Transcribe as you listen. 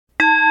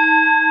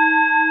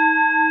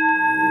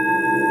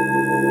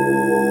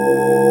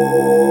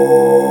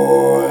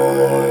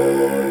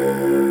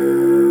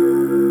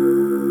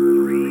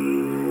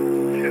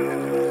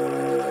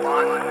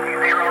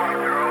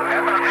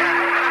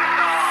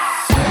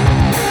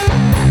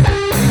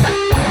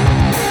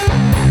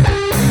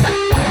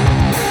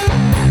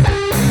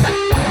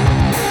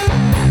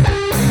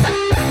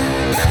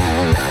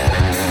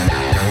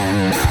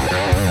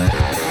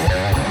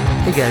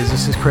guys,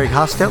 this is Craig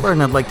Hostetler,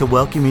 and I'd like to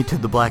welcome you to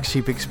the Black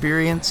Sheep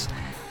Experience.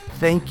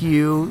 Thank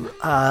you.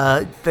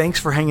 Thanks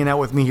for hanging out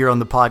with me here on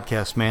the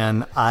podcast,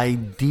 man. I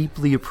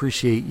deeply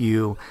appreciate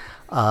you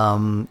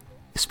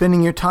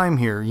spending your time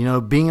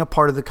here, being a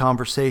part of the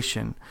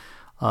conversation,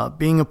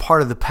 being a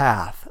part of the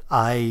path.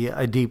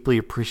 I deeply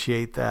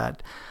appreciate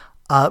that.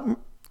 I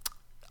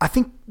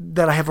think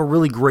that I have a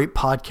really great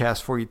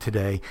podcast for you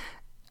today.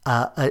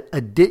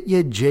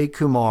 Aditya J.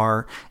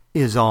 Kumar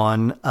is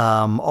on,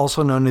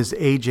 also known as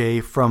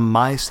AJ from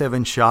My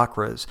Seven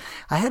Chakras.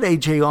 I had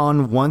AJ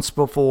on once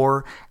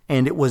before,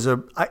 and it was a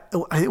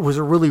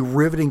really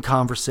riveting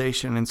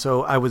conversation. And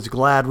so I was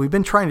glad. We've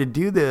been trying to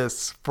do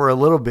this for a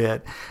little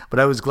bit, but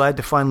I was glad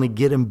to finally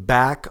get him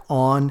back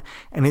on.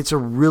 And it's a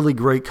really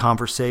great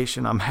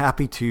conversation. I'm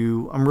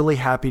really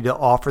happy to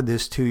offer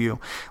this to you.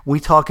 We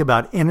talk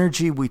about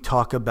energy. We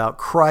talk about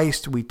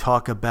Christ. We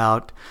talk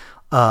about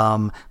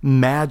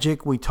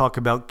magic. We talk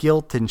about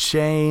guilt and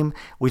shame.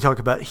 We talk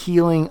about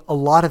healing. A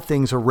lot of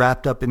things are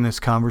wrapped up in this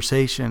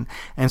conversation.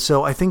 And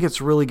so I think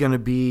it's really going to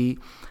be,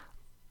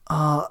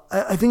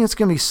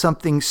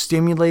 something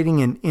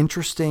stimulating and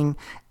interesting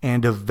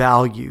and of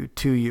value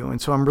to you.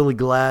 And so I'm really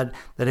glad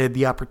that I had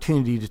the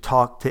opportunity to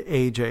talk to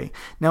AJ.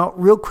 Now,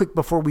 real quick,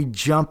 before we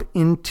jump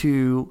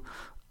into,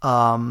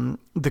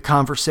 the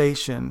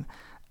conversation,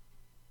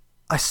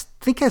 I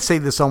think I say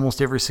this almost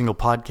every single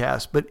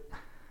podcast, but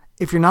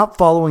if you're not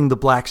following the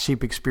Black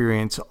Sheep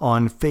Experience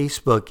on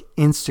Facebook,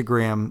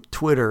 Instagram,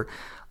 Twitter,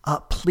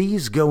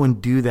 please go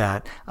and do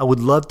that. I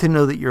would love to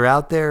know that you're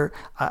out there.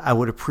 I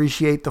would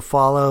appreciate the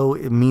follow.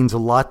 It means a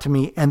lot to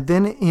me. And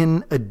then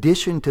in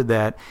addition to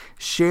that,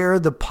 share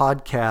the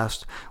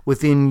podcast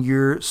within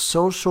your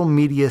social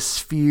media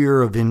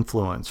sphere of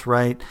influence,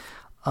 right?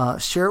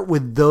 Share it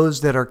with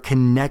those that are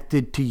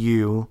connected to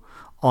you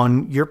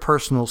on your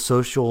personal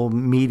social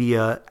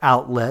media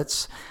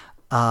outlets.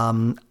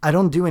 I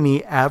don't do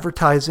any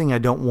advertising. I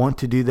don't want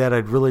to do that.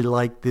 I'd really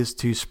like this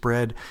to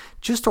spread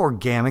just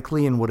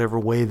organically in whatever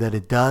way that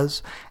it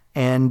does.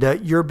 And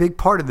you're a big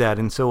part of that.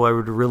 And so I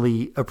would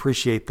really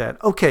appreciate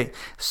that. Okay,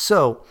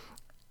 so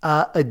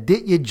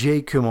Aditya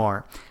J.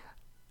 Kumar,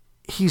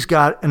 he's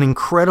got an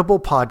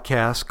incredible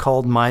podcast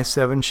called My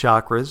Seven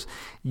Chakras.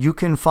 You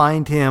can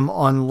find him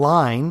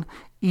online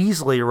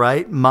easily,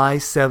 right?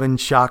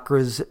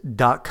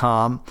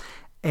 My7chakras.com.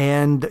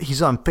 And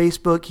he's on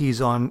Facebook, he's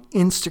on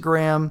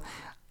Instagram,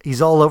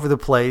 he's all over the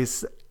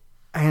place.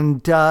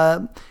 And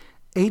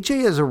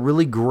AJ is a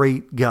really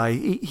great guy.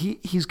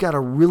 He's got a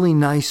really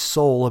nice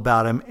soul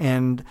about him,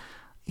 and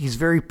he's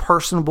very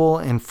personable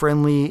and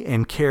friendly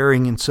and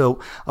caring. And so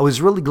I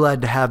was really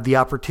glad to have the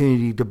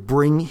opportunity to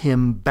bring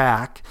him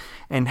back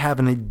and have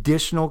an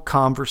additional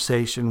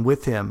conversation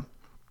with him.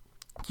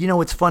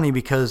 It's funny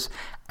because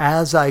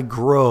as I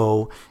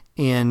grow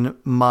in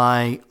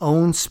my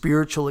own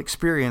spiritual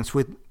experience,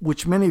 with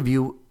which many of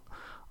you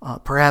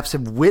perhaps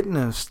have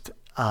witnessed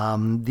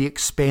the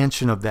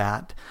expansion of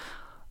that,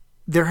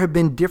 there have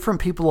been different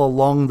people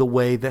along the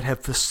way that have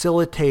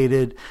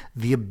facilitated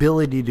the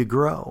ability to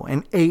grow.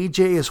 And AJ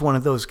is one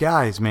of those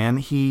guys,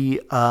 man.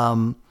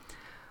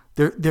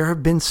 There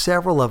have been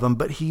several of them,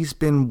 but he's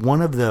been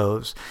one of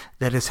those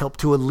that has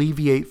helped to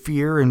alleviate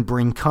fear and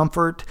bring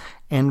comfort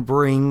and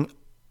bring,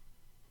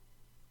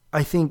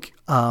 I think,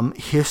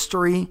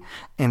 history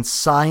and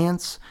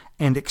science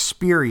and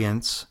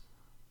experience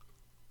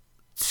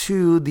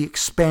to the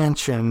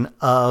expansion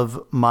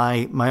of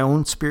my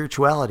own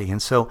spirituality.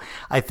 And so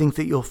I think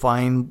that you'll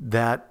find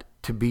that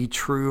to be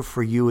true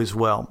for you as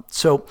well.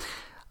 So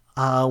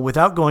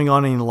without going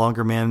on any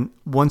longer, man,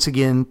 once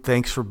again,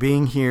 thanks for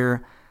being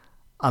here.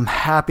 I'm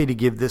happy to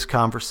give this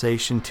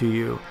conversation to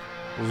you.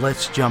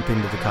 Let's jump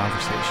into the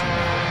conversation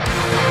now.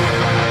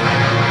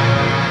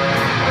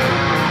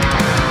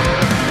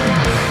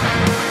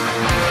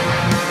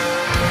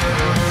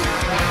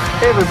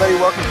 Hey everybody,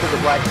 welcome to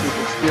the Black Sheep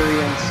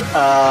Experience.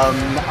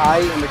 I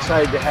am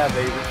excited to have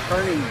a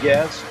returning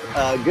guest,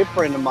 a good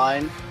friend of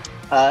mine,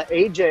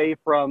 AJ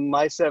from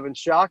My Seven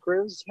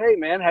Chakras. Hey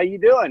man, how you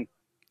doing?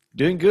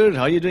 Doing good.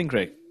 How are you doing,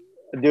 Craig?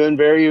 Doing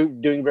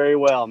very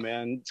well,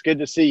 man. It's good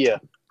to see you.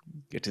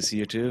 Good to see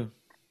you too.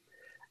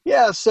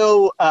 Yeah,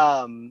 so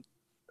I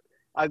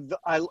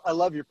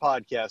love your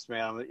podcast,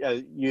 man.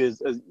 You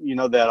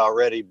know that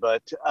already,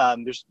 but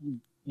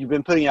you've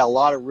been putting out a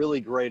lot of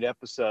really great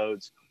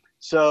episodes.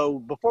 So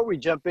before we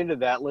jump into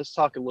that, let's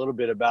talk a little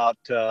bit about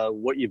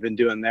what you've been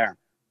doing there.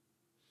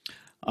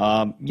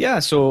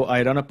 So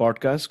I run a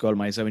podcast called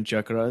My Seven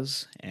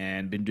Chakras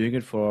and been doing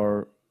it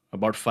for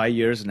about 5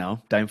 years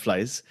now. Time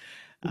flies.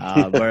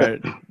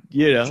 But,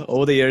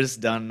 over the years,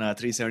 done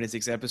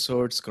 376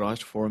 episodes,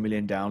 crossed 4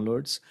 million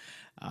downloads.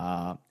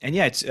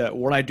 It's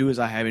what I do is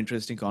I have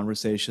interesting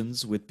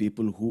conversations with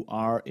people who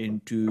are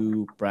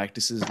into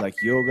practices like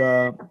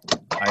yoga,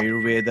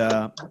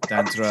 Ayurveda,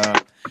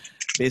 Tantra,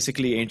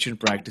 basically ancient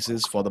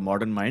practices for the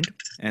modern mind.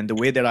 And the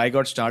way that I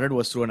got started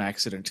was through an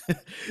accident.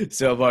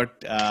 So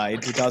about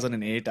in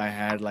 2008, I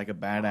had like a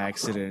bad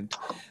accident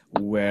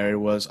where I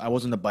was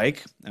on the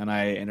bike and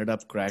I ended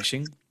up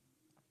crashing.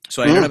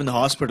 So I ended up in the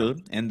hospital,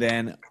 and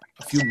then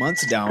a few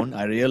months down,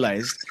 I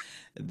realized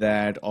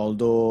that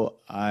although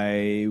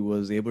I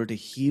was able to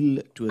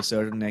heal to a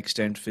certain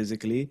extent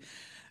physically,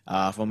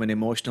 from an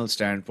emotional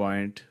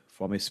standpoint,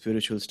 from a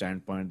spiritual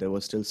standpoint, there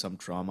was still some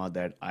trauma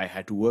that I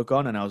had to work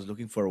on, and I was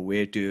looking for a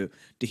way to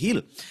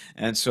heal.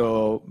 And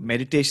so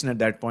meditation at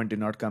that point did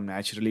not come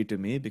naturally to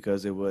me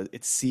because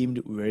it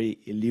seemed very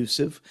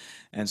elusive.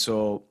 And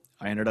so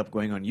I ended up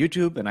going on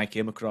YouTube, and I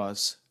came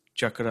across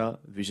chakra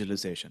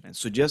visualization. And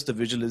so just the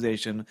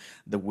visualization,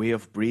 the way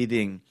of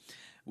breathing,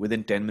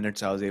 within 10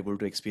 minutes, I was able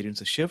to experience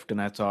a shift.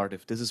 And I thought,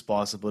 if this is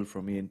possible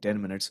for me in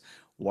 10 minutes,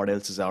 what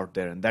else is out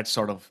there? And that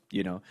sort of,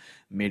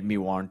 made me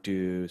want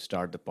to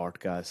start the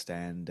podcast.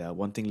 And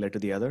one thing led to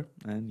the other.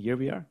 And here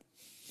we are.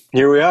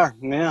 Here we are.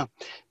 Yeah.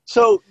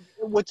 So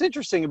what's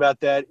interesting about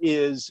that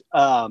is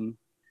the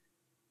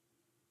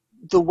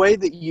way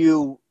that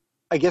you,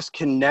 I guess,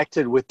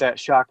 connected with that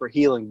chakra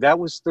healing. That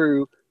was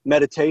through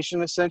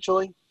meditation,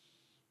 essentially.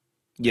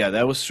 Yeah,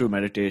 that was through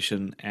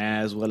meditation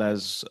as well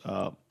as,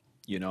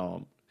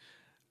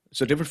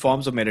 so different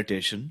forms of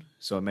meditation.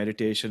 So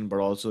meditation, but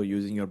also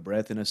using your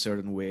breath in a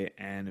certain way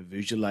and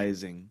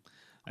visualizing.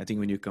 I think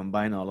when you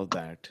combine all of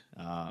that,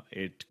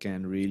 it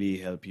can really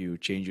help you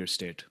change your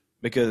state.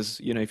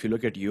 Because, if you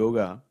look at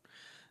yoga,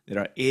 there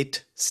are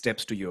 8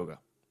 steps to yoga.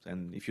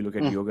 And if you look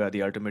at yoga,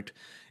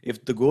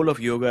 if the goal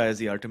of yoga is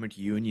the ultimate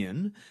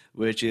union,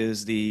 which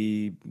is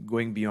the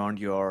going beyond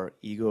your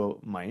ego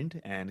mind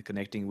and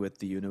connecting with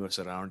the universe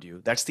around you,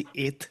 that's the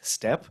 8th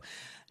step.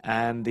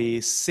 And the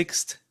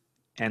 6th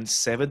and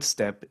 7th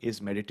step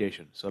is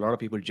meditation. So a lot of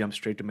people jump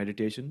straight to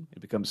meditation.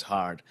 It becomes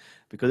hard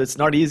because it's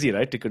not easy,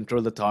 right? To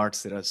control the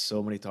thoughts. There are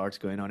so many thoughts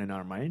going on in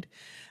our mind.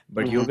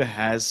 But yoga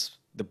has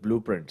the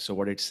blueprint. So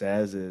what it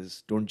says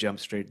is, don't jump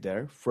straight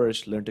there.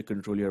 First, learn to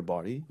control your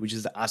body, which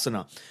is the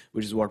asana,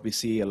 which is what we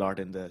see a lot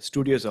in the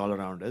studios all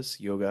around us,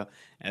 yoga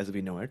as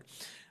we know it.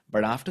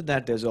 But after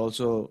that, there's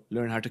also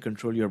learn how to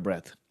control your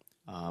breath,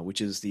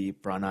 which is the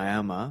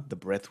pranayama, the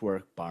breath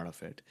work part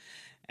of it.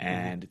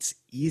 And it's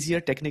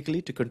easier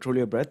technically to control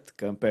your breath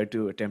compared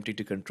to attempting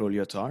to control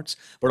your thoughts,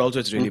 but also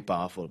it's really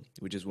powerful,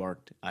 which is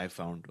what I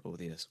found over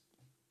the years.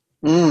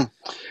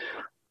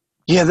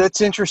 Yeah,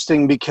 that's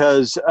interesting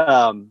because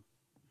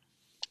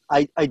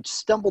I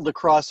stumbled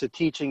across a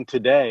teaching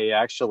today,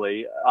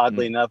 actually,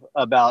 oddly enough,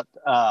 about,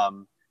 I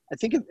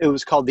think it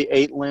was called the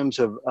 8 limbs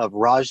of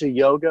Raja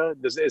Yoga.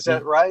 Is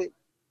that right?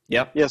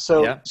 Yep. Yeah.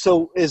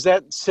 So is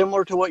that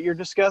similar to what you're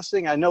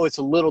discussing? I know it's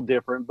a little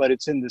different, but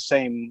it's in the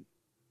same,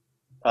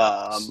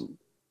 I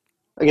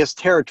guess,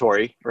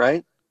 territory,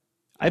 right?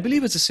 I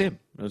believe it's the same.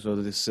 So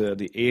this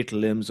the 8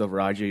 limbs of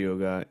Raja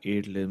Yoga,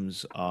 8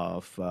 limbs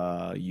of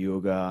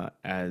yoga,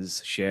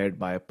 as shared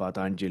by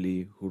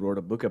Patanjali, who wrote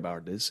a book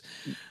about this.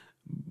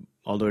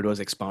 Although it was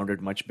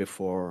expounded much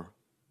before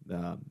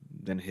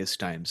than his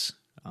times.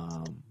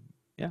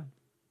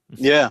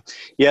 Yeah.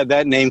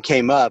 That name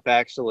came up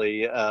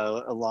actually,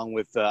 along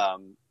with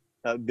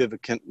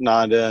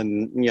Vivekananda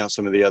and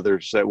some of the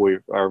others that we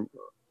are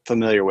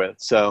familiar with.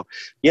 So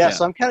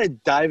so I'm kind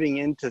of diving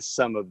into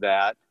some of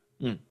that.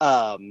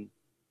 And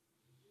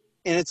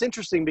it's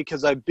interesting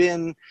because I've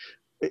been,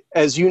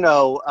 as you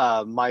know,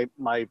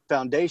 my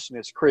foundation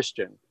is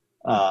Christian.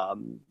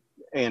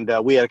 And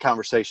we had a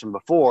conversation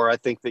before. I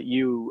think that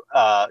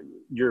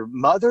your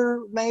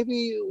mother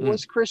maybe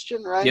was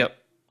Christian, right? Yep.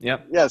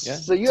 Yes. Yeah.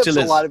 So you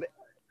have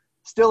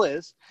still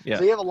is. Yeah.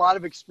 So you have a lot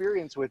of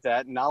experience with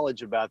that,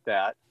 knowledge about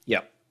that.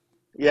 Yep.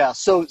 Yeah.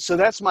 So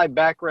that's my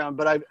background.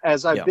 But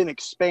as I've been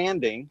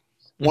expanding,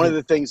 one of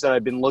the things that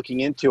I've been looking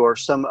into are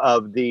some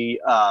of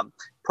the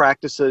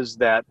practices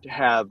that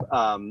have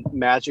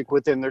magic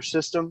within their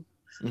system.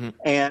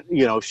 And,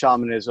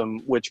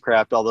 shamanism,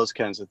 witchcraft, all those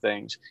kinds of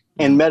things.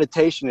 And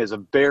meditation is a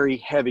very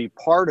heavy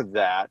part of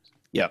that,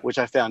 which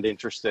I found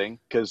interesting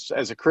because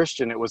as a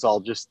Christian, it was all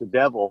just the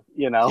devil,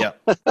 Yeah.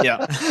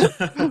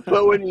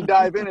 But when you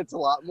dive in, it's a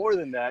lot more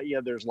than that.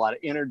 There's a lot of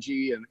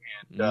energy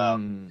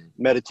and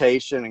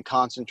meditation and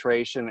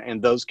concentration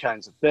and those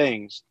kinds of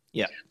things.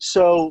 Yeah.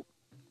 So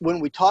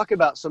when we talk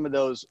about some of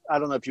those, I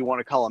don't know if you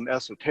want to call them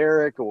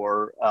esoteric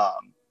or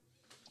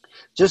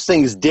just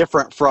things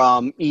different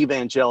from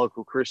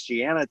evangelical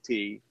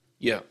Christianity.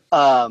 Yeah.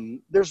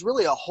 There's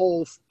really a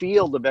whole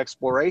field of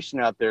exploration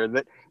out there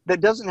that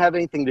doesn't have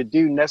anything to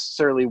do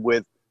necessarily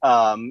with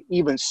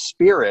even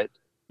spirit.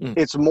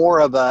 It's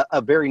more of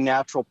a very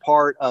natural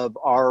part of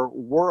our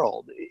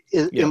world.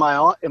 Am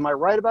I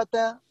right about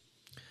that?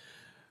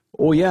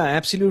 Oh yeah,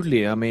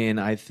 absolutely. I mean,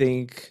 I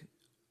think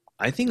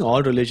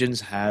all religions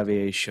have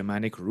a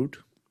shamanic root.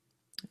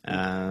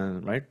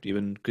 Right?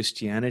 Even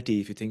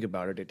Christianity, if you think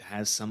about it, it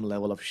has some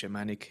level of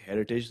shamanic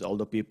heritage,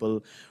 although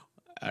people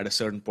at a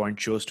certain point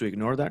chose to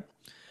ignore that.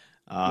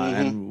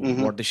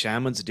 What the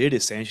shamans did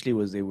essentially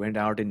was they went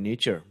out in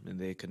nature and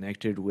they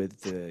connected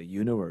with the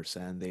universe,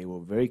 and they were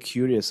very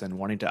curious and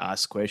wanting to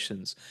ask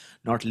questions,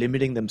 not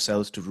limiting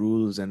themselves to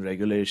rules and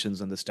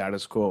regulations and the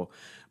status quo,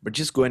 but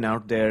just going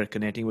out there,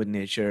 connecting with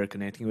nature,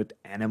 connecting with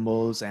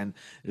animals, and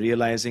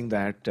realizing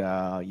that,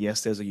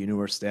 yes, there's a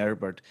universe there,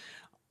 but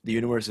the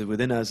universe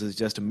within us is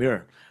just a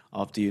mirror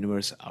of the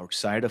universe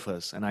outside of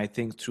us. And I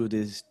think through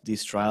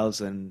these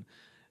trials and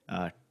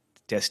uh,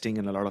 testing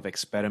and a lot of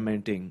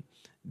experimenting,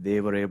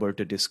 they were able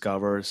to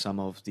discover some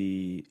of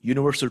the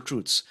universal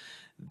truths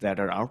that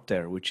are out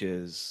there, which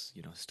is,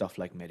 stuff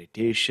like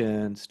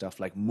meditation, stuff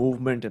like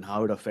movement and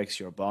how it affects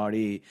your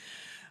body,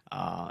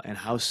 and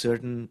how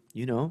certain,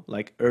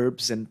 like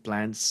herbs and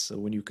plants,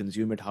 when you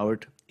consume it, how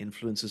it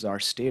influences our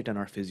state and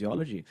our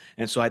physiology.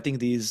 And so I think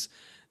these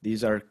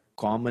are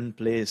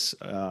commonplace,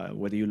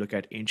 whether you look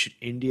at ancient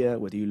India,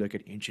 whether you look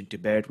at ancient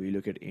Tibet, whether you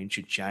look at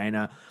ancient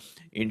China,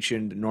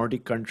 ancient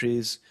Nordic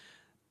countries.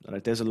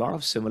 Right, there's a lot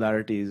of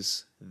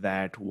similarities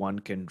that one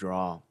can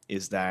draw.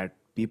 Is that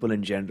people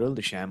in general,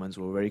 the shamans,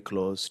 were very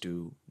close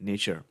to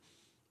nature,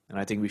 and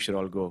I think we should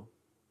all go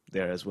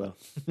there as well.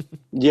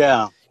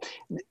 Yeah,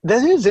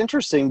 that is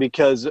interesting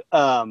because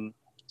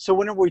so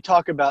whenever we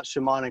talk about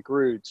shamanic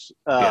roots,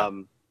 Yeah.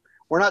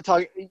 we're not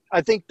talking.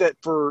 I think that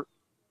for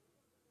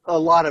a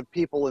lot of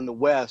people in the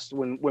West,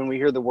 when we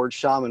hear the word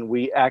shaman,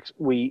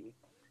 we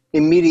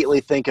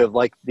immediately think of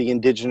like the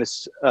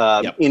indigenous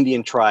Yep.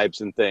 Indian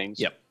tribes and things.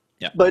 Yep.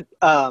 Yep. But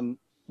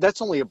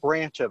that's only a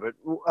branch of it.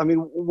 I mean,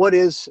 what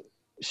is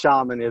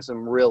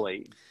shamanism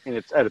really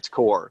at its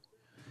core?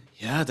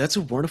 Yeah, that's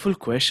a wonderful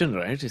question,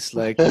 right? It's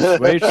like it's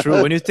very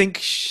true. When you think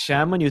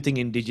shaman, you think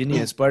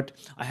indigenous. But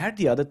I had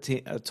the other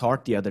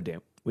thought the other day.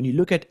 When you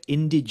look at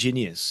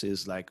indigenous,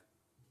 is like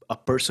a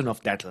person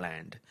of that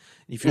land.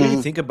 If you really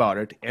Mhm. think about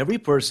it, every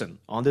person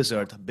on this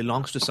earth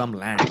belongs to some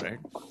land, right?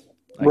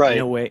 Like in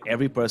a Right. way,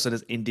 every person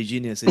is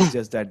indigenous. It's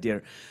just that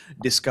they're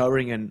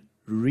discovering and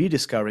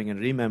rediscovering and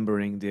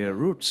remembering their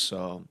roots.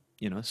 So,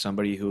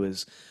 somebody who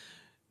is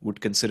would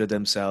consider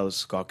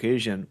themselves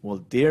Caucasian,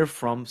 well, they're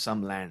from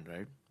some land,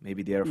 right?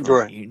 Maybe they're from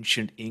Right.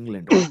 ancient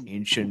England or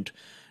ancient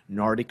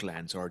Nordic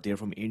lands, or they're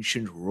from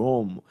ancient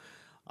Rome.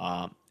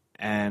 Um,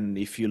 and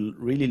if you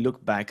really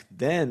look back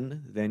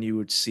then you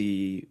would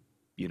see,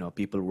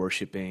 people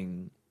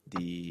worshiping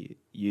the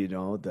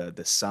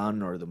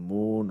sun or the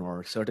moon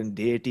or certain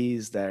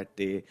deities that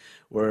they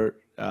were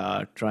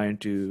trying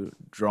to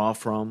draw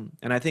from.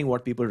 And I think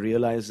what people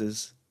realize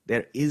is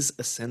there is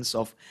a sense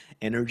of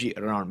energy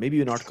around. Maybe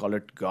you not call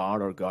it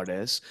God or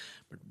goddess,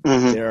 but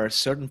Hmm. there are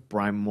certain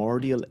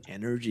primordial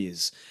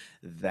energies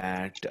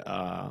that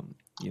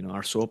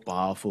are so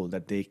powerful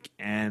that they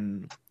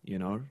can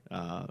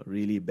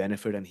really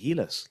benefit and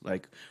heal us.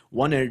 Like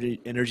one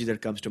energy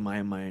that comes to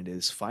my mind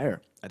is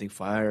fire. I think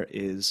fire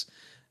is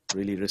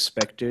really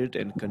respected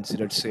and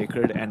considered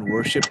sacred and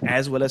worshipped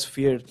as well as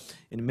feared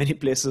in many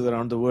places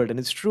around the world. And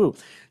it's true.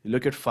 You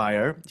look at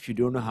fire, if you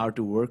don't know how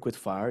to work with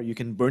fire, you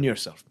can burn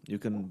yourself, you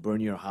can burn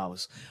your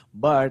house.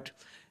 But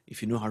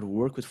if you know how to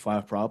work with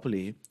fire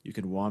properly, you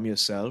can warm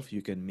yourself,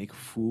 you can make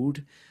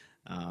food,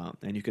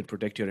 and you can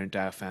protect your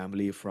entire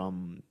family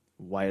from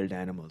wild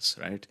animals,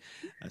 right?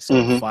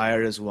 So Hmm.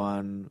 fire is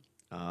one,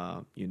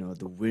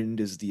 the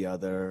wind is the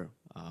other,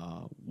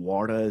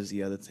 water is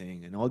the other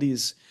thing, and all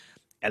these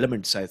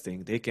elements, I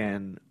think, they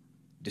can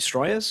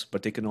destroy us,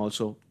 but they can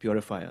also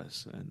purify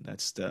us, and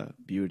that's the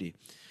beauty.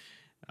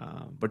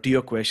 But to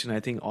your question, I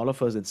think all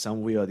of us, in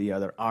some way or the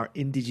other, are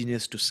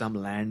indigenous to some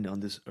land on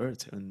this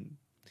earth, and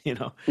you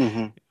know,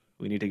 Hmm.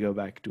 we need to go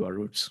back to our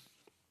roots.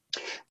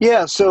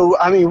 Yeah. So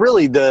I mean,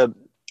 really, the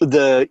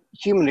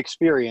human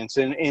experience,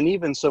 and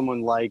even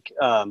someone like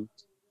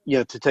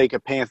to take a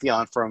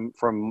pantheon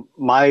from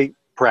my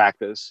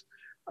practice,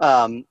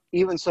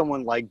 even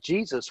someone like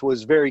Jesus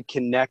was very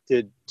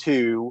connected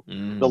to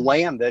the Mm.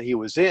 land that he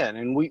was in,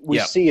 and we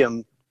Yeah, see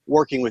him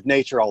working with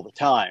nature all the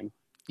time.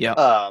 yeah,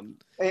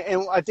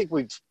 And I think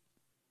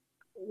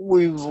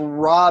we've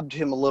robbed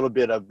him a little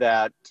bit of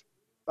that.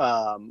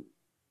 Um,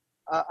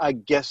 I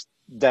guess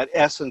that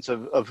essence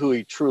of who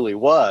he truly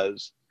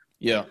was.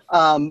 yeah.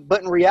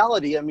 But in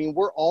reality, I mean,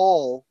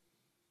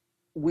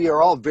 we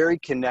are all very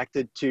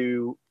connected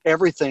to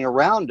everything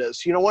around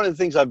us. You know, one of the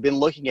things I've been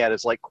looking at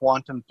is like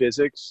quantum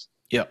physics,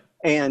 Yeah.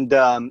 and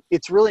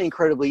it's really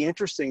incredibly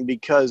interesting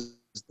because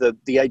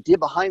the idea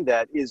behind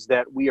that is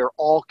that we are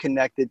all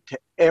connected to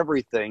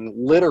everything,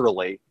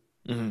 literally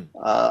Hmm.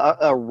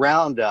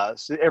 around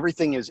us.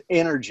 Everything is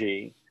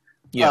energy.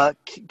 Yeah.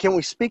 Can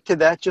we speak to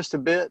that just a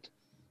bit?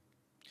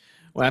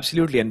 Well,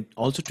 absolutely. And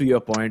also to your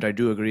point, I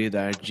do agree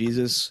that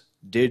Jesus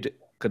did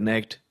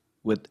connect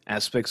with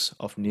aspects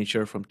of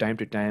nature from time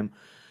to time.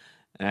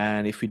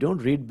 And if we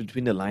don't read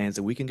between the lines,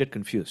 we can get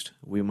confused.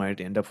 We might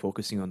end up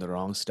focusing on the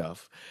wrong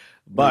stuff.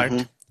 Hmm.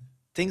 But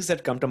things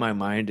that come to my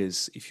mind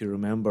is, if you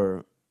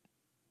remember,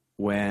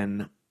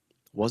 when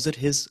was it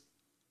his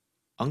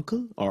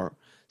uncle or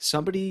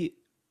somebody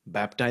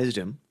baptized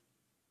him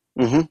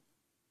Hmm.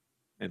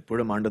 and put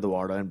him under the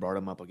water and brought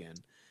him up again.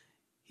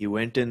 He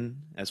went in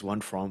as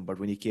one form, but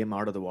when he came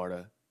out of the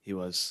water, he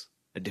was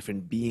a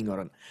different being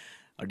or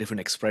a different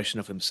expression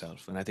of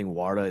himself. And I think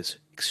water is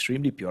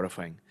extremely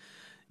purifying.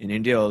 In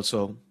India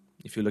also,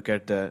 if you look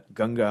at the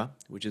Ganga,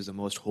 which is the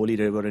most holy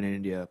river in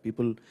India,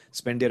 people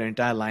spend their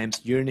entire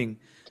lives yearning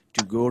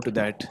to go to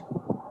that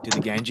to the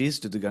Ganges,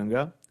 to the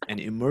Ganga, and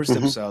immerse Hmm.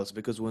 themselves,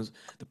 because once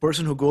the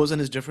person who goes in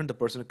is different, the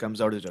person who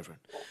comes out is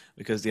different,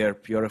 because they are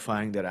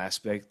purifying their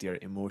aspect, their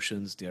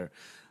emotions, their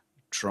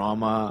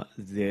trauma,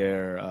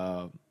 their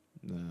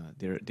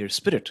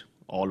spirit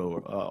all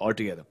over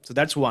altogether. So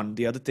that's one.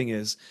 The other thing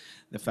is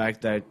the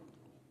fact that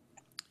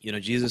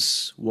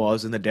Jesus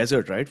was in the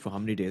desert, right, for how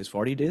many days?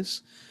 40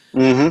 days.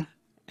 Hmm.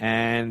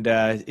 And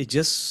it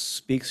just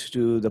speaks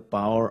to the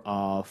power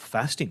of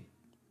fasting,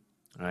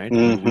 right?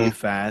 When we Hmm.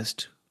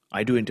 fast,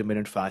 I do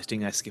intermittent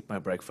fasting. I skip my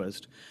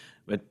breakfast.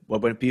 But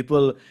when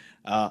people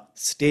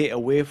stay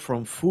away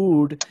from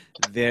food,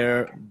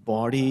 their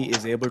body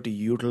is able to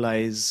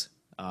utilize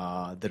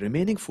the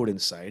remaining food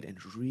inside and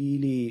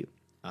really,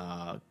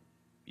 uh,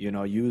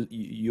 you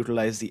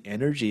utilize the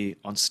energy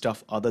on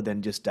stuff other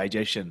than just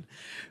digestion,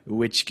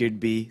 which could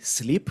be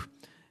sleep,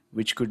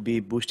 which could be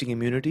boosting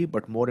immunity,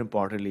 but more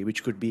importantly,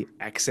 which could be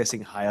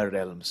accessing higher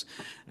realms.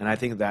 And I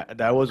think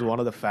that was one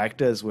of the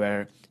factors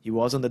where he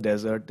was in the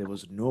desert, there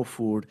was no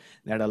food,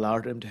 that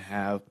allowed him to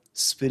have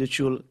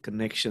spiritual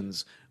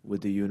connections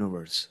with the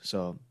universe.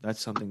 So that's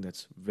something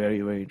that's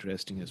very, very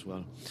interesting as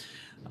well.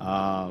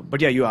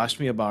 But yeah, you asked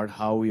me about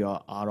how we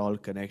are all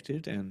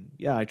connected. And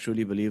yeah, I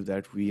truly believe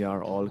that we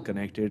are all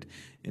connected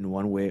in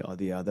one way or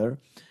the other.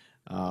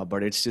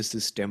 But it's just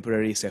this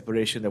temporary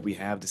separation that we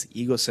have, this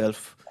ego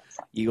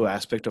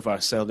aspect of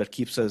ourselves that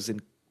keeps us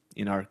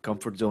in our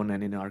comfort zone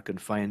and in our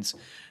confines.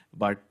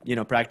 But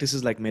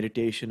practices like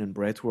meditation and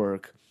breath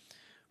work,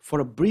 for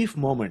a brief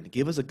moment,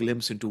 give us a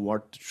glimpse into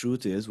what the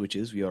truth is, which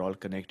is we are all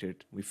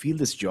connected. We feel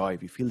this joy,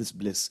 we feel this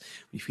bliss,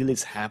 we feel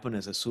this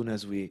happiness as soon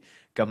as we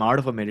come out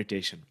of a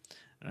meditation,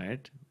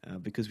 right?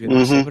 Because we are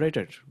not Hmm.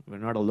 separated, we're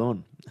not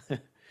alone.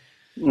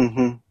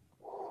 Hmm.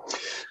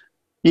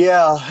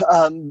 Yeah.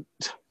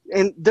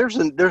 And there's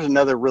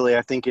another really,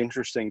 I think,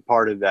 interesting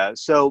part of that.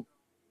 So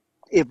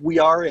if we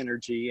are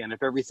energy, and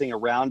if everything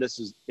around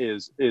us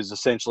is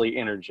essentially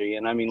energy,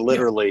 and I mean Yeah,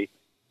 literally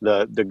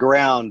the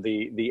ground,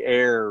 the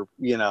air,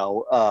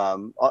 I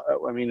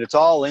mean it's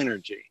all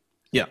energy.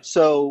 yeah,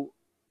 So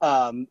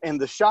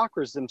and the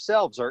chakras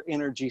themselves are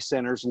energy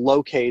centers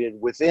located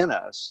within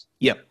us.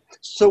 yeah,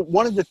 So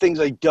one of the things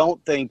I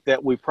don't think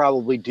that we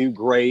probably do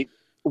great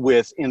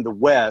with in the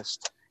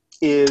West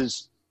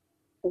is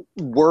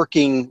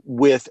working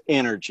with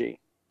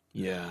energy,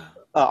 yeah,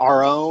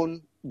 our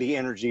own, the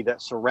energy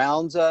that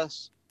surrounds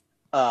us.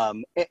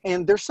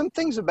 And there's some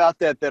things about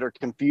that are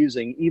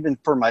confusing, even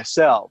for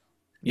myself.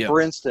 yeah.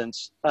 For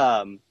instance,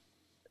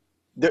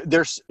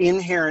 there's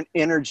inherent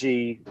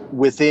energy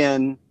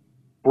within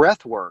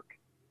breath work,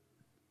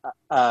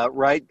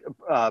 right?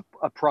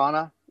 A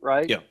prana,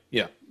 right? Yeah,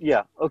 yeah.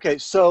 Yeah. Okay.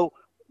 So,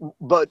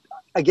 but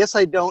I guess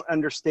I don't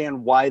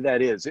understand why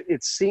that is.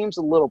 It seems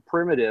a little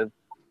primitive,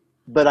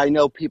 but I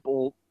know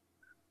people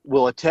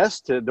will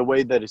attest to the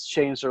way that it's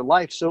changed their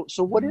life. So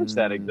what is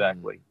that Mm.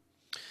 exactly?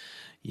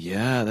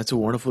 Yeah, that's a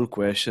wonderful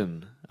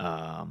question.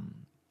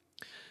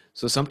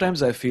 So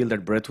sometimes I feel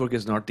that breathwork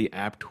is not the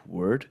apt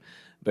word,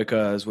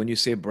 because when you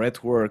say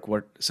breathwork,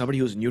 what somebody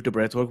who's new to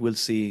breathwork will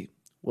see,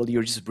 well,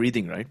 you're just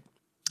breathing, right?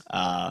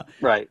 Uh,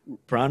 Right.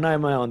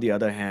 Pranayama, on the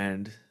other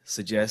hand,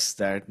 suggests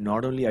that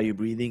not only are you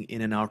breathing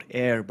in and out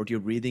air, but you're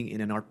breathing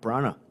in and out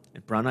prana.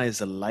 And prana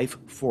is a life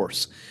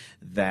force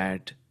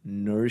that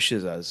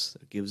nourishes us,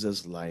 that gives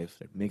us life,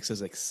 that makes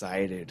us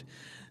excited,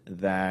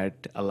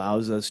 that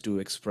allows us to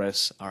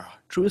express our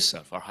truest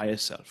self, our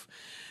highest self.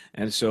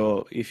 And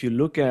so, if you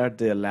look at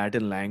the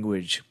Latin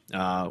language,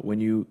 when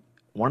you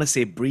want to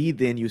say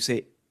breathe in, you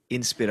say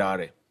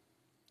inspirare,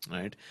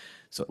 right?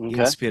 So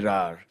Okay.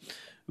 inspirar,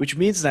 which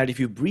means that if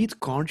you breathe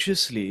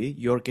consciously,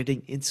 you're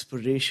getting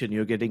inspiration,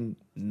 you're getting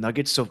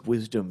nuggets of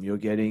wisdom, you're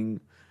getting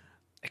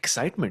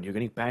excitement, you're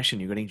getting passion,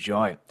 you're getting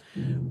joy.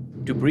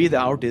 To breathe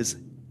out is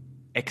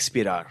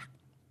expirar,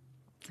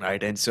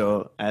 right? And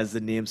so, as the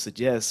name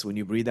suggests, when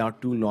you breathe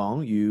out too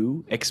long,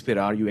 you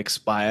expirar, you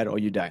expire, or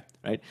you die,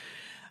 right?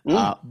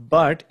 Mm.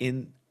 But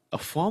in a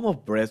form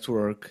of breath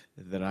work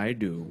that I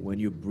do, when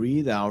you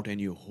breathe out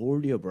and you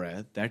hold your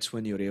breath, that's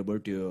when you're able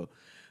to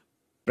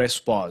press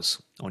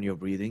pause on your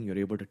breathing. You're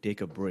able to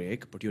take a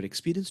break, but you're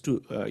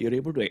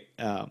able to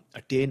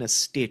attain a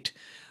state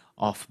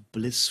of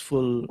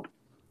blissful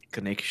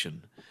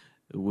connection,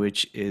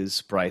 which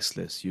is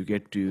priceless. You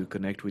get to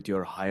connect with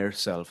your higher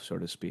self, so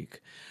to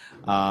speak.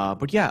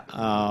 But yeah,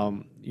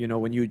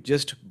 when you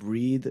just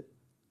breathe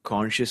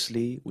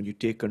consciously, when you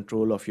take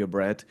control of your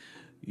breath,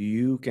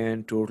 you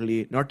can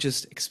totally not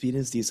just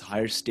experience these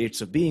higher states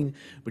of being,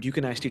 but you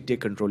can actually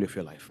take control of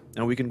your life.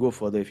 And we can go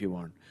further if you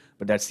want,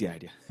 but that's the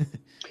idea.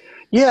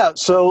 Yeah.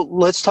 So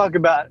let's talk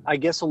about, I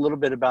guess, a little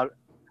bit about.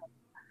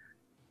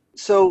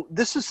 So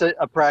this is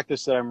a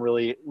practice that I'm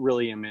really,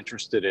 really am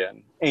interested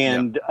in, Yeah.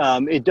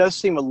 and it does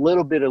seem a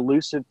little bit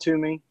elusive to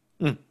me.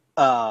 Mm.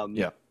 Um,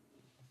 Yeah.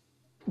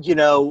 you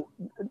know,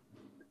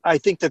 I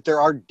think that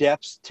there are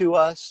depths to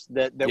us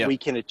that Yeah. we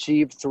can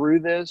achieve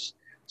through this.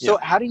 Yeah. So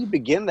how do you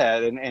begin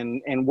that,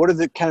 and what are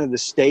the kind of the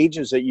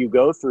stages that you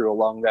go through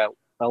along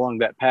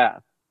that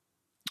path?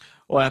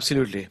 Oh,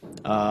 absolutely.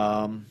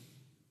 Um,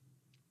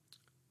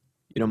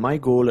 My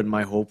goal and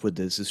my hope with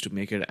this is to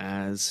make it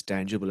as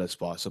tangible as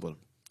possible.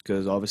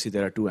 Because obviously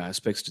there are two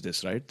aspects to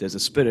this, right? There's a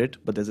spirit,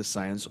 but there's a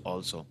science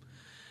also.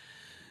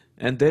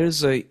 And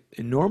there's a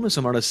enormous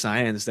amount of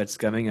science that's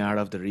coming out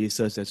of the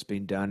research that's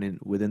been done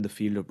within the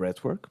field of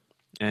breathwork.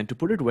 And to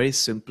put it very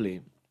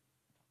simply,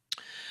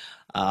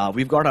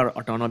 we've got our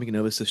autonomic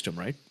nervous system,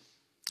 right?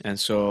 And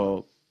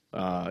so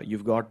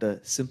you've got the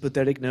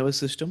sympathetic nervous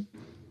system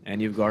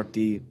and you've got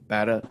the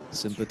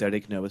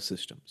parasympathetic nervous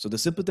system. So the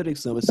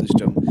sympathetic nervous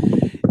system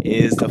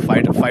is the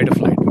fight or flight.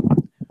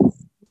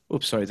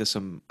 Oops, sorry, there's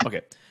some.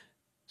 Okay.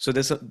 So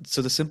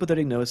the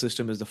sympathetic nervous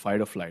system is the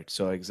fight or flight.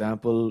 So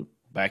example,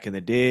 back in the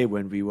day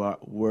when we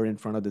were in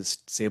front of this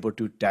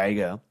saber-toothed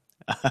tiger,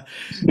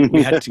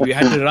 we had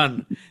to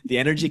run. The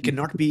energy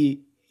cannot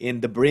be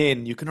in the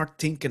brain. You cannot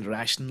think and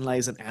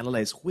rationalize and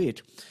analyze.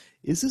 Wait,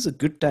 is this a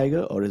good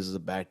tiger or is this a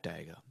bad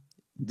tiger?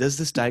 Does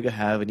this tiger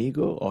have an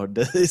ego or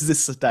is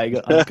this a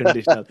tiger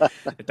unconditional?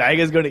 The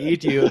tiger is going to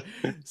eat you.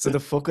 So the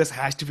focus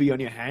has to be on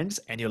your hands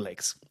and your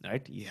legs,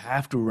 right? You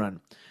have to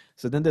run.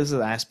 So then there's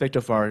an aspect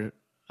of our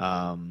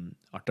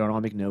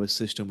autonomic nervous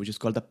system, which is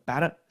called the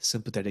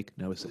parasympathetic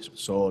nervous system.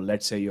 So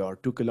let's say you're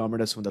 2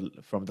 kilometers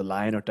from the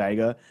lion or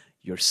tiger,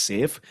 you're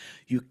safe.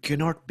 You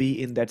cannot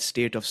be in that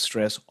state of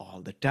stress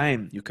all the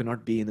time. You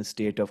cannot be in a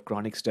state of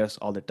chronic stress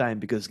all the time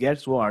because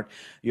guess what?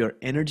 Your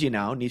energy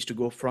now needs to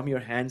go from your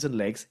hands and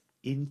legs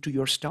into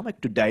your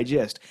stomach to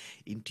digest,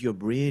 into your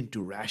brain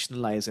to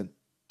rationalize and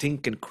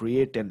think and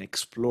create and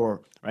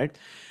explore, right?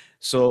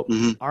 So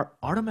our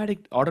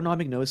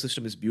autonomic nervous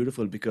system is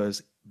beautiful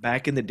because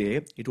back in the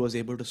day, it was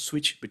able to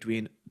switch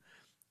between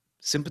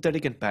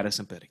sympathetic and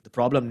parasympathetic. The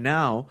problem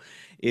now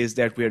is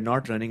that we are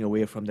not running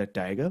away from that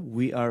tiger.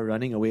 We are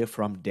running away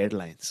from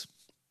deadlines.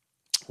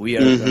 We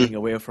are running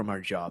away from our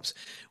jobs.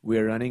 We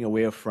are running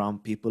away from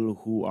people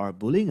who are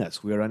bullying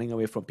us. We are running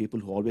away from people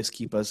who always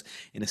keep us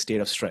in a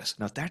state of stress.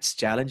 Now that's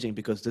challenging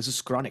because this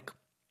is chronic,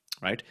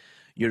 right?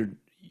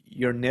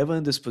 You're never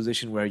in this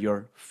position where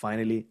you're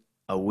finally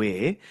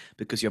away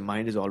because your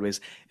mind is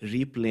always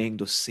replaying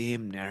those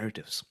same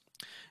narratives.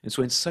 And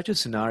so in such a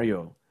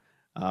scenario,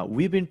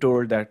 we've been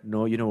told that,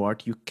 no, you know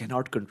what, you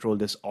cannot control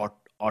this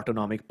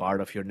autonomic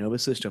part of your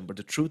nervous system. But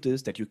the truth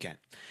is that you can.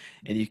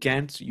 And you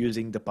can't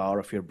using the power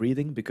of your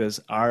breathing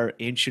because our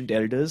ancient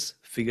elders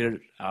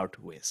figured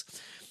out ways.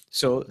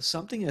 So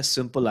something as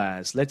simple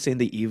as, let's say in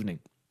the evening,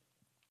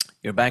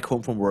 you're back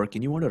home from work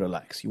and you want to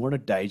relax. You want to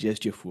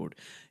digest your food.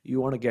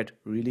 You want to get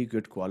really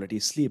good quality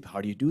sleep.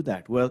 How do you do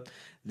that? Well,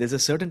 there's a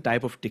certain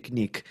type of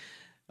technique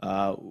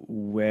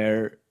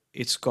where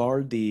it's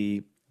called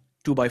the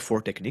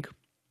 2x4 technique,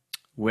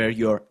 where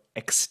you're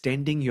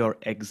extending your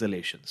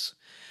exhalations.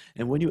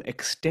 And when you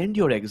extend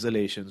your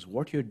exhalations,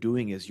 what you're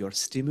doing is you're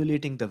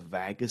stimulating the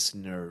vagus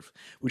nerve,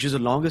 which is the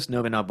longest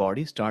nerve in our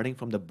body, starting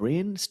from the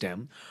brain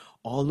stem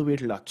all the way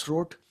to our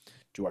throat,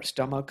 to our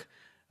stomach,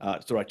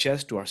 through our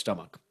chest, to our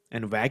stomach.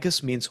 And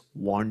vagus means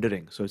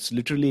wandering. So it's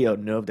literally a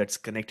nerve that's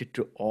connected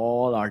to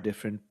all our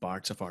different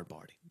parts of our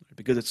body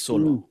because it's so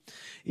long.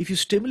 If you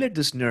stimulate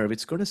this nerve,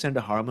 it's going to send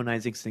a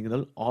harmonizing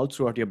signal all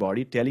throughout your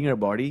body, telling your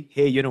body,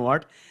 hey, you know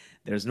what?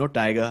 There's no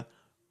tiger.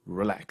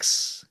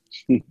 Relax.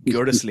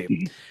 Go to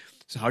sleep.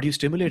 So how do you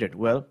stimulate it?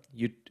 Well,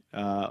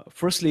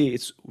 firstly,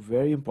 it's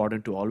very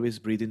important to always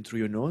breathe in through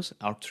your nose,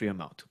 out through your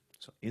mouth.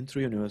 So in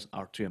through your nose,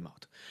 out through your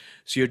mouth.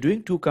 So you're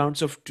doing two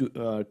counts of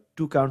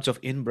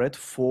in breath,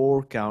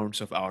 4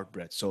 counts of out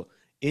breath. So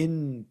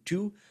in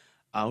 2,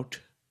 out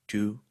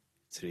 2,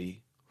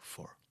 3,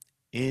 4.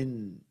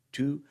 In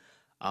 2,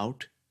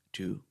 out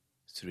 2,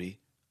 3,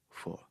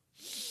 4.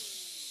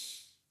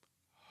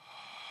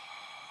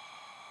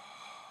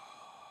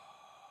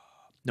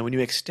 Now, when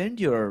you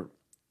extend your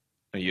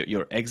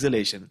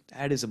exhalation,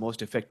 that is the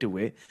most effective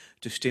way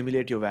to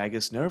stimulate your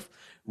vagus nerve.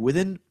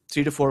 Within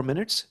 3 to 4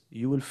 minutes,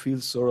 you will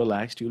feel so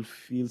relaxed. You'll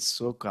feel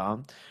so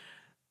calm.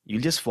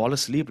 You'll just fall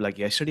asleep. Like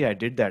yesterday, I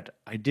did that.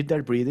 I did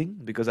that breathing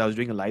because I was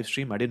doing a live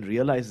stream. I didn't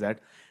realize that.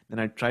 Then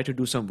I tried to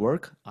do some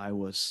work. I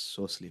was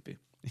so sleepy,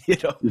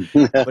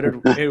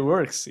 but it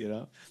works,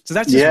 So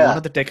that's just one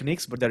of the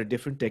techniques, but there are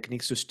different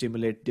techniques to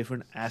stimulate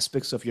different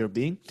aspects of your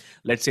being.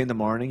 Let's say in the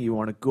morning, you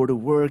want to go to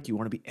work, you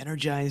want to be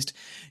energized,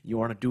 you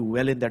want to do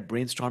well in that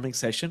brainstorming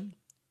session.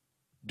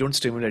 Don't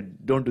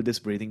do this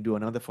breathing, do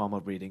another form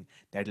of breathing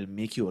that will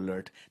make you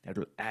alert, that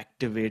will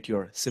activate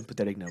your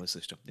sympathetic nervous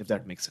system, if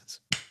that makes sense.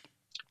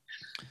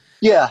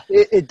 Yeah,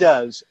 it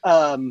does.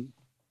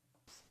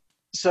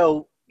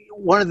 So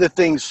one of the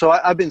things, so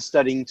I've been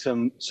studying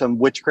some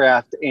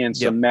witchcraft and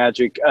some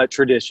magic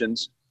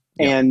traditions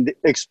and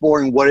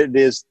exploring what it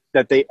is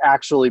that they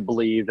actually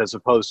believed as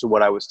opposed to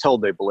what I was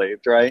told they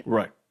believed, right?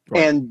 Right.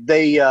 And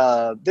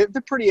they're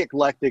pretty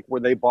eclectic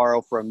where they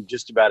borrow from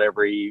just about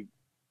everyone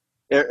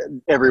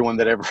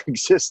that ever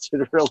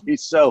existed, really.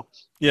 So,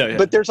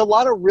 but there's a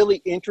lot of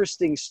really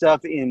interesting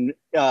stuff in,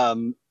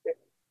 and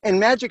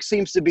magic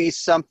seems to be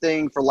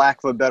something, for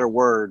lack of a better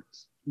word,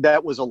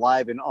 that was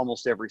alive in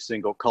almost every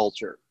single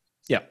culture.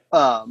 Yeah.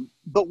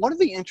 But one of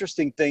the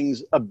interesting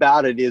things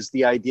about it is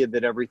the idea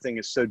that everything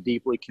is so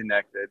deeply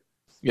connected.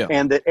 Yeah.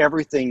 and that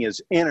everything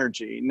is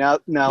energy. Now,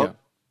 Yeah.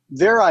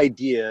 their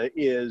idea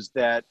is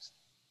that,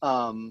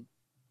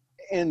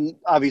 and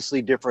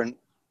obviously different,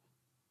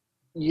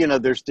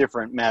 there's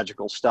different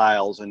magical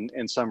styles, and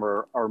some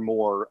are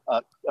more,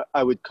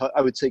 I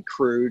would say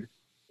crude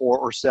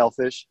or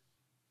selfish,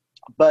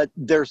 but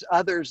there's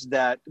others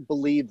that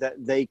believe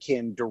that they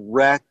can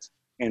direct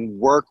and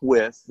work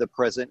with the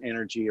present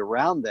energy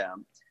around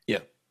them. Yeah.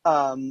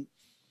 Um,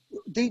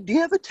 do you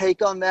have a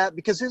take on that?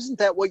 Because isn't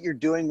that what you're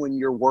doing when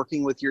you're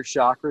working with your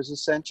chakras,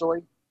 essentially?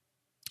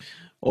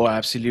 Oh,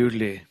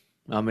 absolutely.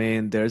 I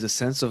mean, there's a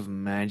sense of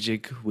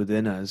magic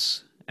within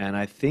us, and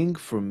I think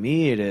for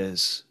me it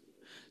is.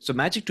 So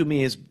magic to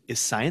me is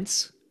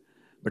science,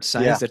 but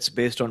science Yeah, that's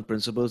based on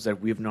principles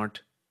that we've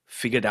not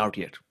figured out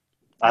yet.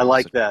 I So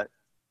like that.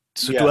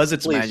 so to Yeah, us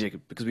it's please.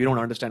 magic because we don't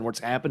understand what's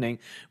happening,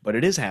 but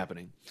it is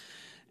happening.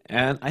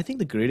 And I think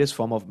the greatest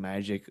form of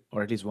magic,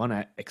 or at least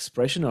one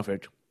expression of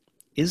it,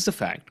 is the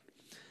fact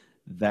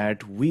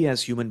that we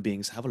as human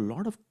beings have a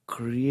lot of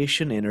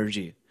creation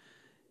energy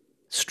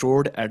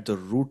stored at the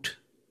root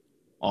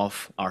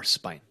of our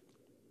spine.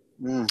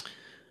 Mm,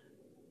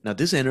 Now,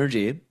 this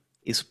energy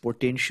is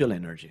potential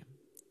energy,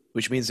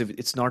 which means if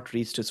it's not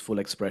reached its full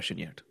expression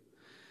yet.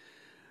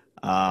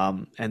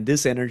 And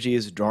this energy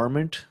is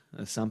dormant.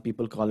 Some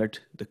people call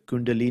it the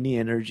Kundalini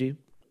energy.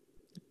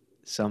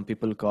 Some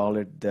people call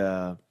it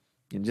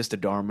just the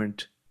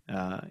dormant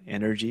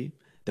energy,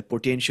 the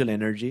potential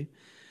energy.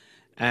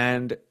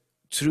 And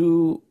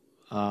through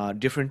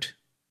different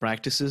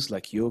practices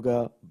like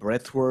yoga,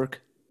 breath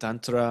work,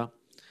 tantra,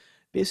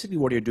 basically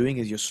what you're doing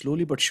is you're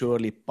slowly but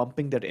surely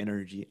pumping that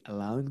energy,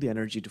 allowing the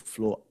energy to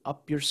flow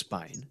up your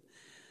spine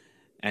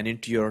and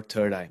into your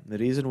third eye. The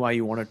reason why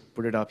you want to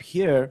put it up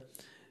here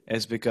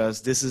is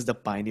because this is the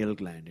pineal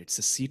gland. It's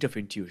the seat of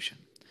intuition.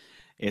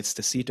 It's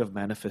the seat of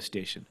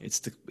manifestation. It's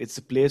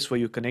the place where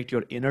you connect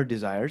your inner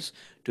desires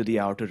to the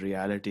outer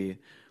reality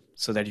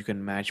so that you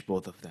can match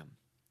both of them.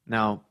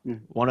 Now,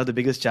 mm, one of the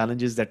biggest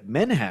challenges that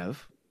men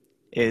have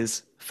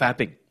is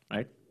fapping,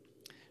 right?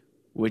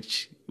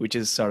 Which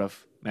is sort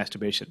of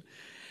masturbation.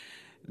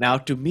 Now,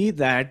 to me,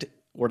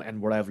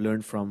 what I've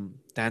learned from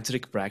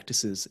tantric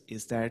practices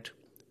is that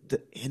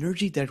the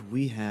energy that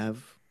we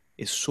have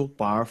is so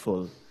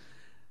powerful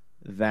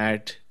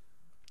that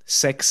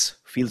sex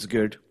feels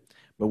good,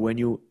 but when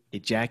you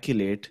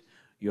ejaculate,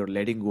 you're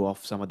letting go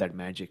of some of that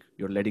magic.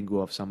 You're letting go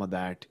of some of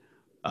that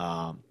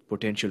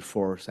potential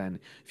force. And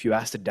if you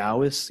ask the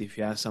Taoists, if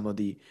you ask some of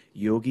the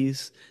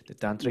yogis, the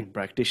tantric mm.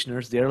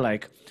 practitioners, they're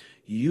like,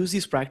 use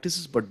these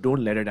practices, but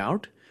don't let it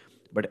out,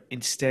 but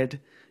instead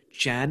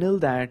channel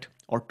that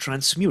or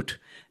transmute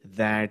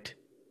that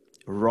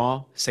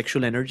raw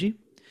sexual energy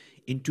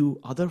into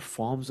other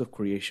forms of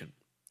creation.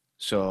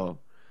 So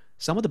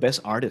some of the best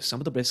artists, some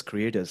of the best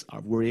creators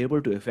were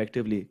able to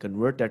effectively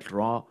convert that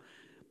raw,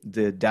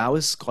 the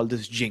Taoists call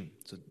this Jing.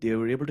 So they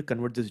were able to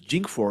convert this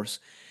Jing force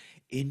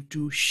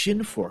into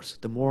Shin force,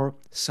 the more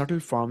subtle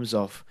forms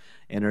of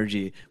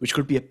energy, which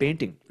could be a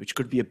painting, which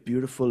could be a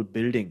beautiful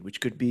building, which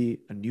could be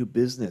a new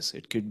business,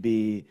 it could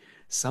be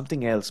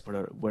something else, but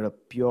a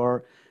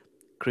pure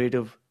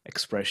creative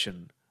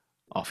expression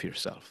of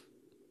yourself,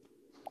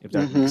 if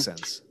that Hmm. makes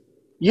sense.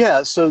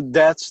 Yeah, so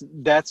that's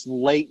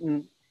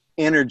latent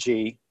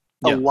energy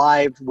Yeah,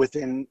 alive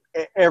within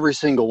every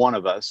single one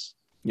of us.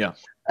 yeah,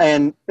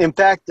 And in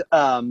fact,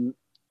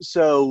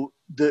 so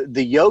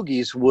the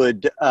yogis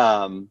would,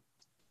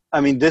 I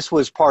mean, this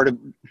was part of.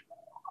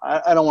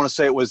 I don't want to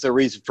say it was their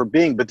reason for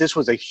being, but this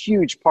was a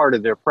huge part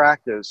of their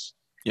practice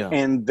yeah,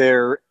 and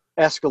their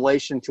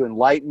escalation to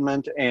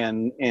enlightenment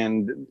and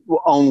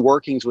own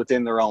workings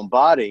within their own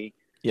body.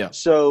 yeah.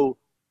 So,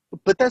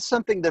 but that's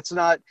something that's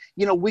not,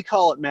 we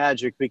call it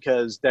magic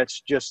because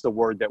that's just the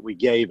word that we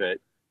gave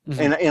it. Hmm.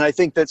 And I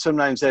think that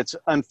sometimes that's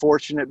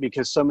unfortunate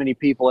because so many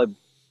people have,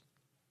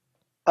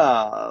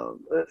 uh,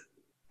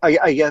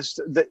 I guess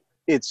that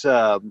it's,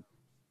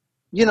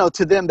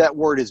 to them that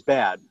word is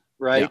bad,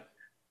 Yeah, right?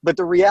 But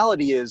the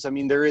reality is, I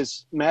mean,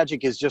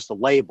 magic is just a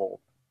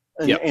label,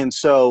 and yeah, and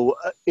so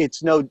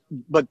it's no.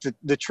 But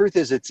the truth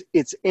is,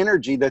 it's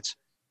energy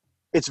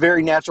it's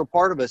very natural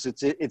part of us.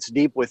 It's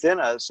deep within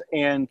us,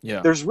 and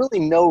yeah. there's really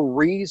no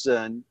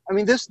reason. I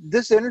mean,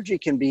 this energy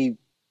can be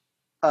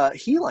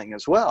healing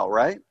as well,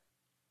 right?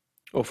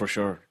 Oh, for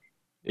sure.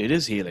 It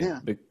is healing Yeah.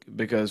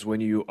 because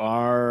when you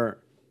are,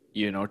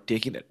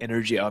 taking that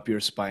energy up your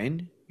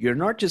spine, you're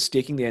not just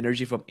taking the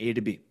energy from A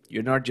to B.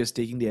 You're not just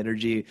taking the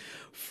energy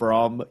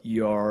from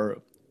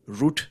your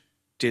root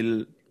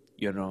till,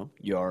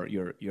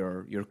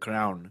 your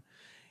crown.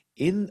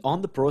 In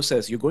on the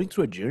process, you're going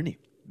through a journey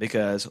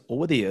because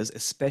over the years,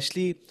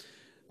 especially,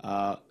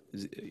 uh,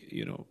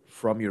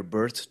 from your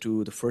birth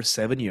to the first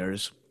 7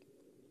 years,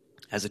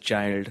 as a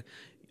child,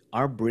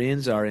 our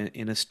brains are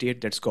in a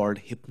state that's called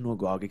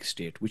hypnagogic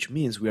state, which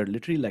means we are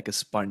literally like a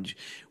sponge.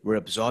 We're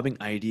absorbing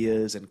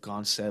ideas and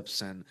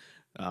concepts and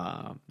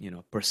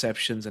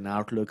perceptions and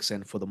outlooks,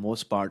 and for the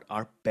most part,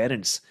 our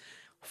parents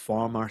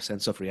form our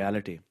sense of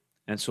reality.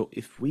 And so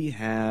if we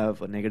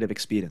have a negative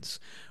experience,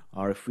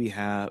 or if we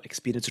have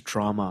experienced a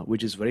trauma,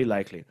 which is very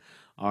likely,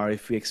 or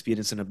if we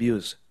experience an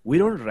abuse, we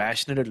don't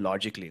rationalize it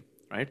logically,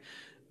 right?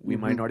 We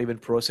might Mm-hmm. not even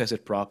process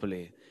it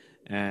properly.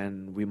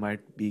 And we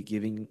might be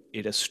giving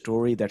it a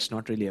story that's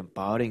not really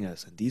empowering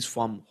us. And these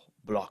form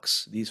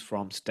blocks, these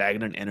form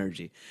stagnant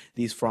energy,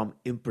 these form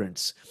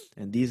imprints,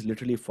 and these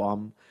literally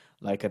form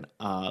like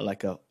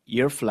a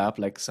ear flap,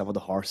 like some of the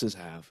horses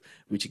have,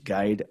 which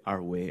guide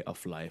our way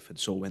of life. And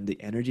so when the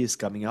energy is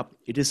coming up,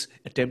 it is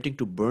attempting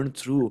to burn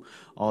through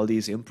all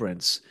these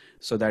imprints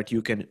so that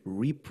you can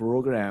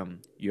reprogram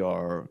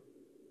your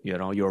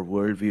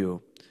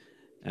worldview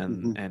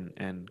Mm-hmm.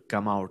 and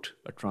come out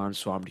a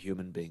transformed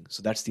human being.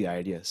 So that's the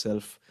idea.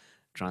 Self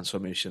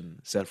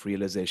transformation, self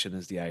realization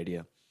is the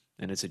idea,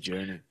 and it's a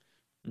journey.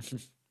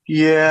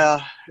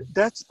 Yeah,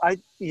 that's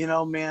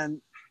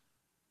man,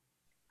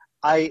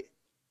 I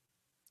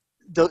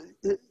the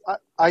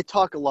I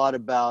talk a lot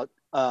about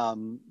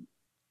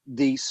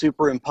the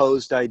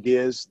superimposed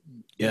ideas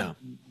Yeah,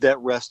 that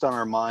rest on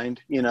our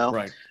mind,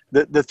 right.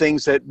 the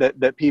things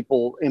that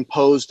people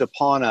imposed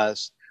upon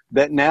us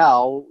that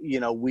now,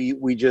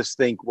 we just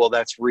think, well,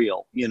 that's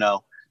real, Yeah,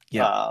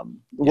 yeah,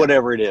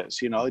 whatever it is,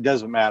 it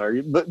doesn't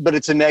matter, but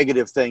it's a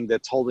negative thing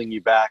that's holding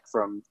you back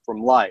from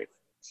life.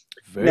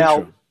 very Now,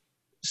 true.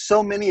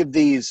 so many of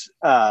these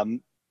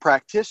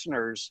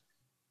practitioners,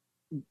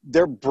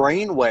 their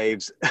brain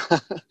waves.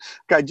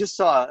 I just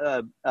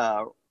saw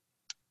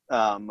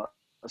a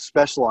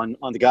special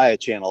on the Gaia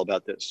channel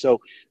about this. So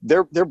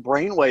their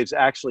brain waves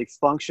actually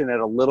function at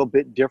a little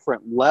bit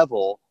different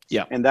level,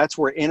 Yeah. and that's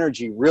where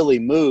energy really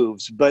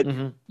moves. But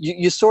Hmm.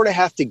 you sort of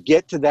have to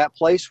get to that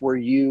place where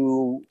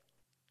you,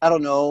 I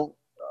don't know,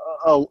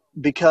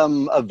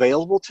 become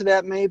available to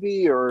that,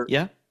 maybe, or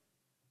Yeah,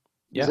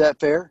 is yeah. that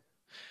fair?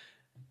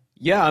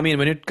 Yeah, I mean,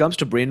 when it comes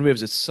to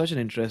brainwaves, it's such an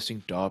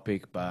interesting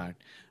topic, but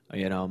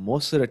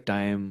most of the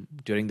time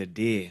during the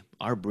day,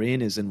 our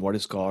brain is in what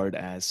is called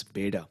as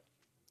beta,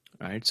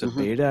 right? So Hmm.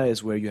 beta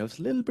is where you have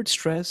a little bit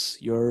stress,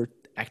 you're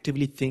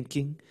actively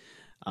thinking,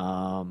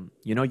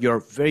 you're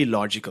very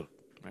logical,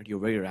 right? You're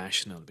very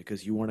rational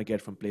because you want to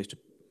get from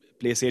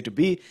place A to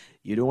B.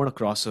 You don't want to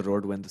cross the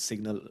road when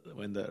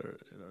the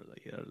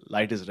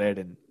light is red,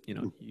 and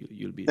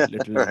you'll be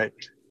literally Right.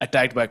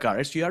 attacked by a car.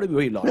 Right? So you have to be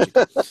very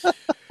logical,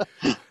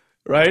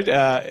 right?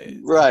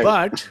 Right.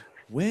 But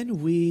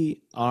when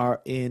we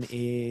are in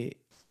a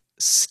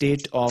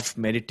state of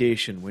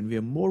meditation, when we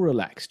are more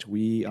relaxed,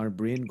 our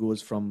brain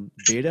goes from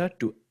beta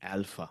to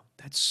alpha.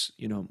 That's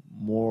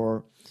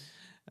more.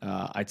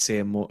 I'd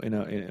say more in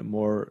a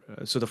more.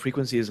 So the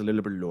frequency is a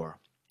little bit lower.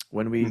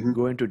 When we Hmm.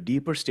 go into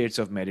deeper states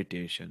of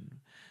meditation,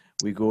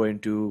 we go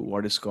into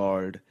what is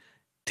called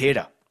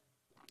theta.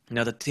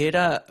 Now, the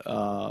theta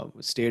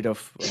state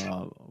of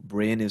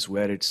brain is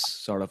where it's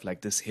sort of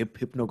like this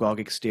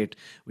hypnagogic state,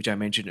 which I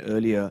mentioned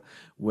earlier,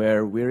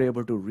 where we're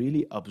able to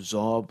really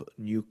absorb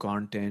new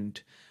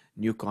content,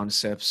 new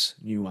concepts,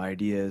 new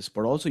ideas,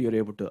 but also you're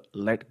able to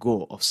let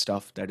go of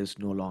stuff that is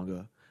no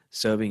longer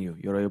serving you.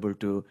 You're able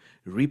to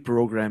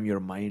reprogram your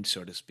mind,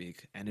 so to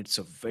speak, and it's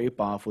a very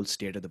powerful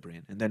state of the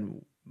brain. And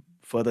then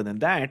further than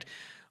that,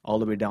 all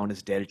the way down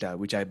is delta,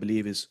 which I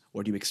believe is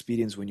what you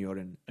experience when you're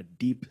in a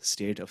deep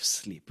state of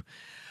sleep.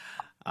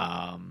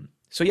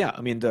 So yeah,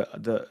 I mean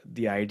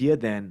the idea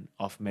then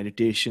of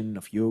meditation,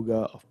 of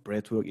yoga, of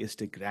breathwork is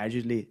to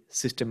gradually,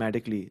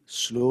 systematically,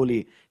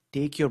 slowly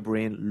take your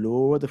brain,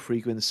 lower the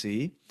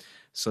frequency,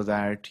 so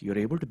that you're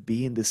able to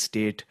be in this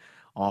state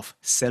of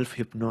self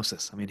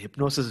hypnosis. I mean,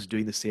 hypnosis is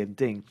doing the same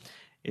thing.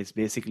 It's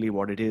basically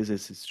what it is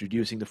it's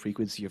reducing the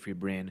frequency of your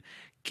brain,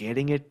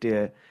 getting it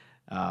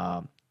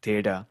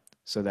theta,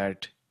 so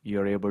that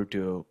you're able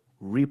to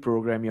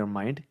reprogram your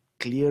mind,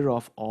 clear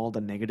off all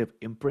the negative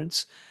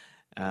imprints,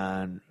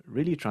 and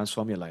really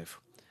transform your life.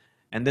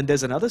 And then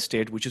there's another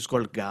state which is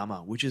called gamma,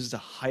 which is the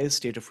highest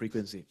state of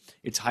frequency.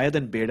 It's higher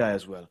than beta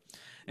as well.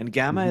 And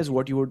gamma Hmm. is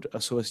what you would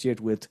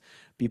associate with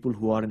people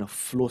who are in a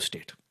flow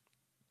state,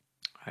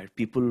 right?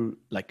 People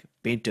like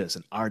painters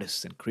and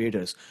artists and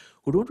creators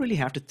who don't really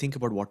have to think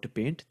about what to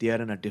paint. They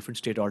are in a different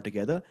state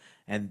altogether,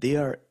 and they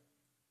are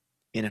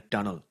in a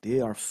tunnel.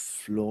 They are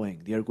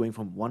flowing. They are going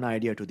from one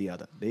idea to the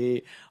other.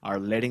 They are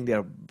letting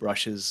their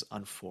brushes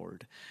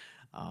unfold.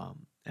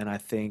 And I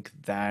think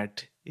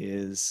that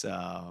is,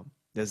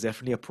 there's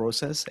definitely a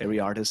process. Every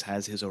artist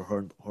has his or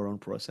her own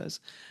process,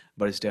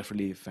 but it's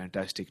definitely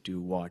fantastic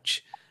to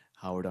watch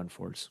how it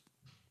unfolds.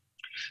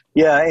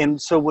 Yeah,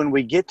 and so when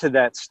we get to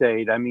that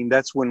state, I mean,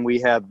 that's when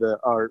we have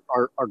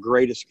our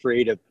greatest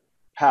creative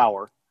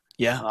power.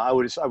 Yeah, I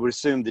would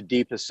assume the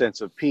deepest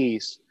sense of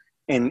peace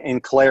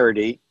and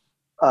clarity.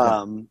 yeah,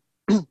 Um,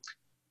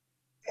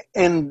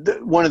 and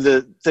one of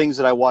the things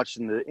that I watched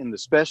in the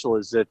special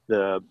is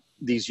that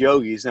these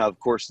yogis, now of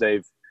course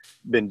they've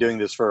been doing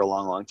this for a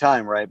long, long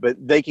time, right? But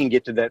they can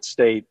get to that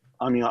state.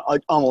 I mean,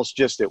 almost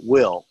just at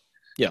will.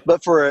 yeah.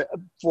 But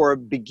for a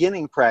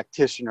beginning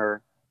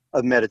practitioner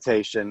of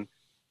meditation,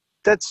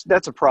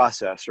 that's a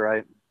process,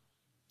 right?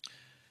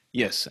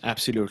 Yes,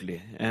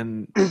 absolutely.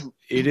 And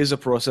it is a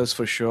process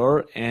for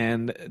sure.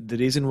 And the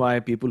reason why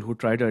people who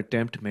try to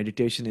attempt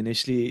meditation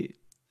initially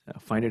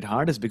find it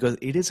hard is because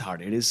it is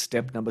hard. It is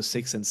step number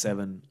 6 and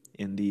 7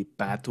 in the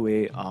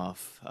pathway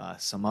of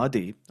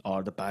samadhi,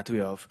 or the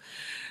pathway of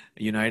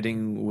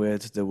uniting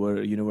with the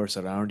universe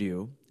around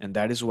you. And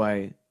that is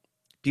why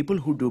people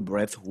who do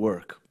breath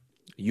work,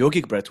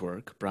 yogic breath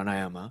work,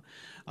 pranayama,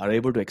 are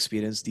able to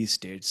experience these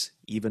states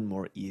even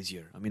more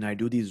easier. I mean, I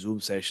do these Zoom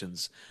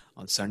sessions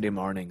on Sunday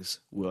mornings,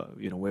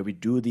 where we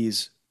do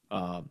these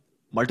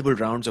multiple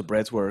rounds of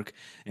breath work,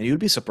 and you'll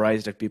be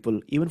surprised that people,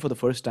 even for the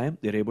first time,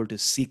 they're able to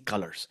see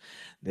colors.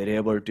 They're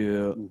able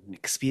to Mhm.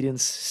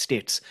 experience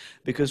states,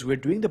 because we're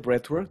doing the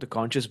breath work, the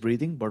conscious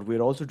breathing, but we're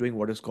also doing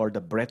what is called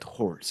the breath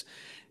holds.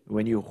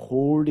 When you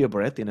hold your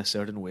breath in a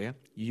certain way,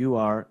 you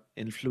are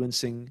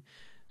influencing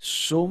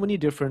so many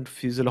different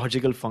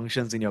physiological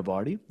functions in your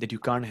body that you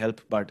can't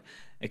help but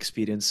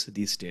experience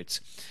these states.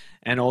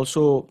 And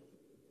also,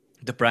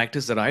 the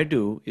practice that I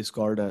do is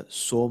called a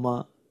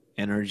soma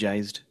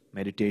energized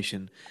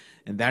meditation,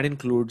 and that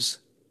includes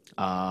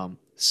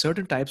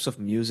certain types of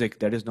music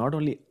that is not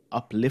only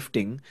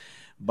uplifting,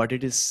 but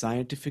it is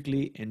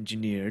scientifically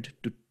engineered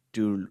to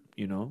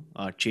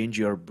change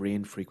your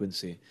brain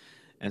frequency,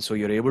 and so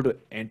you're able to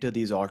enter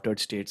these altered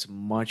states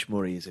much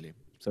more easily.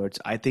 So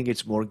I think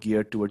it's more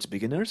geared towards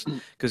beginners,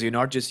 because you're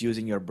not just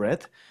using your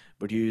breath,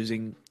 but you're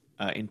using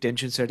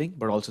intention setting,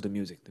 but also the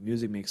music. The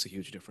music makes a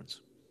huge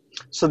difference.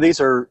 So these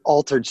are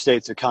altered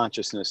states of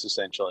consciousness,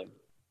 essentially.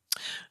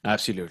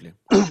 Absolutely.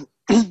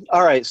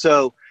 All right.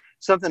 So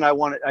something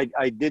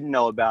I didn't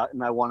know about,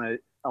 and I want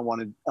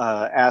to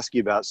ask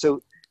you about.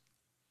 So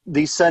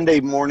these Sunday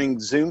morning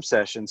Zoom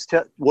sessions,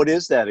 what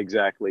is that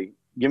exactly?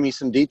 Give me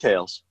some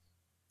details.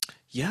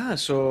 Yeah,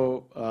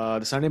 so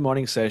the Sunday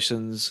morning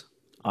sessions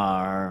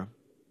are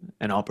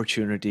an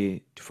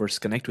opportunity to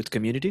first connect with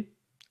community.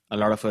 A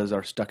lot of us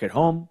are stuck at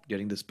home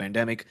during this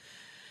pandemic,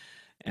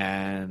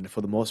 and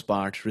for the most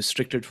part,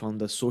 restricted from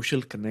the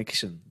social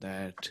connection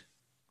that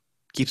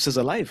keeps us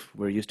alive.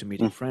 We're used to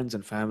meeting Mm. friends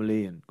and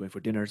family and going for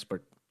dinners,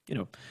 but you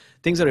know,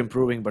 things are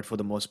improving, but for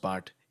the most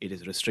part, it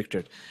is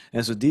restricted.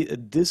 And so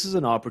this is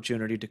an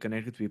opportunity to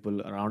connect with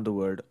people around the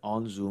world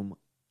on Zoom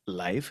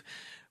live.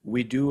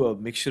 We do a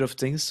mixture of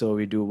things. So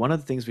one of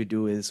the things we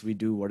do is we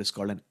do what is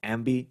called an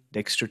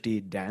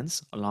ambidextrity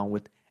dance along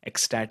with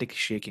ecstatic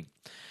shaking.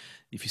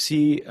 If you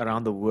see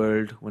around the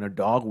world, when a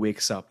dog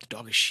wakes up, the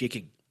dog is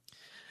shaking.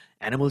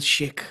 Animals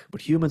shake,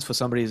 but humans, for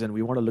some reason,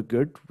 we want to look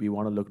good, we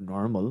want to look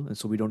normal, and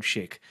so we don't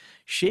shake.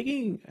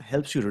 Shaking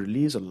helps you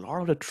release a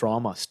lot of the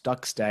trauma,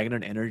 stuck,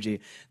 stagnant energy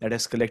that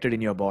has collected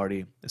in your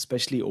body,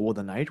 especially over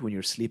the night when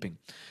you're sleeping.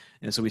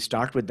 And so we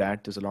start with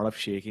that. There's a lot of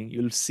shaking.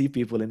 You'll see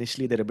people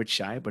initially they're a bit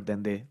shy, but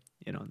then they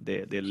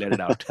let it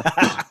out.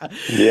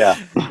 Yeah.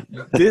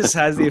 This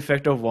has the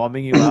effect of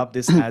warming you up.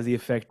 This has the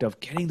effect of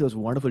getting those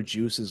wonderful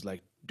juices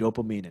like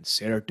dopamine and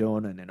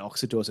serotonin and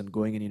oxytocin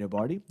going in your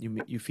body.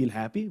 You feel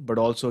happy, but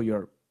also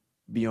you're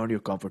beyond your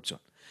comfort zone.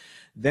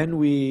 Then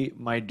we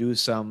might do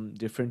some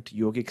different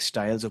yogic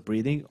styles of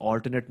breathing,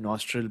 alternate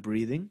nostril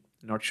breathing.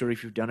 Not sure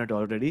if you've done it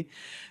already,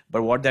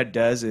 but what that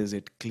does is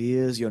it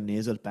clears your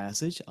nasal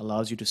passage,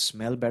 allows you to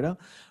smell better,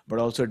 but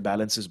also it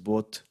balances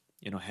both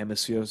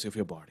hemispheres of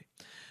your body.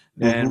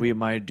 Then Hmm. we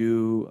might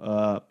do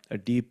a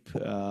deep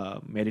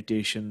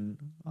meditation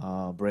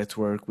breath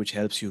work, which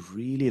helps you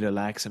really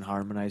relax and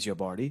harmonize your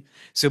body.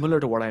 Similar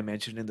to what I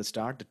mentioned in the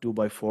start, the 2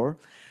 by 4,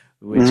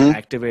 which Hmm.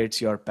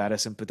 activates your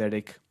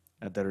parasympathetic,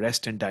 the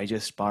rest and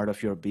digest part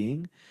of your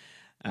being.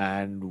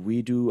 And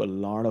we do a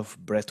lot of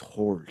breath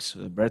holds.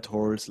 Breath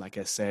holds, like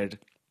I said,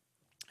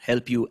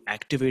 help you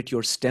activate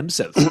your stem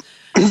cells.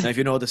 Now, if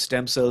you know, the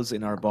stem cells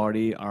in our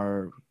body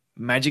are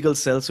magical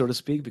cells, so to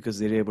speak, because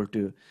they're able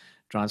to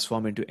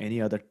transform into any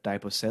other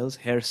type of cells,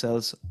 hair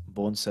cells,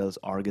 bone cells,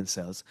 organ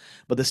cells.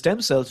 But the stem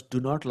cells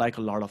do not like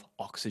a lot of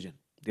oxygen.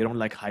 They don't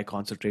like high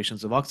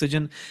concentrations of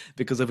oxygen,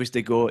 because of which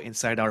they go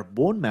inside our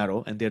bone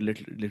marrow and they're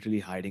literally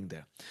hiding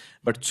there.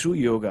 But through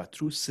yoga,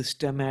 through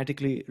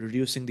systematically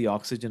reducing the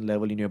oxygen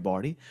level in your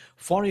body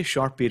for a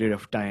short period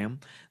of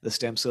time, the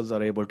stem cells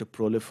are able to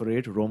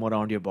proliferate, roam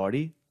around your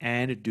body,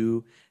 and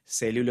do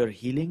cellular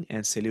healing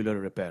and cellular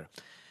repair.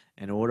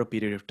 And over a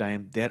period of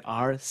time, there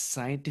are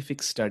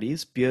scientific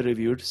studies, peer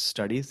reviewed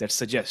studies, that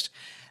suggest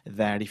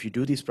that if you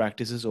do these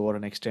practices over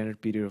an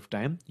extended period of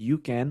time, you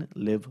can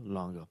live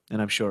longer.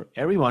 And I'm sure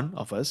every one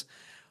of us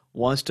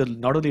wants to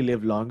not only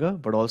live longer,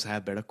 but also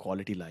have better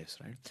quality lives,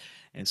 right?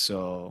 And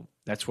so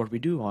that's what we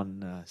do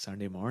on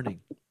Sunday morning.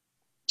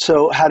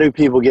 So how do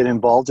people get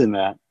involved in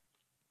that?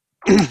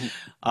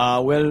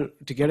 Well,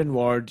 to get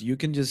involved, you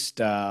can just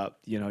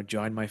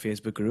join my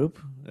Facebook group.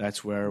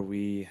 That's where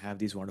we have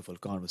these wonderful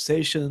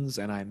conversations,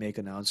 and I make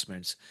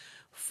announcements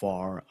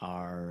for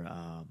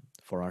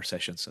our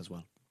sessions as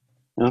well.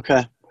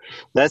 Okay.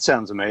 That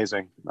sounds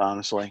amazing,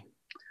 honestly.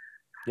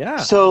 Yeah,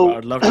 So,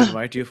 I'd love to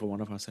invite you for one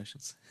of our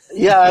sessions.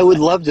 yeah, I would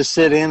love to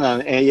sit in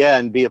on,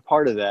 and be a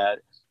part of that.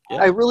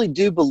 I Yeah. really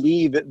do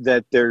believe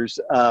that there's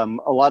a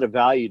lot of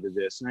value to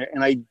this,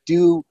 and I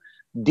do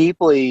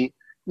deeply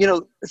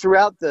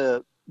throughout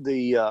the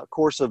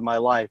course of my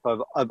life,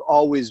 I've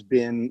always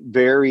been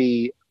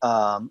very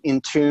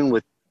in tune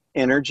with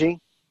energy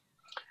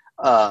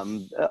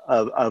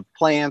of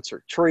plants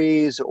or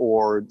trees,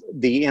 or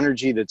the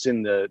energy that's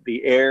in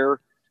the air.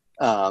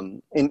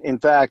 In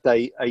fact,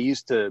 I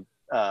used to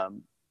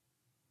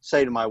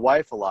say to my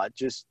wife a lot,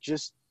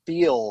 just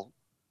feel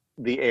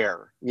the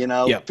air,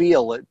 Yeah.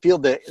 feel it,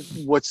 feel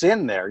what's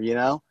in there,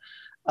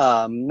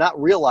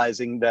 not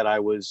realizing that I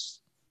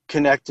was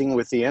connecting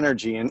with the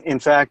energy. And in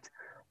fact,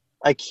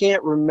 I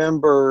can't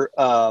remember.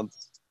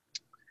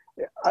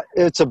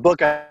 It's a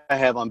book I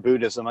have on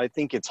Buddhism. I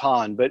think it's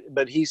Han,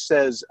 but he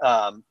says,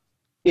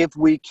 if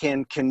we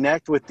can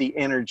connect with the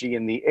energy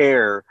in the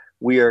air,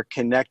 we are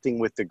connecting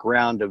with the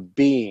ground of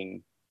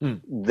being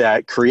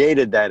that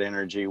created that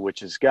energy,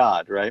 which is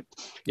God, right?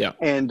 Yeah.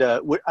 And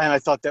I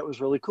thought that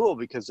was really cool,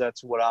 because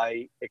that's what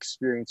I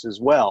experience as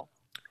well.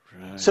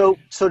 Right. So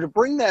to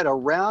bring that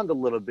around a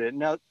little bit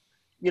now,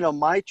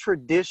 my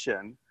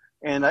tradition,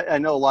 and I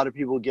know a lot of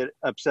people get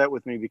upset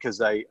with me because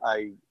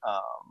I'm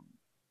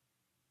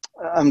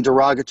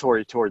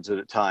derogatory towards it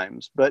at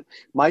times, but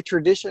my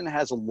tradition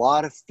has a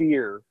lot of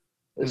fear,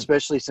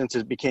 especially since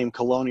it became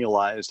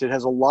colonialized. It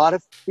has a lot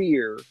of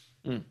fear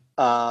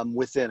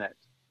within it.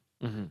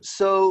 Mm-hmm.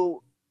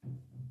 So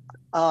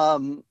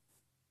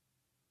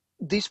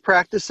these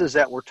practices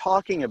that we're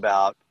talking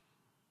about,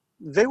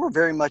 they were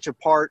very much a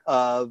part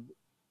of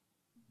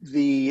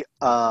the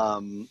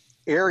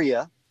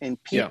area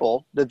and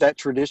people that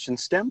tradition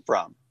stemmed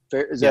from.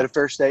 Is that a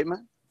fair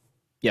statement?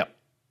 Yeah,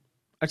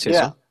 I'd say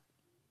so.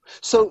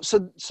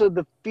 So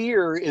the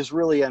fear is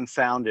really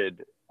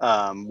unfounded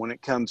when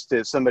it comes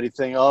to somebody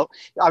saying, "Oh,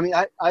 I mean,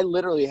 I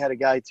literally had a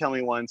guy tell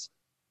me once,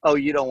 oh,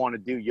 you don't want to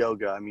do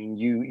yoga. I mean,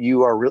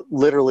 you are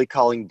literally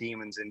calling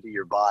demons into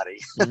your body."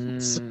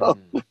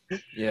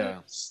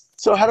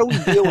 So how do we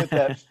deal with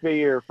that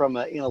fear from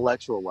an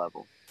intellectual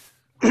level?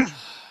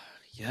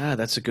 Yeah,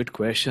 that's a good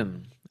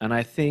question. And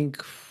I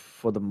think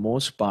for the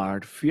most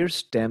part, fear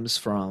stems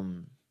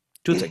from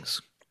two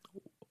things.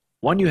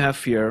 One, you have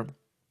fear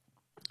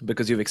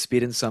because you've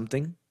experienced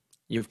something,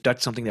 you've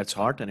touched something that's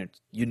hot, and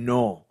you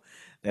know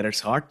that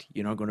it's hot,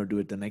 you're not going to do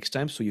it the next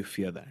time, so you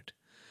fear that.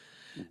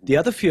 The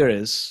other fear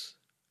is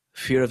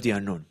fear of the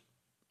unknown,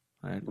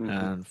 right?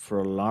 And for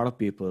a lot of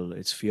people,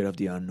 it's fear of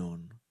the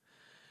unknown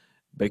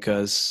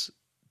because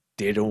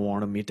they don't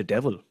want to meet the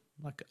devil.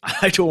 Like,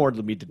 I don't want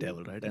to meet the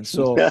devil, right? And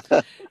so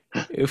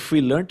if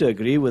we learn to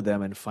agree with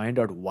them and find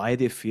out why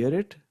they fear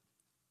it,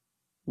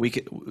 we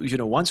can,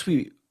 once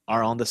we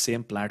are on the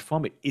same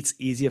platform, it's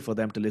easier for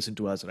them to listen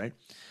to us, right?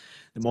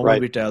 The moment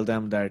we tell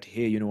them that,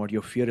 hey, you know what,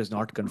 your fear is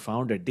not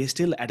confounded, they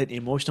still at an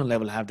emotional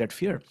level have that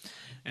fear.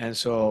 And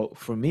so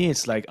for me,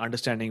 it's like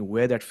understanding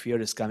where that fear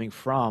is coming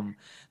from.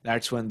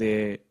 That's when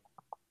they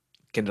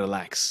can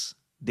relax.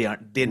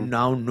 They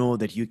now know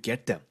that you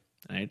get them,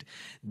 right?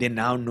 They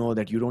now know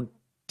that you don't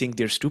think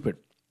they're stupid,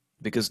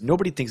 because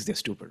nobody thinks they're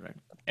stupid, right?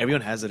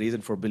 Everyone has a reason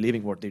for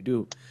believing what they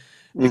do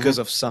because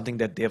of something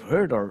that they've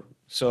heard. Or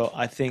so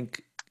I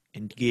think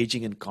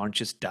engaging in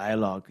conscious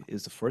dialogue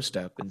is the first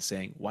step in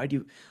saying, why do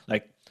you,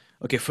 like,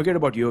 okay, forget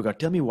about yoga.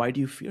 Tell me, why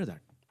do you fear that?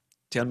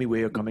 Tell me where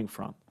you're coming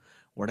from.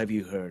 What have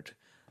you heard?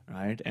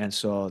 Right? And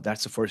so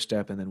that's the first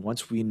step. And then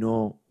once we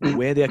know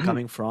where they're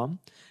coming from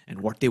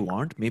and what they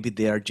want, maybe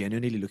they are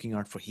genuinely looking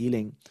out for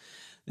healing.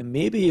 And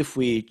maybe if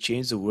we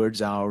change the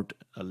words out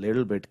a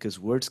little bit, because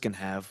words can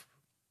have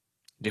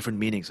different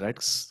meanings, right?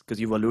 Because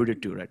you've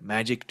alluded to, right?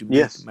 Magic to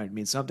me might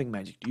mean something,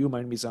 magic to you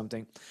might mean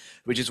something,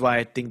 which is why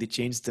I think they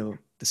changed the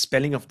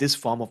spelling of this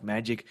form of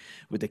magic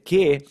with a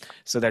K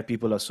so that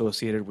people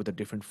associate it with a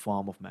different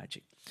form of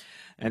magic.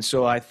 And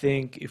so I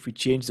think if we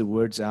change the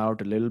words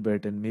out a little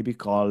bit and maybe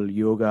call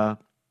yoga,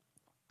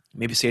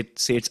 maybe say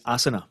it's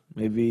asana,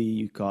 maybe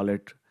you call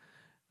it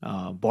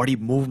body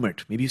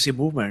movement, maybe you say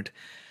movement,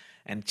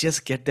 and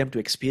just get them to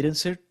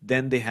experience it,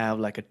 then they have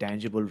like a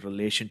tangible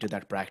relation to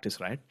that practice,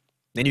 right?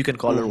 Then you can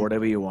call it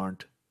whatever you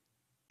want.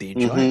 They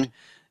enjoy it.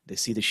 They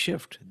see the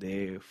shift.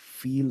 They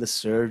feel the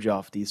surge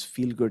of these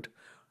feel-good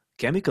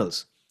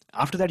chemicals.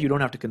 After that, you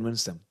don't have to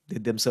convince them. They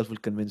themselves will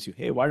convince you.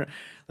 Hey,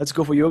 let's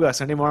go for yoga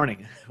Sunday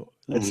morning.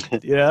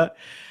 And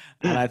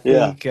I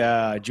think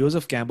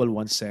Joseph Campbell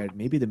once said,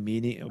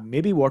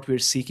 maybe what we're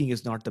seeking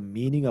is not the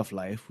meaning of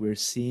life. We're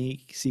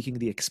seeking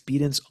the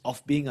experience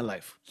of being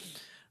alive.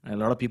 And a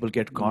lot of people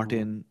get caught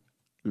in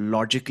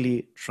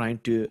logically trying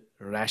to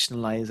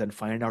rationalize and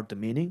find out the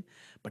meaning,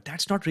 but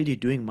that's not really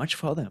doing much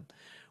for them.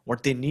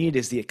 What they need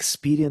is the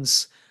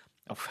experience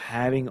of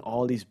having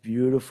all these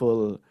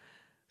beautiful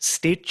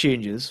state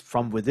changes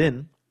from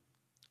within.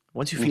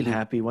 Once you feel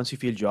happy, once you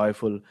feel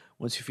joyful,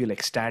 once you feel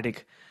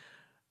ecstatic,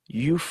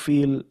 you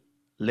feel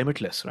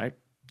limitless, right?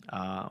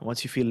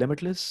 Once you feel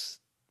limitless,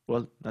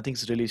 well,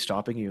 nothing's really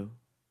stopping you.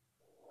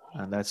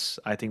 And that's,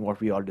 I think, what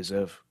we all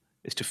deserve,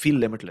 is to feel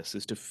limitless,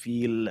 is to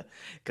feel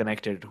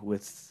connected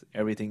with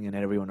everything and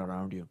everyone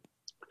around you.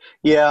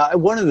 Yeah,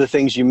 one of the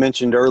things you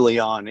mentioned early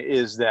on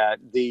is that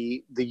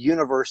the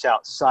universe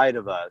outside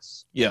of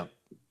us,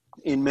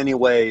 in many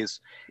ways,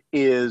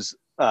 is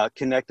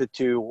connected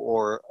to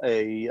or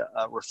a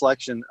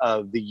reflection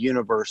of the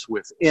universe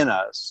within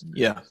us.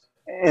 Yeah.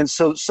 And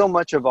so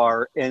much of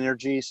our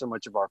energy, so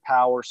much of our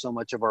power, so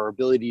much of our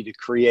ability to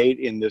create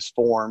in this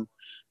form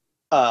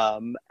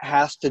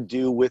has to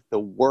do with the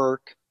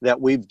work that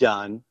we've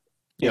done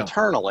Yeah.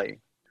 internally.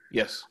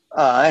 Yes.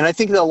 And I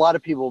think that a lot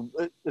of people,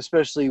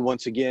 especially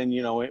once again,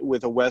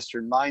 with a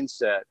Western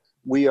mindset,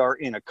 we are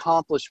in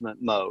accomplishment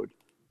mode,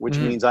 which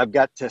means I've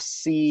got to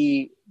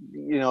see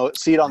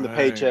it on the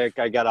paycheck.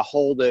 I got to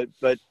hold it.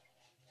 But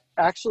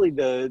actually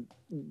the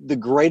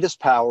greatest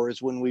power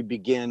is when we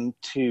begin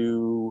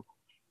to,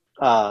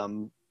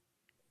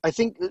 I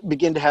think,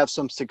 begin to have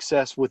some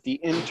success with the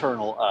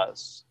internal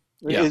us.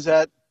 Yeah. Is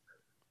that,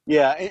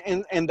 yeah.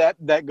 And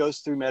that goes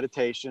through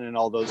meditation and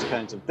all those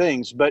kinds of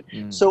things. But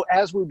so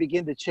as we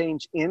begin to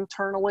change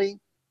internally,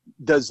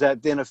 does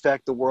that then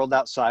affect the world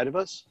outside of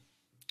us?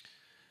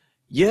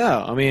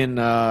 Yeah. I mean,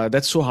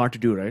 that's so hard to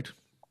do, right?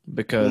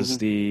 Because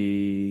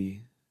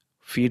the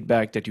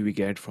feedback that we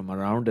get from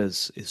around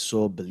us is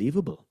so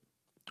believable.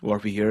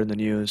 What we hear in the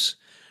news,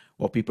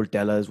 what people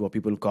tell us, what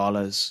people call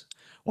us,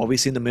 what we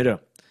see in the mirror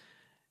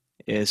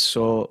is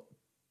so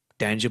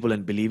tangible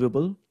and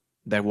believable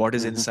that what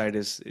is inside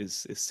is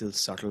still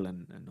subtle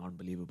and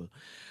non-believable.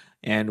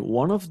 And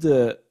one of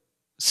the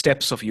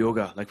steps of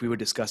yoga, like we were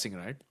discussing,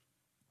 right?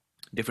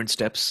 Different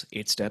steps,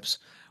 8 steps.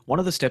 One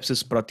of the steps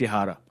is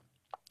pratyahara,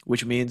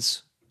 which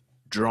means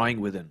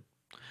drawing within,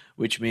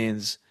 which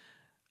means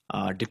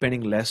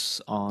depending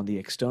less on the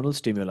external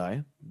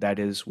stimuli, that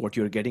is what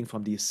you're getting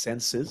from these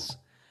senses,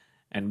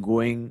 and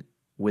going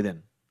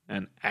within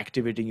and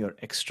activating your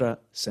extra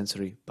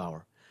sensory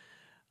power.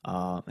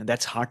 And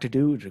that's hard to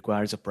do. It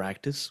requires a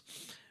practice.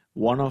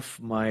 One of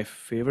my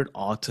favorite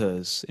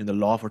authors in the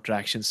law of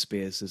attraction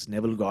space is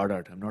Neville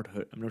Goddard. I'm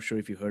not sure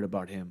if you heard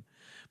about him,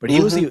 but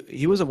he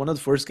was one of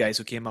the first guys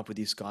who came up with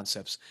these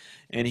concepts,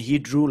 and he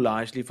drew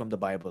largely from the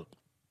Bible.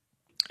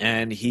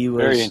 And he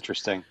was very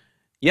interesting.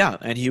 Yeah,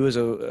 and he was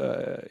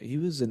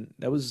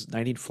that was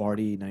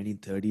 1940,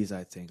 1930s,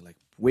 I think, like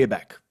way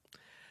back.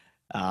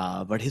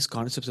 But his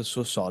concepts are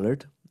so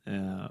solid,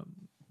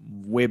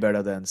 way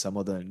better than some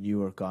of the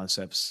newer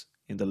concepts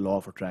in the law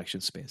of attraction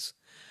space.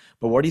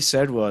 But what he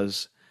said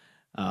was,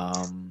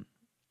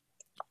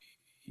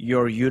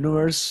 your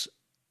universe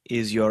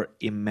is your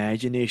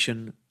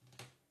imagination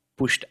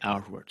pushed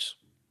outwards.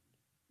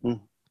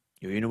 Your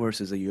universe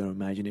is your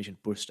imagination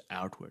pushed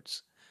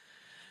outwards.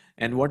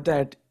 And what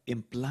that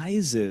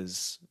implies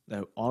is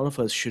that all of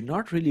us should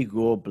not really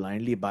go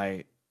blindly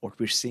by what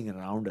we're seeing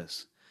around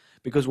us.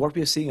 Because what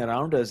we're seeing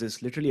around us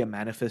is literally a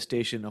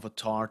manifestation of a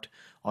thought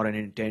or an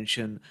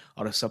intention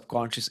or a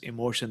subconscious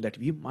emotion that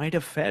we might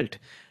have felt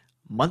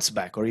months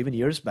back or even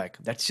years back.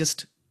 That's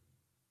just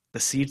the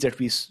seeds that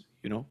we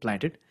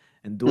planted,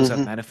 and those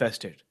have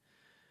manifested.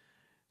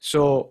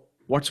 So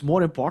what's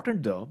more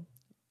important, though,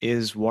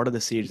 is what are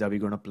the seeds that we're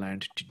going to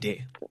plant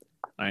today,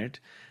 right?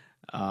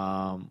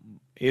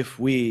 If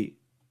we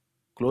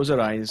close our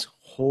eyes,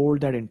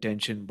 hold that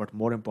intention, but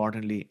more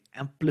importantly,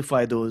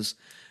 amplify those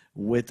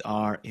with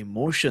our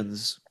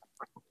emotions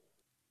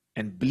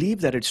and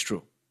believe that it's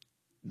true,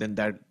 then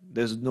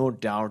there's no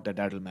doubt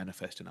that will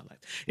manifest in our life.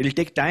 It'll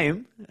take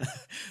time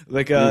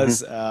because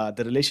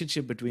the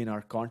relationship between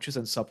our conscious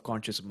and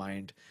subconscious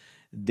mind,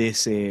 they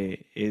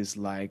say, is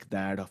like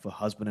that of a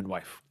husband and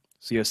wife.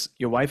 So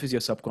your wife is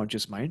your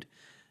subconscious mind,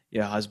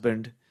 your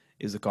husband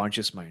is the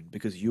conscious mind,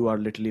 because you are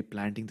literally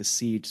planting the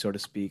seed, so to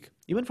speak.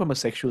 Even from a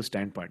sexual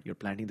standpoint, you're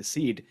planting the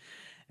seed,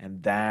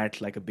 and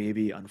that, like a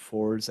baby,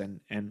 unfolds and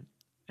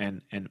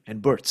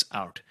births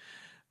out.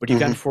 But you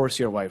can't force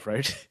your wife,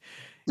 right?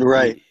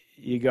 Right.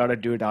 You got to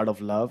do it out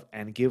of love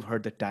and give her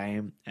the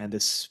time and the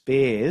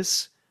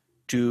space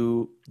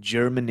to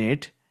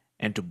germinate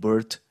and to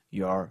birth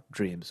your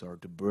dreams, or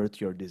to birth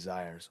your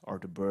desires, or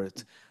to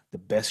birth the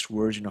best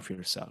version of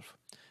yourself.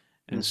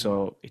 And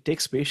so it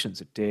takes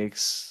patience. It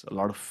takes a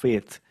lot of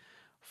faith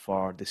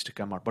for this to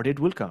come out. But it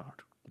will come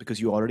out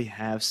because you already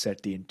have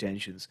set the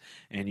intentions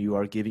and you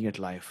are giving it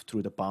life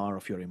through the power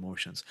of your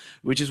emotions.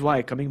 Which is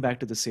why, coming back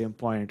to the same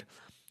point,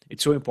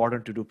 it's so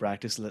important to do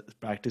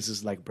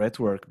practices like breath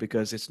work,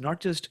 because it's not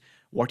just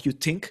what you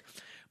think,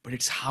 but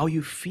it's how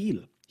you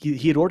feel.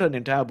 He wrote an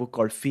entire book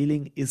called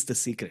Feeling is the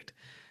Secret.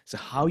 So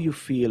how you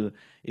feel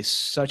is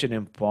such an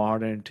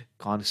important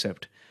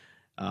concept.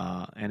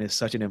 And is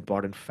such an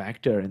important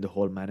factor in the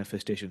whole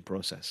manifestation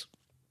process.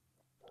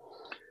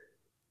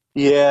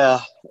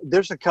 Yeah,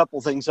 there's a couple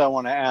things I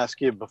want to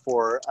ask you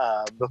before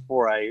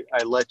I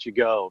let you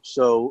go.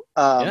 So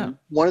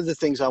one of the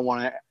things I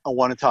want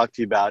to talk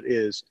to you about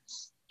is,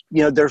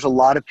 there's a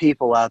lot of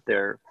people out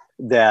there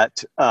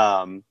that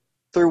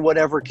through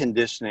whatever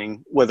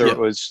conditioning, whether it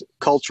was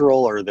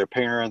cultural or their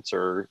parents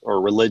or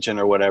religion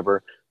or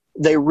whatever,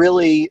 they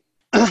really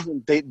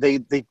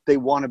they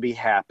want to be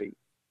happy.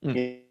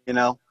 And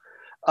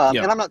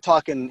I'm not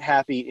talking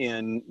happy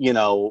in,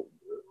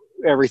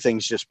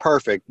 everything's just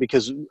perfect,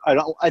 because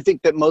I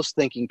think that most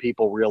thinking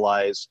people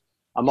realize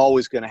I'm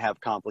always going to have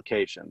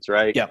complications,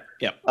 right? Yeah,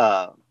 yeah,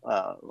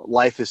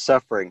 Life is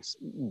suffering,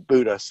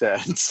 Buddha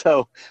said.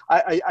 So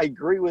I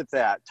agree with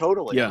that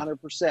totally, yeah,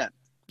 100%.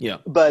 yeah,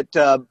 But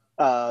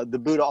the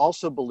Buddha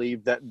also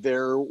believed that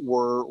there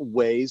were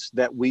ways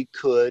that we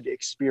could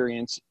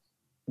experience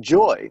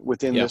joy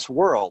within yeah, this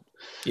world.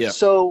 yeah,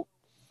 So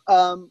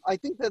I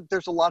think that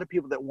there's a lot of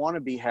people that want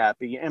to be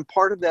happy, and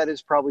part of that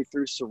is probably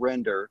through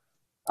surrender.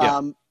 yeah.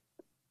 Um,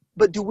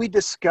 but do we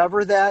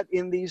discover that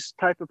in these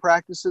type of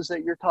practices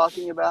that you're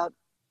talking about?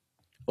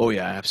 Oh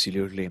yeah,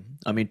 absolutely.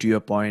 I mean, to your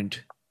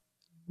point,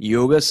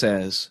 yoga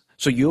says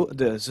so.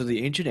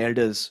 The ancient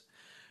elders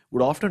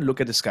would often look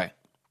at the sky.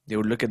 They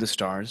would look at the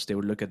stars. They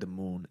would look at the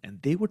moon,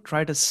 and they would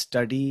try to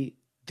study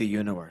the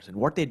universe. And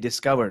what they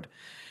discovered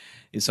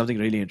is something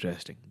really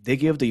interesting. They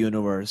gave the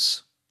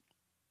universe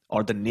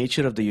or the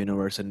nature of the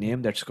universe a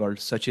name that's called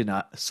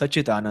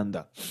Sachit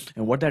Ananda.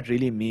 And what that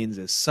really means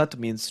is Sat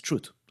means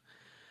truth,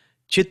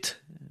 Chit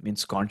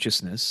means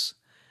consciousness,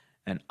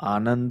 and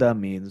Ananda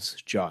means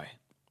joy.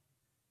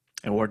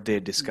 And what they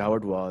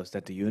discovered was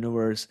that the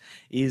universe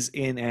is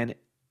in an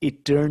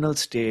eternal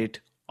state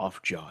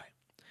of joy.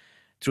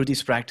 Through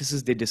these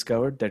practices, they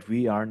discovered that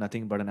we are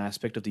nothing but an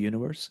aspect of the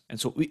universe. And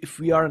so, if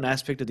we are an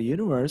aspect of the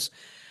universe,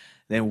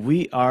 then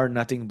we are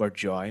nothing but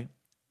joy,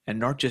 and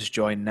not just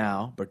joy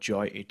now, but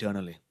joy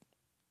eternally.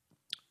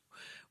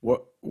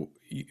 What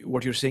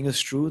what you're saying is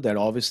true, that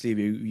obviously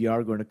we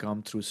are going to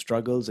come through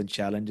struggles and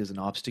challenges and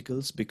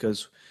obstacles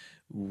because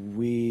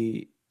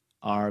we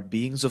are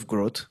beings of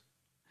growth.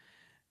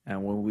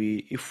 And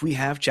if we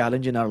have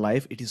challenge in our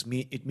life,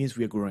 it means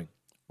we are growing,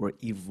 we're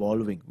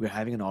evolving, we're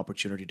having an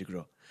opportunity to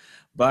grow.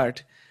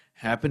 But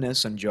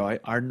happiness and joy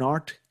are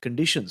not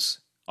conditions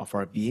of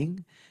our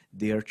being;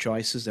 they are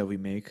choices that we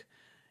make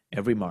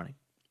every morning.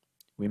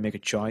 We make a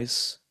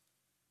choice,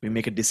 we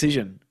make a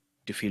decision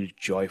to feel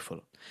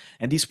joyful.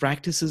 And these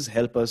practices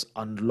help us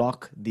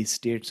unlock these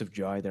states of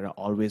joy that are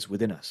always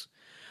within us.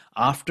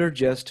 After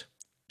just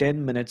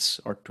 10 minutes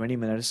or 20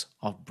 minutes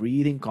of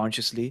breathing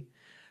consciously,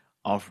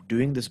 of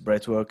doing this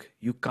breath work,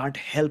 you can't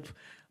help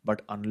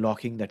but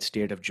unlocking that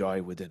state of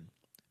joy within,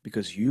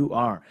 because you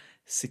are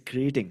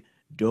secreting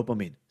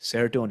dopamine,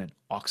 serotonin,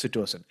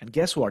 oxytocin. And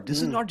guess what?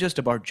 This is Mm. not just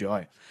about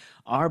joy.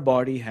 Our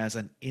body has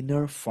an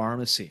inner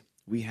pharmacy.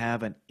 We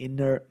have an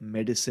inner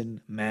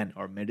medicine man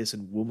or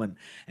medicine woman,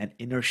 an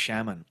inner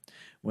shaman.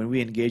 When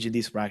we engage in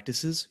these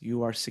practices,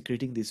 you are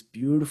secreting these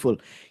beautiful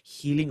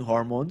healing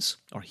hormones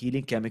or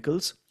healing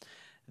chemicals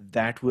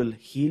that will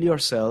heal your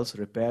cells,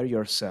 repair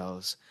your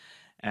cells,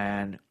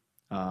 and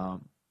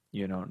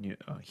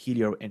heal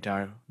your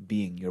entire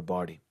being, your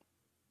body.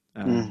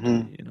 And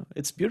Hmm.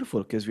 it's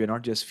beautiful because we're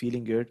not just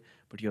feeling good,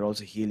 but you're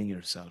also healing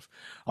yourself.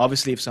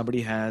 Obviously, if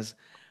somebody has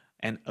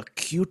an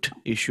acute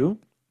issue,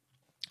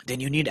 then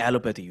you need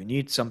allopathy, you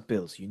need some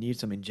pills, you need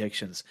some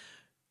injections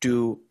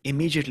to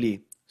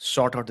immediately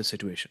sort out the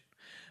situation.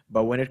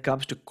 But when it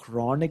comes to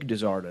chronic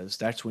disorders,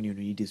 that's when you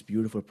need these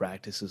beautiful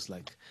practices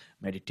like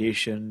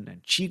meditation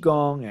and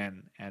qigong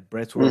and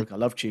breath Mm. work. I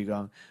love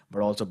qigong,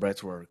 but also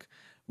breath work,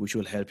 which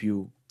will help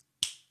you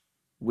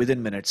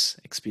within minutes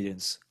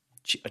experience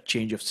a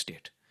change of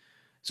state.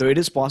 So it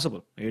is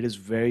possible. It is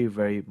very,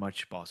 very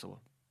much possible.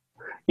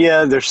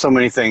 Yeah, there's so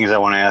many things I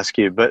want to ask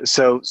you, but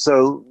so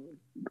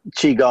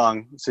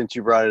qigong, since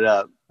you brought it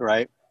up,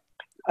 right?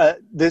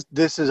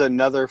 This is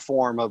another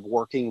form of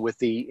working with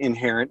the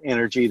inherent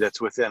energy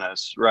that's within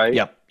us, right?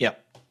 Yep,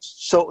 yep,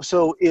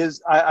 So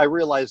I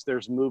realize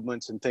there's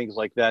movements and things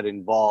like that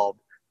involved,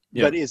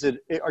 but yep. is it,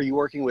 are you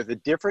working with a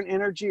different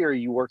energy, or are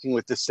you working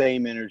with the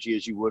same energy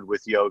as you would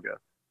with yoga?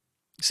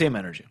 Same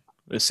energy.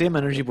 The same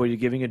energy, but you're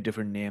giving it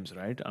different names,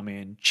 right? I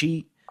mean,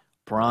 chi,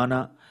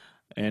 prana,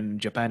 in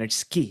Japan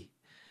it's ki.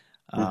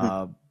 Hmm.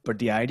 But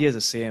the idea is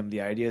the same.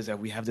 The idea is that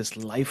we have this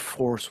life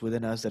force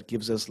within us that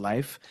gives us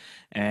life,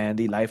 and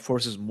the life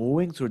force is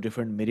moving through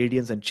different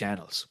meridians and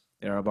channels.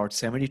 There are about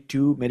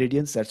 72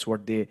 meridians. That's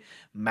what they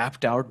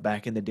mapped out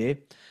back in the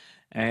day.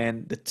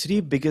 And the three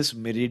biggest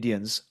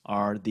meridians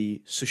are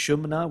the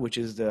Sushumna, which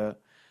is the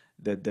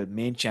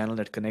main channel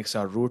that connects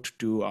our root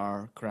to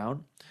our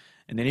crown.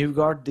 And then you've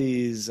got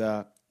these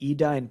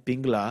Ida and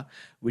Pingla,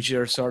 which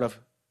are sort of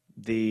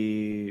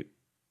the,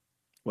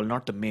 well,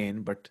 not the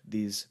main, but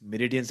these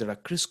meridians that are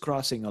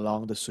crisscrossing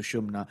along the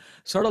Sushumna,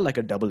 sort of like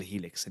a double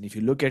helix. And if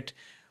you look at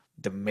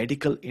the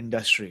medical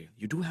industry,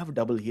 you do have a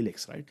double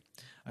helix, right?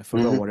 I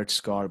forgot Hmm. what it's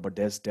called, but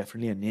there's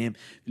definitely a name.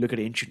 If you look at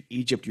ancient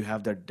Egypt, you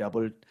have that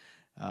double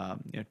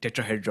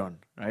tetrahedron,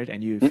 right?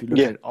 And if you look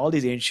Yeah. at all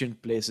these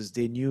ancient places,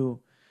 they knew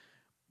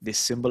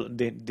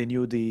they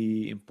knew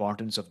the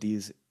importance of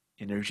these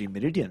energy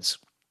meridians.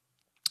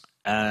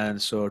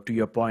 And so, to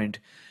your point,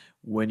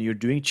 when you're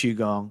doing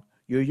Qigong,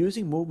 you're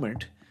using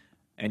movement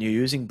and you're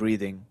using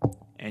breathing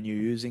and you're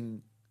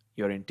using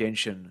your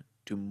intention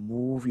to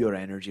move your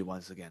energy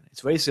once again.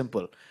 It's very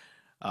simple.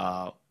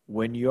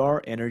 When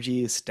your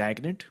energy is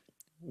stagnant,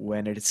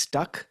 when it is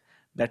stuck,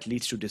 that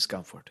leads to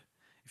discomfort.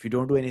 If you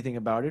don't do anything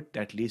about it,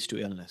 that leads to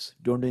illness.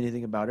 Don't do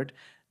anything about it,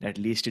 that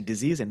leads to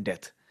disease and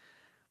death.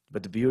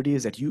 But the beauty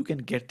is that you can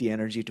get the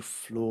energy to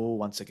flow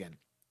once again.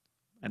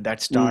 And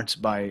that Mm. starts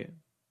by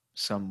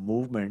some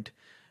movement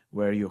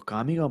where you're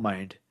calming your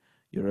mind,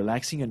 you're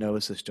relaxing your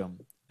nervous system,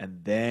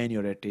 and then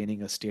you're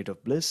attaining a state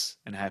of bliss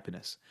and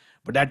happiness.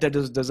 But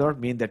does not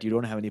mean that you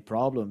don't have any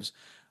problems.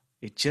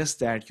 It's just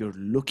that you're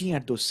looking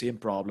at those same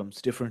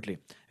problems differently.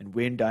 And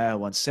Wayne Dyer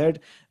once said,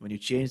 when you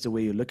change the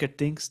way you look at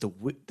things, the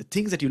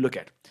things that you look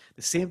at,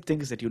 the same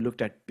things that you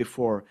looked at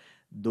before,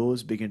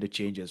 those begin to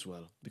change as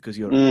well because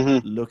you're Hmm.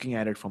 looking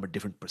at it from a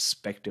different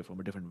perspective, from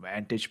a different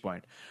vantage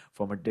point,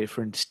 from a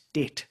different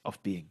state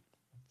of being.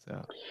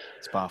 So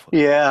it's powerful.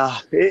 Yeah.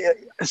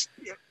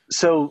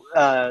 So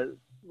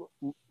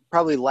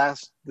probably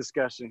last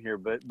discussion here,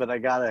 but I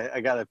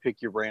gotta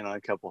pick your brain on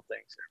a couple of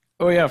things here.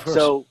 Oh yeah, of course.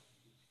 So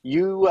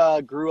you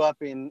grew up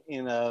in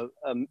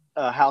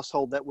a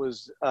household that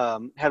was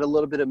had a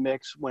little bit of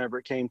mix whenever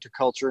it came to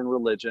culture and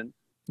religion.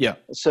 Yeah,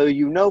 So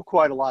you know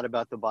quite a lot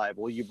about the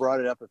Bible. You brought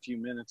it up a few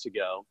minutes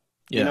ago.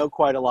 You yeah, know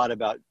quite a lot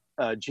about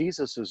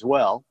Jesus as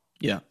well.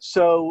 yeah,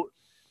 So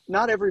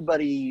not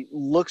everybody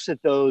looks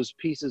at those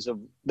pieces of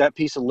that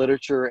piece of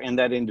literature and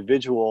that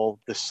individual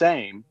the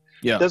same.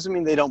 yeah, Doesn't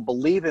mean they don't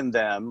believe in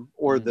them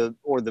mm,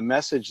 or the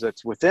message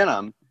that's within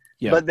them,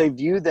 yeah. but they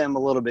view them a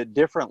little bit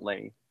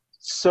differently.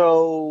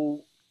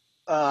 So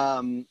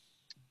um,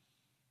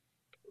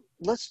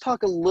 let's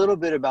talk a little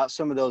bit about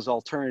some of those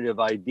alternative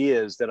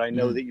ideas that I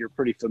know Mm, that you're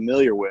pretty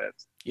familiar with.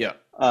 yeah.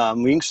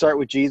 We can start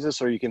with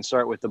Jesus, or you can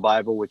start with the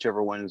Bible,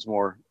 whichever one is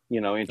more,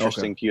 Okay.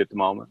 interesting to you at the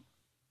moment.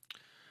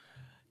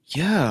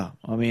 Yeah,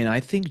 I mean, I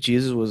think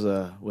Jesus was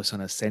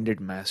an ascended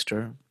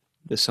master.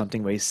 There's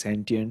something very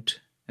sentient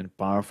and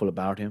powerful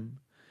about him.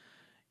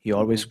 He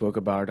always Hmm. spoke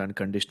about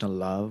unconditional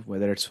love,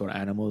 whether it's for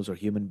animals or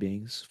human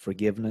beings,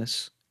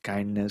 forgiveness,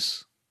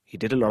 kindness. He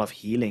did a lot of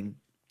healing,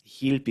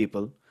 healed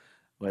people,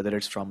 whether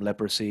it's from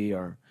leprosy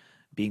or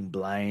being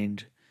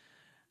blind.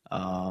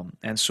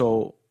 And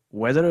so,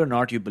 whether or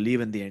not you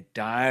believe in the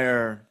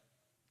entire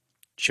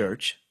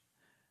church,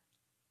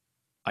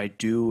 I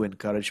do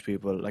encourage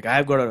people. Like,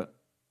 I've got a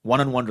one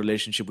on one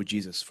relationship with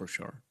Jesus for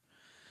sure,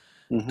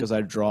 Hmm. because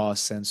I draw a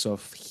sense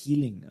of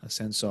healing, a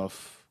sense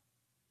of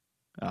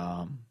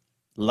um,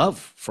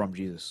 love from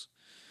Jesus.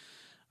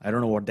 I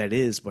don't know what that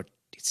is, but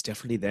it's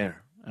definitely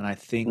there. And I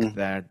think Hmm.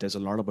 that there's a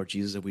lot about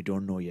Jesus that we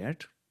don't know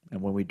yet.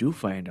 And when we do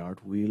find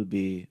out, we'll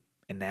be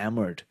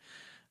enamored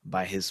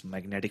by his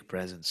magnetic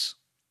presence.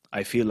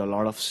 I feel a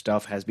lot of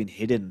stuff has been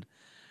hidden,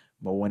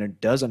 but when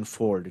it does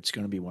unfold, it's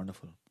going to be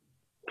wonderful.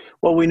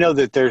 Well, we know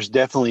that there's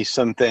definitely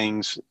some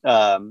things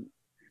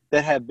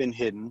that have been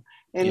hidden,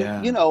 and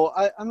Yeah,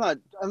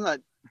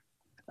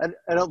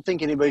 I don't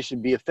think anybody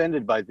should be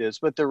offended by this,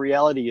 but the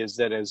reality is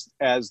that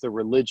as the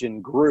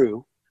religion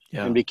grew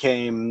and yeah,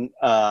 became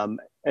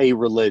a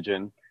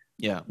religion,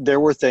 yeah. there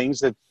were things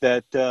that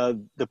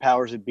the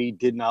powers that be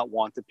did not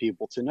want the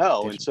people to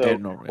know, and They so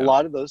know, a yeah.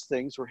 lot of those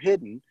things were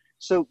hidden.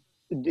 So,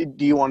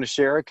 do you want to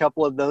share a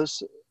couple of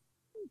those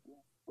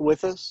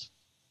with us?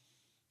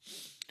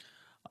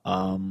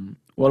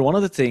 Well, one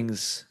of the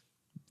things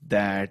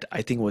that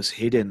I think was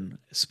hidden,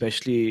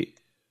 especially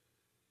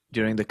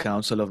during the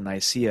Council of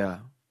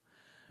Nicaea,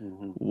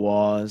 Hmm.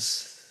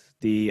 was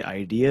the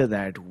idea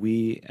that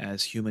we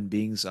as human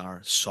beings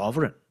are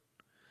sovereign.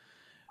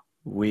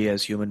 We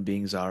as human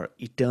beings are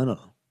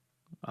eternal,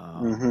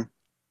 Hmm.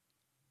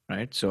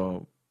 right?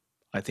 So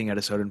I think at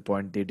a certain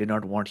point they did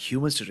not want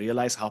humans to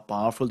realize how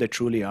powerful they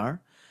truly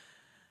are,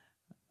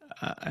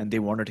 and they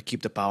wanted to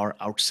keep the power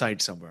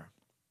outside somewhere.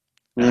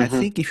 And I Hmm.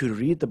 think if you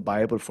read the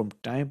Bible from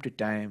time to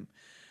time,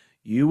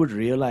 you would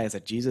realize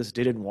that Jesus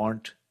did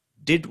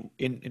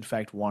in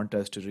fact want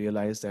us to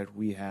realize that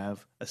we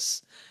have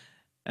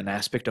an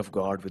aspect of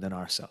God within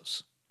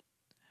ourselves.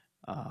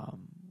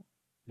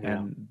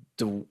 Yeah. And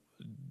the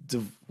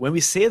when we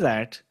say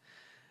that,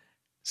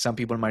 some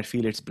people might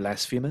feel it's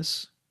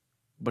blasphemous,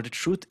 but the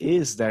truth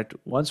is that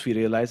once we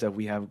realize that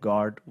we have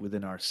God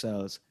within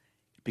ourselves,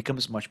 it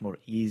becomes much more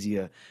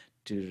easier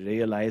to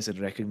realize and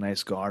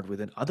recognize God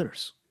within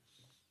others,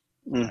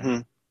 right?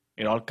 Hmm.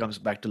 It all comes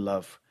back to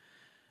love.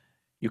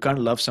 You can't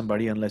love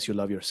somebody unless you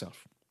love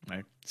yourself,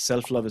 right?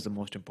 Self love is the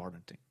most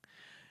important thing.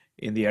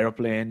 In the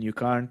airplane, you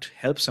can't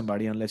help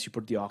somebody unless you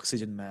put the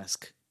oxygen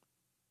mask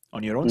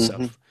on your own Hmm.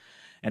 self.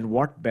 And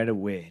what better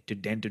way to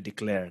then to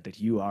declare that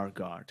you are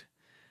God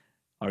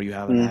or you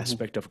have an Hmm.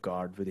 aspect of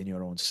God within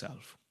your own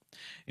self?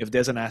 If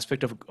there's an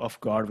aspect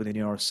of God within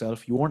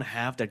yourself, you won't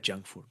have that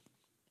junk food,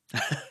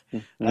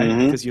 right? Hmm.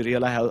 Because you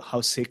realize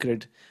how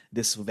sacred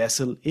this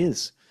vessel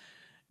is.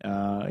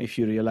 If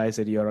you realize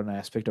that you're an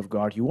aspect of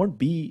God, you won't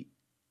be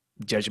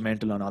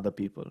judgmental on other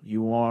people.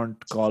 You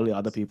won't call the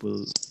other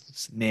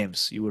people's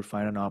names. You will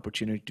find an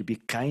opportunity to be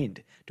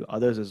kind to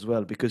others as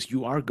well because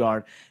you are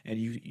God and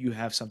you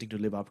have something to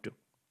live up to,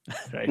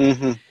 right?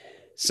 Hmm.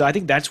 So I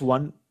think that's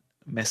one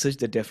message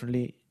that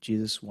definitely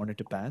Jesus wanted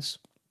to pass.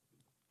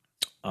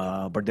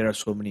 But there are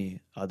so many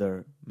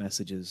other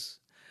messages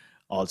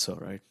also,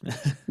 right?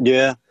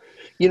 Yeah.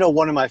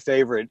 One of my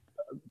favorite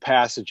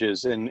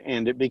passages, and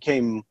it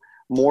became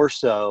more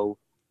so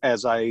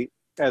as I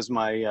as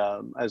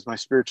my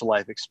spiritual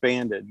life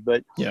expanded.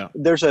 But Yeah.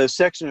 there's a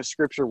section of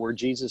scripture where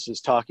Jesus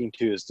is talking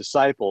to his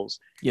disciples,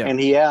 Yeah. and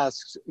he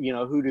asks,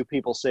 who do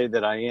people say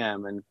that I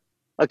am? And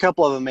a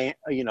couple of them,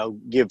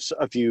 gives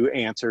a few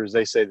answers.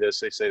 They say this,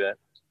 they say that.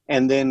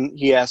 And then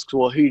he asks,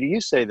 well, who do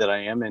you say that I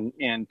am?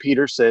 And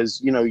Peter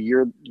says,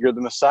 you're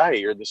the Messiah.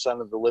 You're the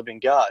Son of the living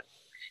God.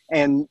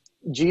 And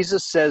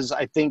Jesus says,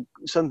 I think,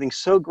 something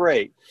so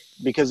great,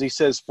 because he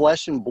says,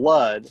 flesh and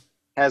blood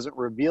hasn't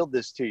revealed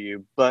this to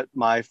you, but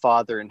my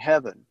Father in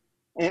heaven.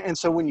 And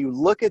so when you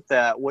look at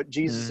that, what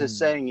Jesus is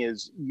saying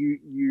is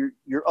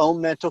your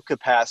own mental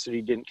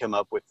capacity didn't come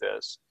up with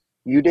this.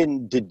 You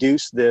didn't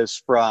deduce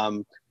this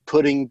from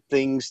putting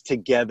things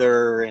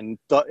together and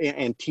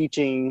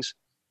teachings.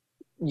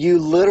 You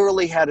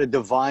literally had a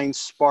divine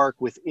spark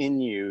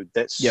within you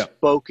that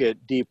spoke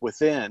it deep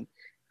within.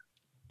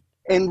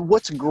 And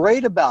what's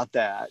great about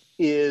that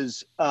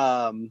is,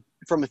 from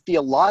a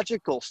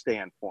theological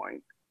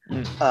standpoint,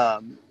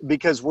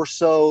 because we're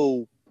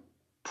so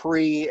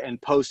pre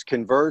and post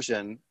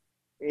conversion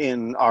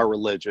in our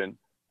religion,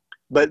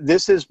 but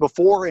this is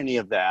before any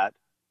of that.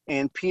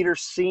 And Peter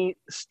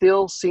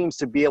still seems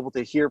to be able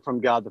to hear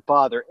from God the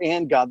Father,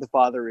 and God the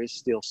Father is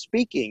still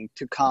speaking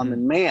to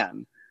common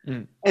man.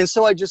 And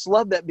so I just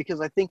love that, because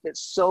I think that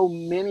so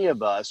many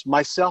of us,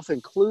 myself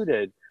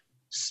included,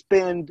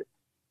 spend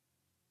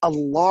a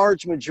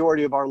large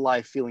majority of our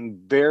life feeling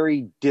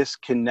very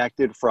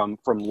disconnected from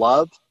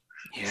love,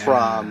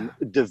 from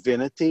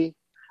divinity,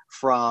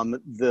 from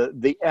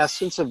the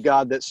essence of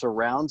God that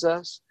surrounds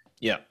us.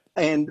 Yeah.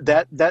 And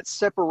that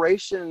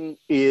separation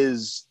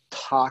is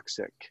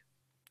toxic.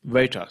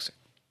 Very toxic.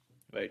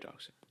 Very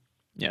toxic.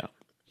 Yeah.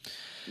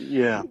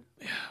 Yeah.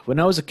 When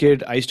I was a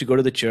kid, I used to go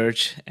to the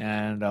church,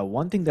 and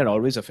one thing that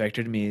always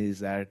affected me is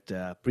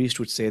that priest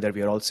would say that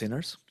we are all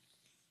sinners.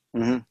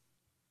 Mm-hmm.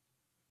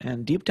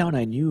 And deep down,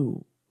 I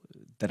knew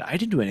that I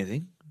didn't do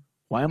anything.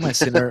 Why am I a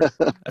sinner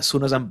as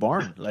soon as I'm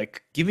born?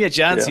 Like, give me a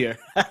chance here.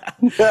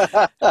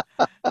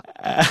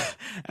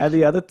 And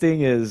the other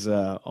thing is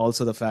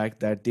also the fact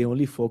that they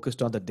only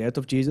focused on the death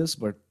of Jesus,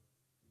 but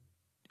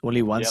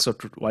only once or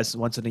twice,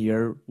 once in a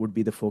year would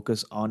be the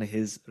focus on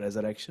his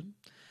resurrection.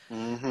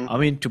 Mm-hmm. I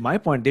mean, to my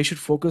point, they should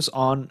focus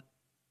on,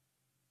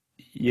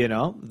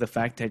 the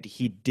fact that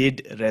he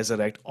did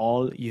resurrect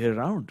all year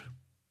round.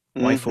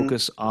 Why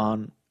focus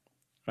on,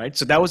 right?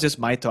 So that was just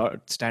my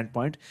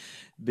standpoint,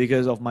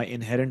 because of my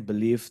inherent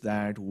belief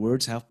that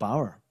words have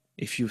power.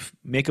 If you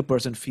make a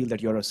person feel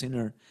that you're a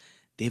sinner,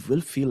 they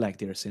will feel like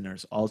they're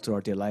sinners all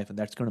throughout their life, and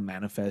that's going to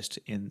manifest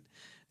in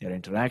their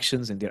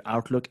interactions, in their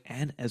outlook,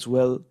 and as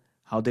well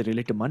how they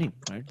relate to money,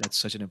 right? That's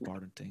such an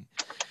important thing.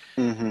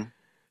 Mm-hmm.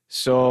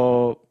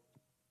 So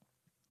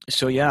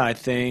yeah, I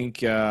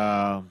think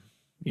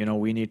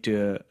we need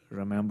to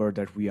remember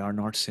that we are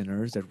not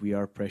sinners, that we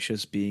are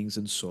precious beings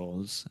and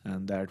souls,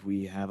 and that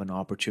we have an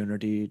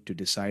opportunity to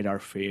decide our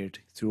fate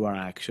through our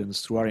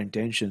actions, through our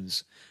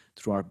intentions,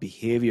 through our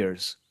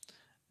behaviors.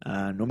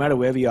 No matter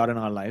where we are in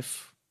our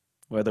life,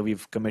 whether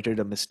we've committed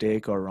a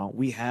mistake or wrong,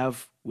 we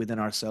have within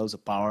ourselves a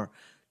power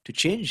to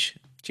change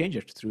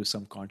it through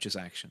some conscious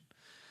action.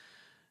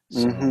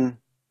 So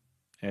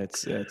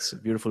it's a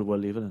beautiful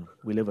world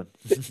we live in.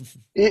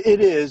 It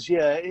is,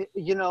 yeah.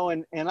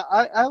 And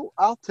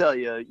I'll tell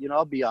you,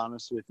 I'll be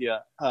honest with you.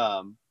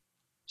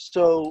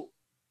 So,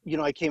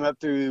 I came up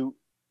through,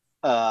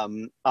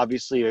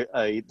 obviously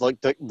like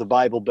the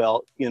Bible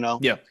Belt,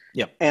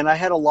 Yeah. and I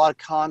had a lot of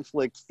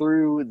conflict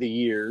through the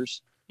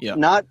years, Yeah.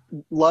 not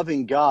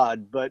loving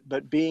God,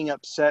 but being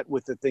upset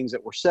with the things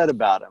that were said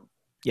about him.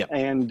 Yeah.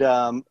 And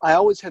I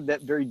always had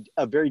that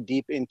very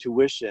deep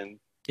intuition.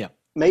 Yeah.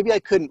 Maybe I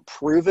couldn't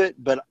prove it,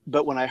 but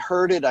when I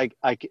heard it,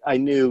 I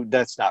knew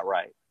that's not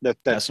right.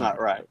 That's not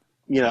right.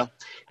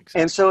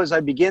 Exactly. And so as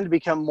I began to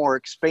become more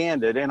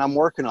expanded, and I'm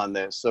working on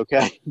this,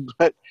 okay,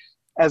 but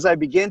as I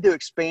began to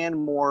expand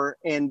more,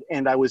 and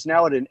I was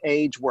now at an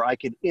age where I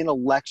could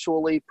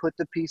intellectually put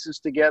the pieces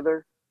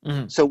together.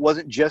 So it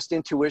wasn't just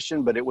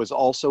intuition, but it was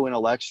also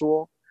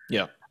intellectual.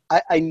 Yeah.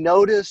 I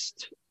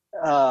noticed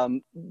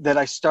that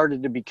I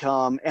started to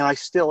become, and I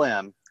still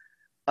am,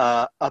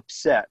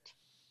 upset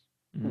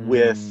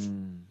with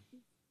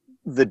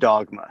the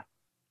dogma.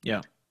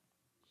 Yeah.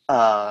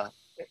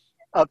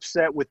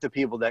 Upset with the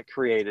people that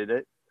created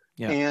it.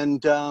 Yeah.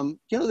 And,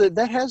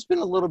 that has been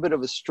a little bit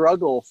of a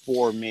struggle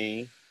for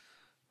me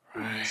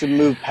to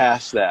move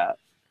past that.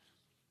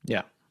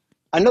 Yeah.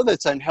 I know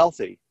that's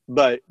unhealthy,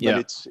 but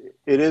Yeah.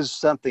 it is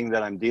something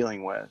that I'm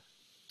dealing with.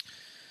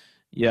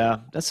 Yeah.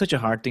 That's such a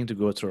hard thing to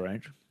go through,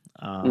 right?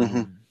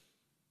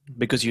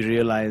 Because you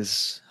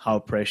realize how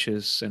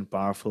precious and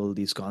powerful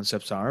these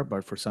concepts are,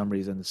 but for some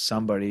reason,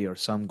 somebody or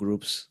some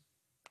groups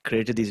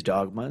created these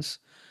dogmas.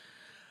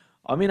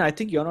 I mean, I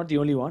think you're not the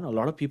only one. A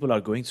lot of people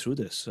are going through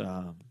this.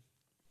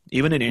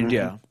 Even in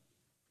India,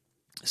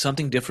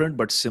 something different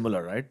but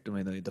similar, right? I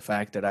mean, the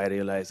fact that I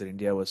realized that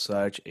India was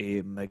such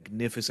a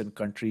magnificent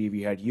country.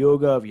 We had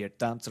yoga, we had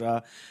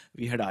tantra,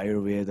 we had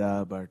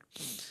Ayurveda, but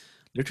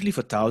literally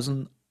for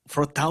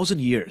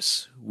 1,000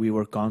 years, we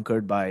were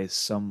conquered by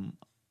some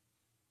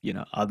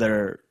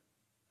other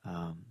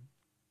um,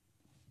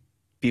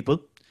 people,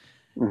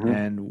 Hmm.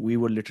 and we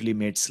were literally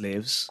made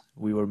slaves.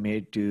 We were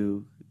made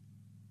to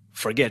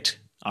forget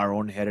our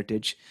own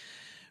heritage.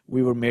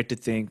 We were made to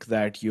think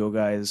that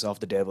yoga is of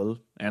the devil,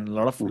 and a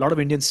lot of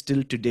Indians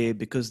still today,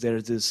 because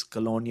there's this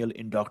colonial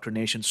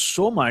indoctrination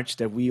so much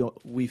that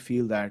we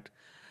feel that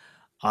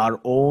our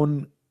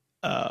own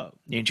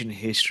ancient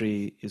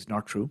history is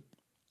not true.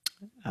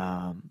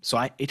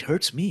 So it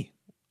hurts me.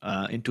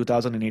 In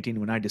 2018,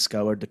 when I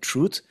discovered the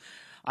truth,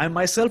 I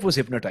myself was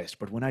hypnotized.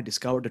 But when I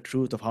discovered the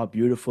truth of how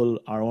beautiful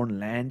our own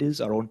land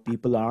is, our own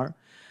people are,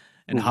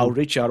 and how Hmm.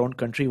 rich our own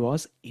country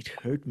was, it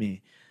hurt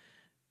me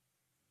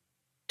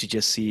to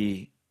just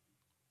see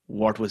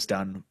what was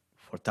done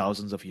for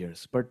thousands of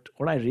years. But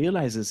what I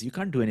realize is you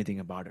can't do anything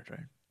about it,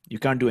 right? You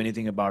can't do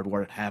anything about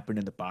what happened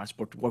in the past.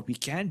 But what we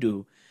can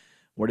do,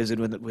 what is it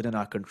within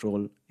our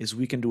control, is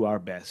we can do our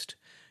best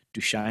to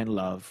shine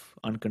love,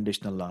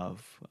 unconditional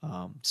love,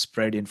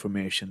 spread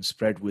information,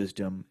 spread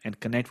wisdom, and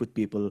connect with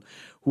people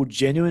who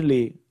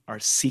genuinely are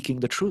seeking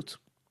the truth.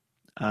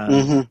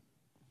 Hmm.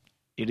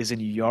 It is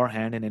in your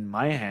hand and in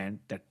my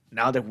hand that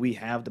now that we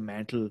have the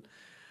mantle,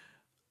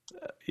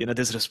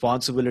 this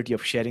responsibility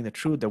of sharing the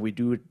truth, that we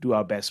do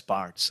our best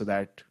part so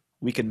that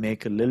we can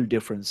make a little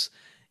difference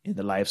in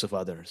the lives of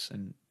others.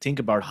 And think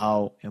about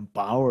how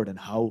empowered and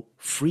how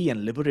free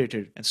and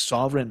liberated and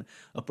sovereign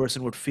a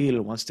person would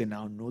feel once they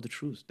now know the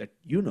truth that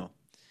you know.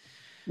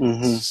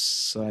 Hmm.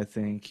 So I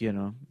think,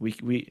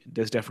 we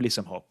there's definitely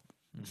some hope.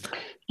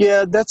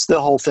 Yeah, that's the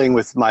whole thing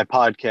with my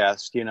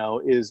podcast,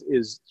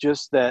 is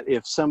just that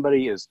if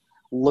somebody is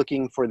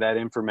looking for that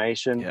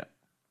information, Yeah.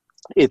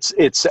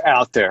 it's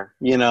out there,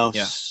 Yeah.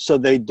 so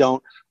they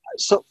don't.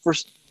 So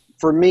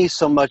for me,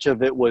 so much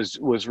of it was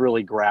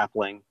really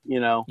grappling,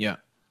 Yeah.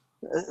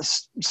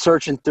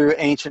 searching through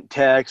ancient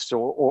texts,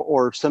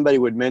 or somebody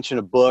would mention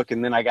a book,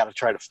 and then I got to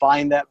try to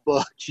find that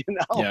book,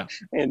 Yeah.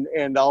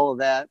 and all of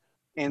that.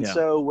 And Yeah.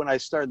 so when I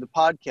started the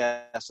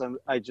podcast,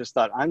 I just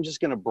thought I'm just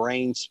going to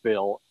brain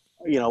spill,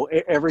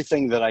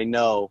 everything that I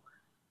know.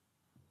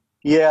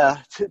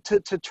 Yeah,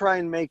 to try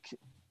and make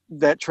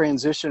that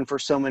transition for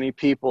so many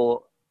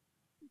people,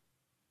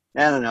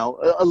 I don't know,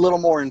 a little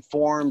more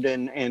informed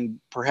and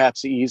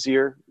perhaps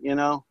easier.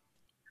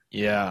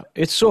 Yeah.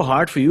 It's so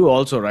hard for you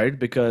also, right?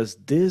 Because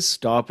this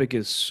topic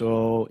is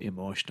so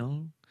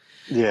emotional.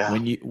 Yeah.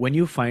 When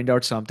you find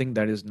out something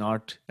that is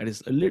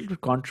a little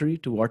contrary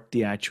to what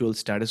the actual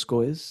status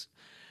quo is,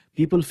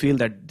 people feel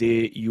that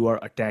you are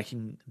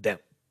attacking them,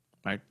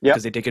 right? Yep.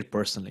 Because they take it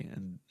personally,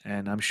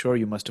 and I'm sure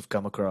you must have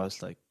come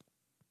across like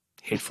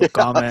hateful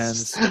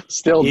comments,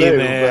 Still do, but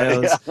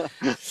emails.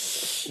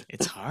 yeah.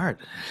 It's hard.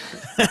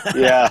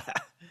 Yeah,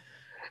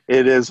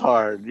 it is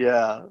hard.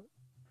 Yeah.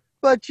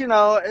 But,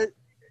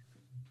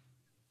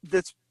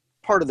 that's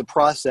part of the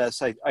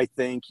process. I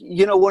think,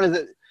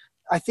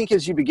 I think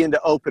as you begin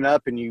to open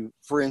up and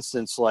for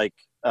instance, like,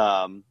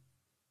 um,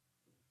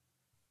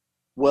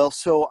 well,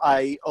 so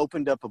I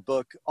opened up a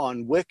book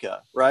on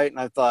Wicca, right? And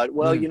I thought,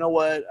 well, Mm. you know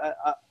what?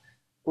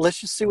 Let's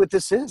just see what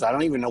this is. I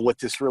don't even know what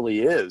this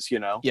really is.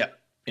 Yeah,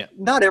 yeah,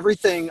 Not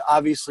everything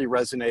obviously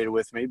resonated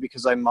with me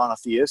because I'm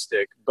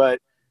monotheistic, but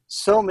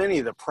so many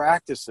of the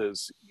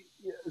practices,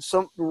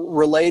 some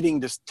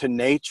relating to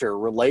nature,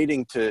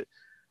 relating to,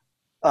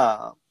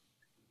 uh,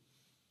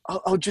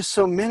 just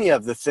so many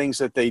of the things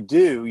that they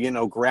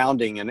do,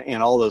 grounding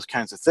and all those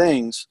kinds of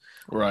things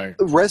right.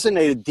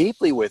 resonated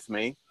deeply with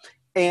me.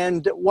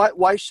 And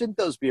why should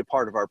those be a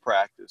part of our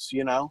practice?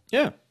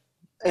 Yeah,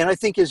 And I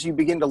think as you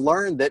begin to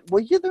learn that,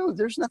 well,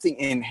 there's nothing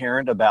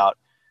inherent about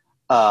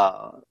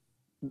uh,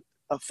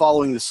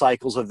 following the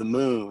cycles of the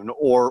moon,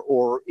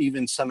 or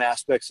even some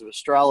aspects of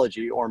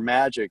astrology or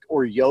magic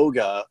or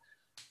yoga.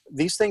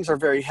 These things are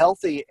very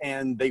healthy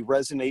and they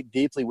resonate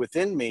deeply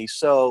within me.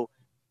 So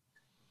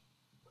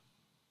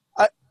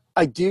I,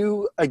 I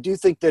do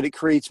think that it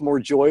creates more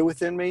joy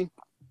within me.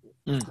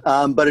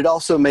 mm. But it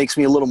also makes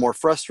me a little more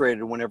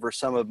frustrated whenever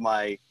some of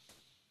my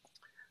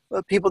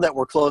people that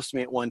were close to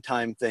me at one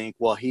time think,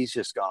 well, he's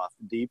just gone off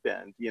the deep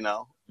end.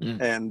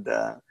 Mm. And,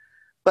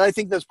 but I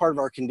think that's part of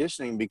our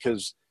conditioning,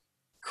 because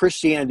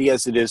Christianity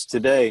as it is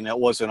today, and it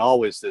wasn't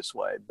always this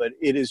way, but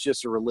it is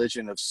just a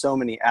religion of so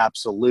many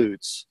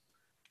absolutes.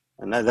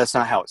 And that's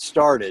not how it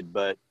started,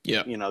 but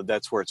Yeah,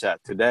 that's where it's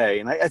at today.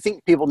 And I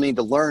think people need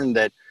to learn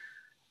that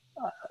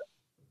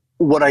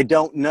what I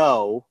don't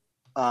know,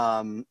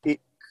 it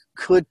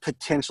could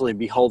potentially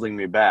be holding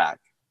me back.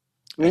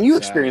 I mean, you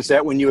experienced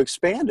exactly. that when you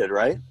expanded,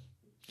 right?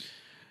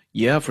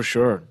 Yeah, for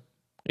sure.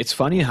 It's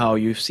funny how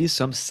you see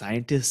some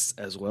scientists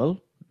as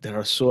well that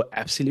are so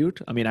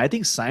absolute. I mean, I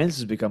think science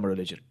has become a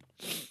religion,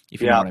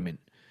 if you know Yeah. what I mean.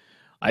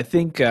 I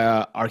think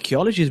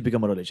archaeology has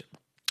become a religion,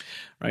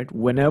 right?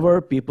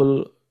 Whenever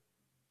people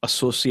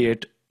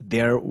associate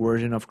their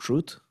version of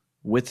truth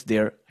with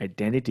their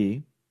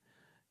identity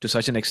to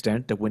such an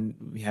extent that when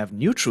we have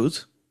new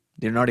truth,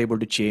 they're not able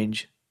to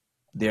change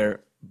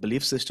their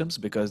belief systems,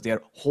 because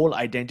their whole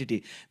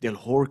identity, their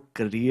whole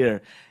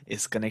career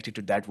is connected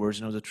to that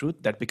version of the truth.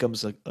 That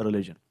becomes a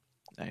religion,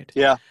 right?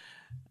 Yeah.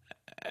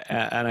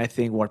 And I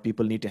think what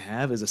people need to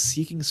have is a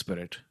seeking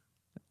spirit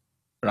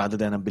rather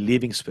than a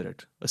believing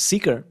spirit. A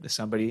seeker is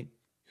somebody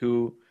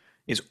who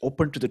is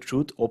open to the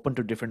truth, open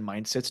to different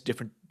mindsets,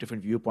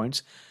 different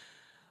viewpoints.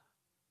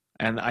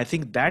 And I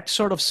think that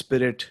sort of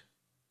spirit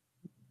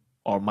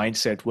or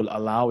mindset will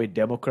allow a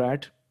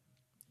Democrat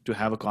to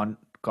have a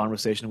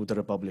conversation with a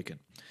Republican.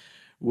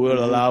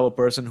 Will allow a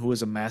person who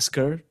is a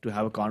masker to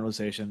have a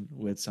conversation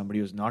with somebody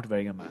who's not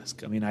wearing a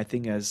mask. I mean, I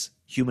think as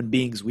human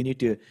beings, we need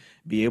to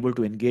be able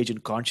to engage in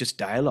conscious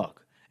dialogue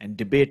and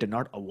debate and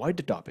not avoid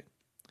the topic.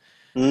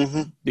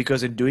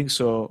 Because in doing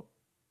so,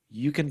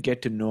 you can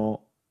get to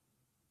know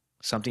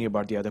something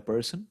about the other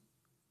person.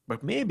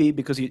 But maybe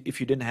because if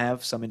you didn't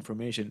have some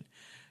information,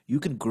 you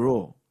can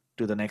grow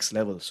to the next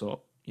level.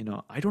 So,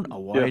 I don't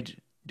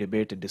avoid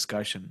debate and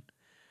discussion,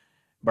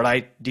 but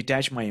I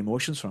detach my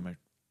emotions from it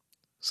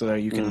so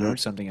that you can learn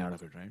something out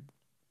of it, right?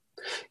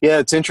 Yeah,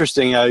 it's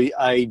interesting.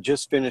 I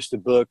just finished a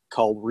book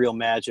called Real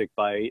Magic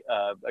by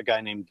a guy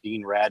named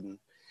Dean Radin.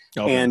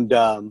 Okay.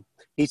 And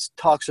he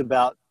talks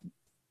about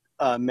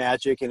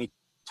magic, and he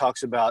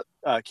talks about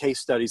case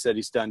studies that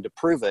he's done to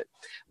prove it.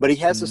 But he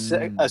has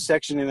a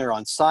section in there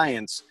on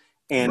science,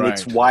 and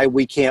it's Right. why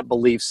we can't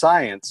believe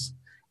science.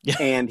 Yeah.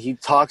 And he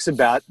talks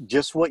about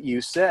just what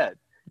you said,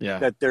 Yeah.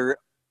 that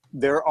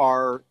there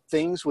are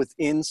things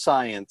within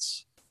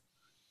science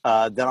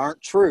that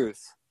aren't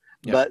truth,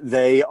 but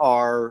they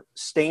are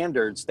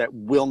standards that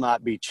will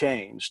not be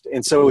changed.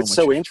 And so it's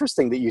so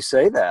interesting that you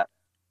say that.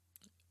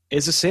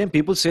 It's the same.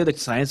 People say that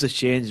science has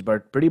changed,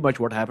 but pretty much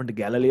what happened to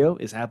Galileo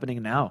is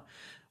happening now.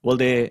 Well,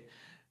 they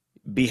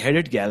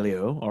beheaded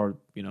Galileo, or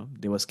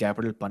there was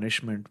capital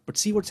punishment. But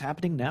see what's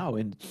happening now.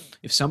 And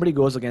if somebody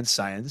goes against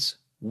science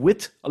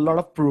with a lot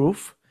of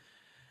proof,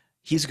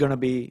 he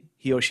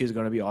or she is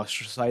going to be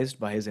ostracized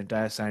by his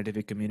entire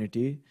scientific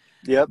community.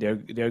 Yep.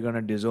 They're going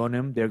to disown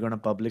him. They're going to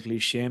publicly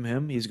shame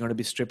him. He's going to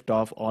be stripped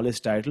off all his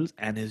titles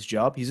and his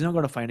job. He's not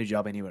going to find a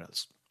job anywhere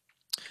else.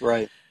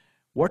 Right.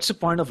 What's the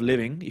point of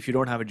living if you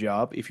don't have a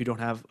job, if you don't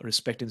have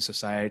respect in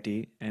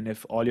society, and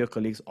if all your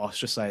colleagues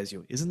ostracize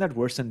you? Isn't that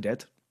worse than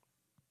death?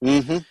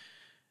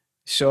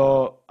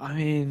 So, I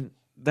mean,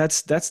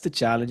 that's the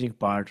challenging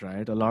part,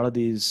 right? A lot of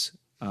these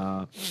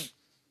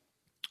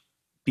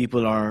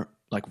people are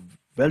like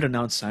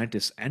well-renowned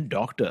scientists and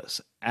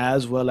doctors,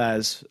 as well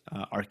as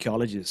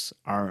archaeologists,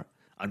 are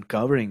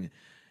uncovering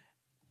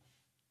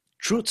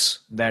truths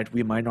that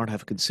we might not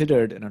have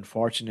considered. And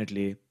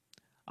unfortunately,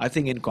 I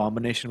think in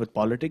combination with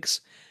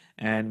politics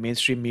and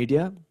mainstream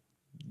media,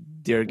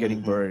 they're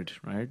getting buried,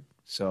 right?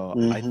 So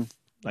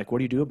what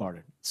do you do about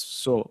it? It's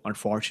so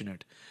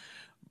unfortunate.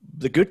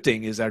 The good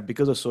thing is that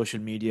because of social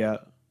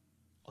media,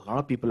 a lot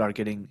of people are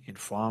getting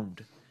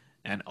informed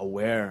and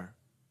aware,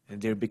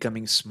 and they're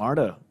becoming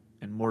smarter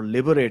and more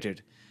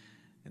liberated,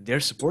 and they're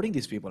supporting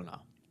these people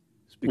now.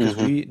 It's because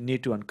we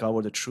need to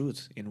uncover the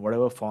truth in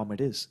whatever form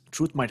it is.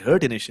 Truth might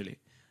hurt initially,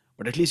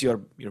 but at least you're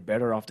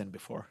better off than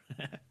before.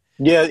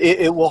 Yeah,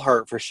 it will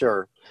hurt for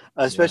sure,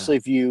 especially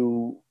if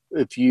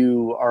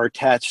you are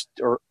attached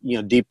or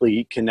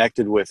deeply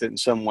connected with it in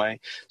some way.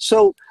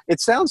 So it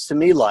sounds to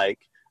me like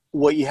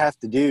what you have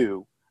to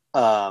do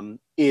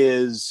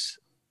is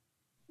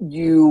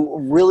you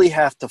really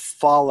have to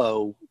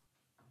follow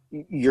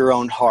your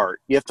own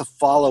heart. You have to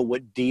follow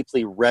what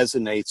deeply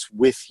resonates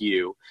with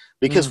you,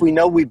 because we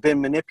know we've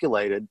been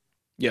manipulated.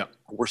 Yeah,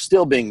 we're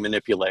still being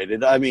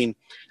manipulated. I mean,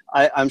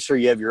 I'm sure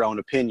you have your own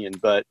opinion,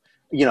 but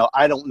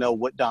I don't know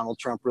what Donald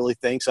Trump really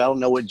thinks. I don't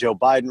know what Joe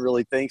Biden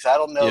really thinks. I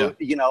don't know.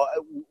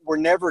 We're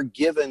never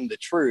given the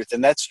truth,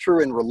 and that's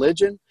true in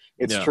religion.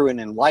 It's true in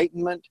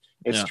enlightenment.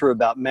 It's true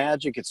about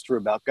magic. It's true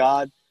about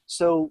God.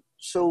 So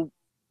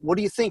what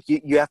do you think?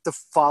 You have to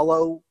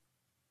follow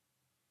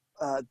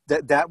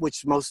that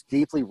which most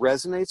deeply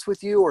resonates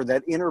with you, or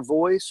that inner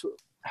voice.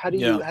 How do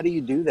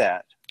you do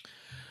that?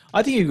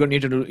 I think you're going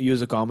to need to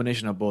use a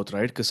combination of both,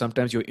 right? Because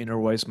sometimes your inner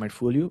voice might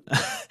fool you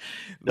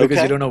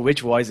because you don't know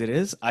which voice it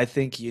is. I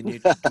think you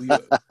need to do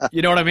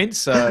you know what I mean?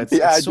 So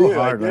it's so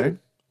hard, right?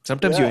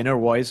 Sometimes your inner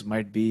voice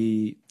might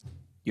be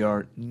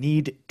your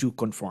need to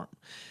conform.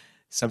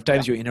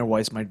 Sometimes your inner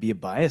voice might be a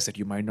bias that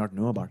you might not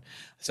know about.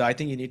 So I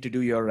think you need to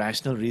do your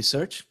rational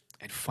research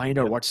and find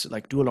out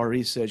do a lot of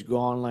research, go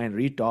online,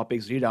 read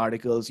topics, read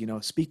articles,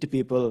 speak to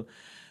people,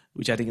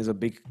 which I think is a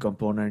big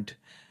component.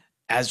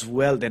 As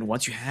well, then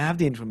once you have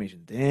the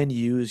information, then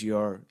use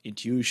your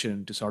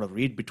intuition to sort of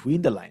read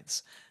between the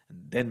lines and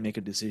then make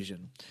a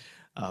decision,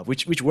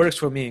 which works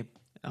for me.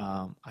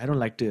 I don't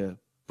like to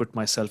put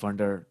myself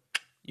under,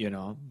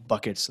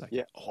 buckets like,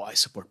 I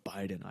support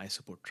Biden, I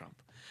support Trump.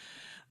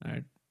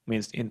 Right?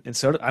 Means in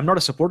certain, I'm not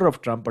a supporter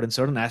of Trump, but in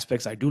certain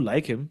aspects, I do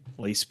like him.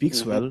 Well, he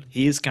speaks well.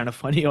 He is kind of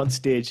funny on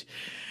stage.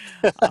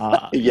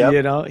 He's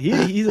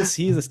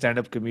a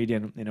stand-up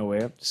comedian in a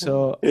way.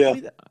 So I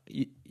mean,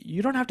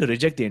 you don't have to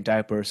reject the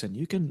entire person.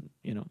 You can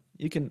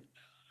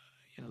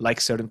like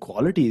certain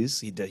qualities.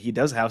 He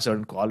does have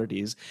certain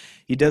qualities.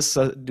 He does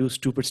do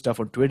stupid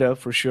stuff on Twitter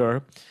for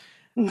sure.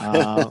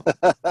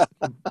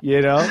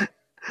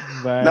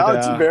 But No,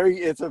 it's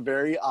a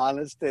very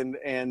honest and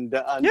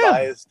yeah,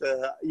 unbiased,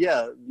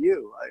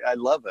 view. I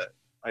love it.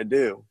 I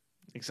do.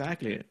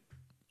 exactly.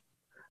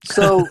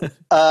 So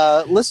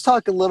let's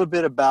talk a little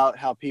bit about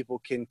how people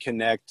can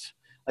connect.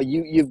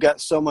 You've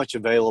got so much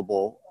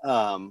available.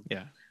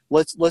 Yeah,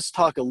 Let's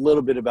talk a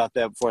little bit about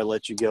that before I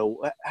let you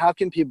go. How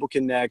can people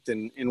connect,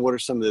 and what are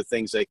some of the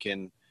things they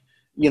can,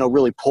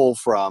 really pull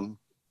from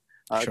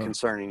sure.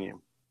 concerning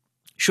you?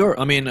 Sure.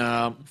 I mean,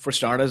 for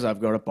starters, I've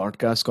got a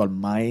podcast called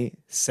My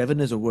Seven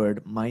is a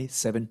Word, My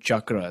Seven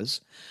Chakras.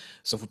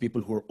 So, for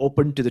people who are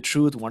open to the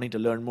truth, wanting to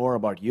learn more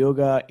about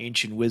yoga,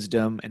 ancient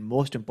wisdom, and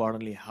most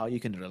importantly, how you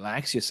can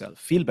relax yourself,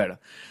 feel better,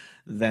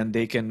 then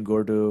they can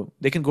go to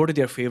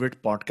their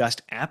favorite podcast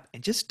app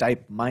and just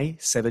type My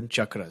Seven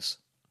Chakras.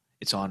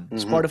 It's on Hmm.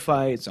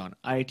 Spotify, it's on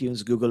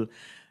iTunes, Google.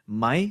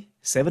 My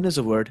Seven is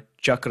a Word,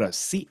 Chakras,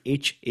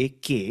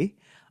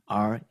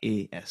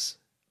 Chakras.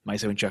 My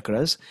Seven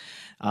Chakras.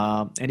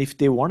 And if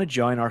they want to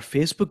join our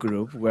Facebook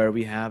group where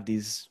we have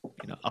these,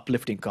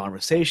 uplifting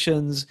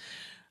conversations,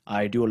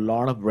 I do a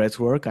lot of breath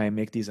work. I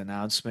make these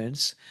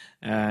announcements.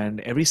 And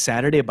every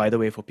Saturday, by the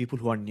way, for people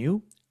who are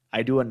new,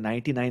 I do a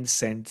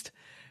 99-cent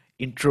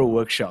intro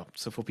workshop.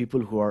 So for people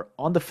who are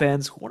on the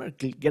fence, who want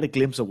to get a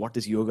glimpse of what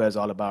this yoga is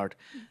all about,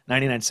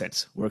 99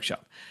 cents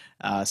workshop.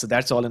 So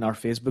that's all in our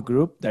Facebook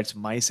group. That's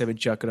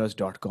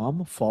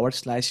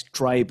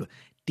my7chakras.com/tribe,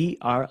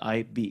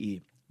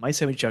 TRIBE,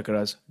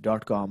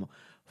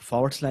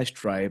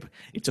 my7chakras.com/tribe.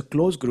 It's a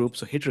closed group,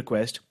 so hit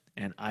request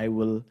and I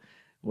will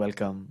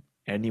welcome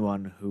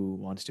anyone who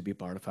wants to be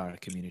part of our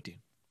community.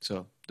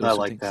 So I those two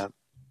like things. that.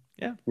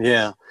 Yeah.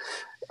 Yeah.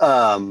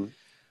 Um,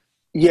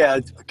 yeah.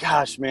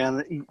 Gosh,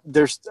 man,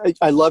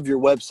 I love your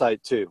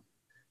website too.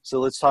 So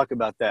let's talk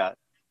about that.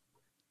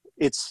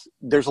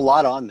 There's a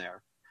lot on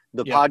there.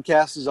 The Yeah.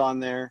 podcast is on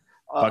there,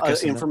 Podcast on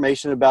that.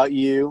 information about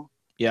you.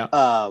 Yeah.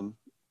 Um,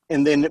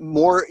 and then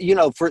more,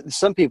 for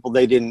some people,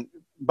 they didn't,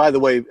 by the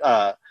way,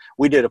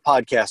 we did a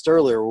podcast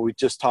earlier where we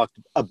just talked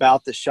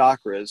about the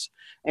chakras.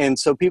 And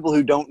so people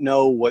who don't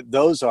know what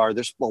those are,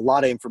 there's a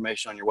lot of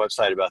information on your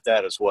website about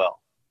that as well.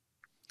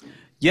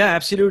 Yeah,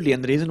 absolutely.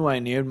 And the reason why I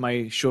named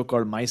my show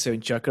called My Seven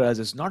Chakras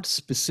is not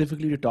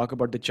specifically to talk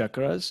about the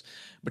chakras,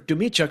 but to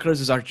me,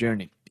 chakras is our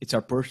journey. It's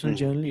our personal Mm.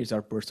 journey, it's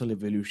our personal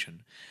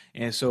evolution.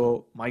 And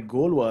so my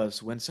goal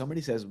was when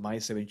somebody says My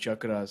Seven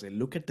Chakras, they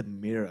look at the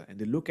mirror and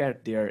they look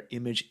at their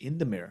image in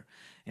the mirror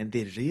and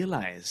they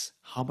realize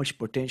how much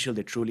potential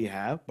they truly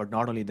have. But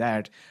not only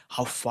that,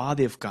 how far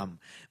they've come,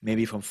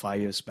 maybe from 5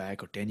 years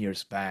back or 10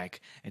 years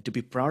back, and to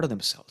be proud of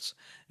themselves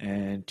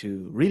and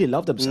to really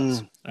love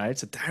themselves. Mm. Right.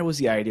 So that was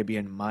the idea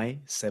behind My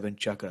Seven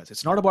Chakras.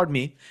 It's not about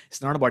me.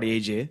 It's not about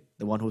AJ,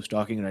 the one who's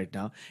talking right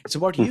now. It's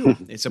about you.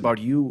 It's about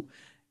you,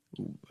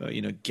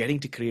 getting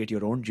to create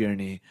your own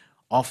journey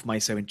of My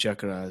Seven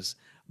Chakras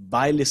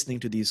by listening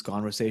to these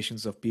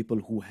conversations of people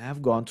who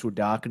have gone through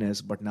darkness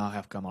but now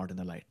have come out in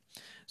the light.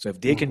 So if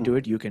they can Mhm. do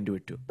it, you can do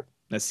it too.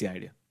 That's the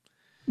idea.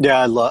 Yeah,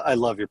 I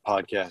love your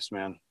podcast,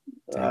 man.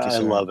 Thank you, I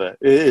sir. love it.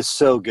 It is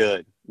so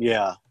good.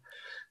 Yeah.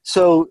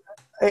 So,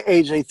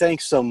 AJ,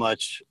 thanks so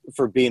much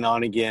for being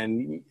on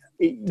again.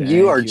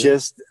 You are Thank you.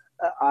 just,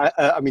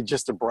 I mean,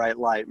 just a bright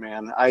light,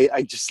 man.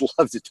 I just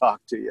love to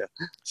talk to you.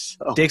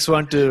 So, Takes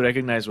one to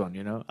recognize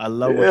one, I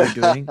love what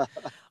you're doing.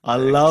 I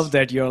love thanks.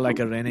 that you're like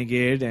a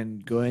renegade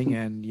and going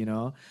and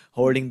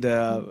holding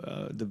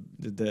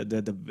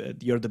the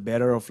you're the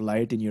bearer of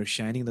light and you're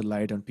shining the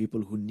light on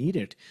people who need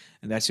it,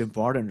 and that's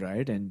important,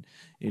 right? And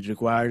it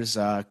requires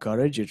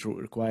courage, it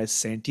requires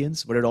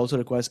sentience, but it also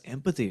requires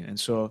empathy. And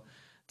so,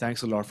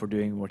 thanks a lot for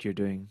doing what you're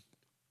doing.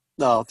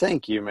 No,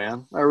 thank you,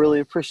 man. I really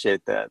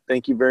appreciate that.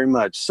 Thank you very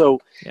much. So,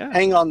 Yeah,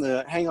 hang on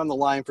the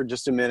line for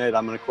just a minute.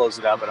 I'm going to close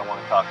it out, but I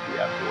want to talk to you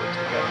afterwards.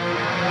 Okay.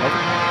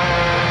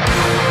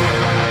 perfect.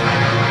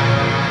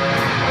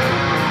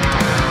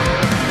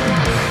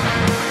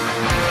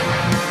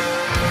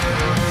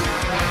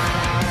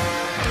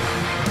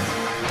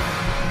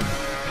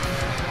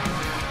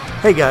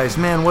 Hey guys,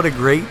 man, what a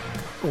great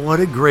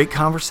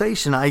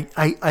conversation.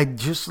 I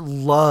just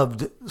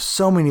loved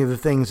so many of the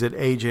things that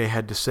AJ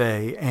had to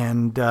say.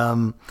 And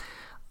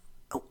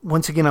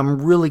once again,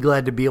 I'm really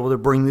glad to be able to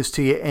bring this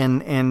to you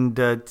and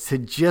to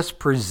just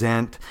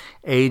present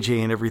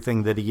AJ and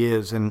everything that he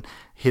is, and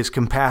his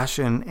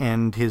compassion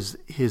and his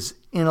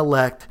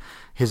intellect,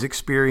 his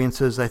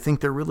experiences. I think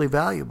they're really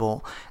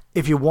valuable.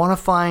 If you want to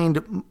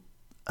find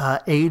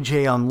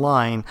AJ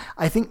online,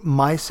 I think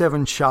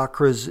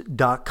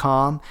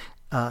my7chakras.com.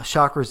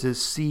 Chakras is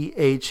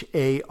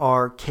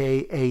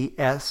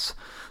CHARKAS.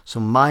 So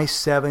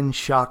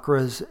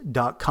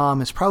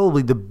my7chakras.com is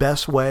probably the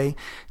best way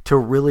to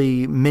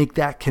really make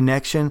that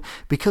connection,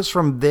 because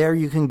from there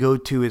you can go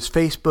to his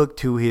Facebook,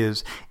 to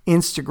his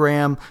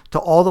Instagram, to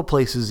all the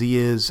places he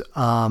is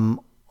on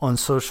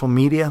social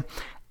media,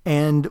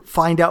 and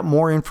find out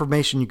more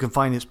information. You can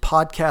find his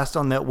podcast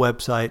on that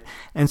website.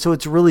 And so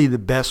it's really the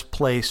best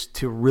place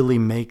to really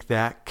make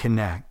that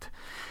connect.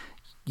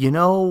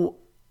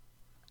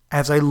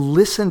 As I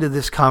listen to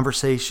this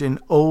conversation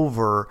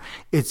over,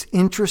 it's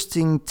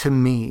interesting to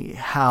me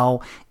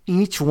how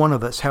each one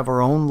of us have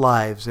our own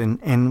lives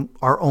and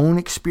our own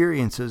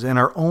experiences and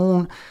our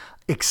own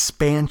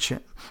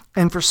expansion.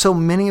 And for so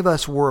many of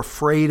us, we're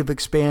afraid of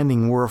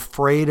expanding. We're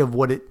afraid of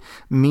what it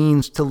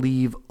means to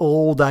leave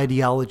old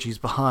ideologies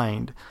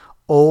behind,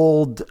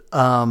 old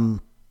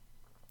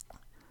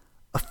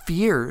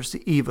fears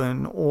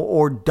even,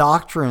 or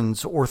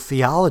doctrines or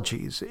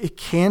theologies. It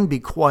can be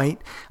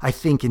quite, I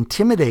think,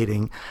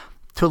 intimidating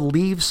to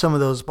leave some of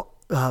those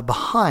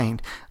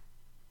behind.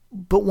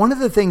 But one of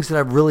the things that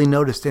I've really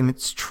noticed, and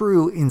it's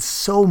true in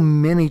so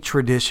many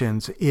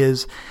traditions,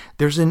 is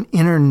there's an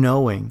inner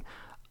knowing,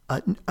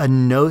 a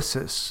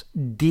gnosis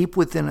deep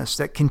within us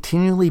that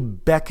continually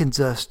beckons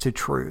us to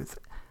truth.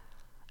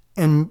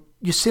 And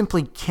you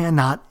simply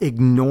cannot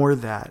ignore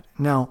that.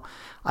 Now,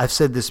 I've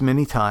said this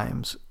many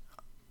times,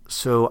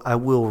 so I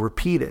will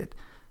repeat it.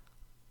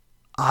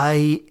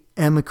 I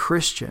am a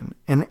Christian,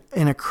 and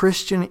a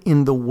Christian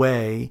in the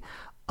way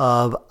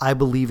of I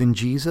believe in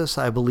Jesus,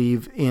 I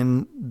believe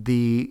in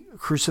the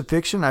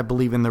crucifixion, I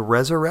believe in the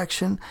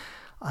resurrection,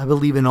 I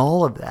believe in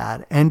all of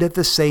that. And at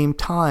the same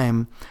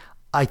time,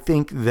 I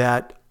think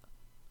that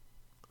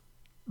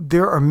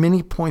there are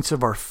many points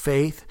of our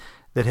faith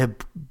that have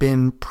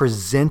been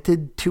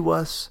presented to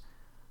us,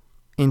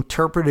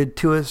 interpreted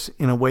to us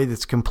in a way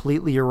that's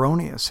completely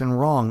erroneous and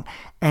wrong.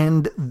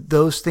 And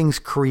those things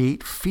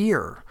create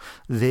fear.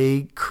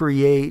 They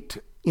create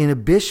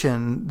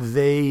inhibition.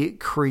 They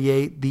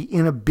create the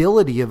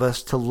inability of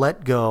us to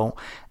let go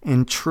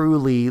and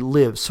truly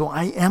live. So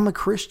I am a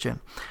Christian.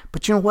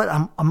 But you know what?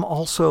 I'm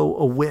also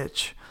a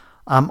witch.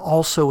 I'm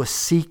also a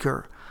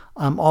seeker.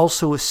 I'm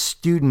also a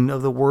student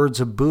of the words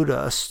of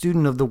Buddha, a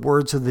student of the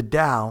words of the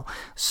Tao.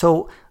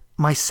 So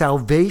my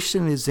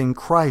salvation is in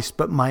Christ,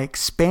 but my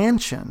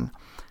expansion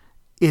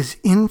is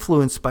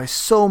influenced by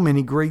so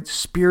many great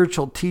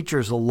spiritual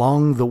teachers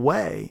along the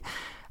way.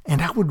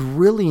 And I would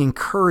really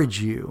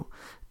encourage you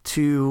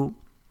to,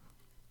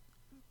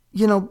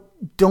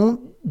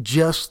 don't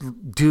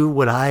just do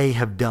what I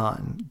have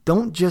done.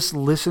 Don't just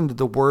listen to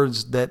the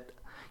words that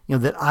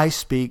I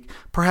speak.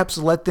 Perhaps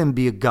let them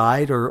be a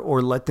guide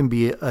or let them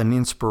be an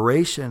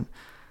inspiration.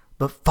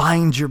 But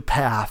find your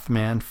path,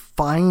 man.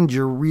 Find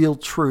your real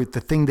truth,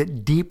 the thing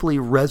that deeply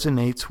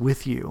resonates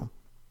with you.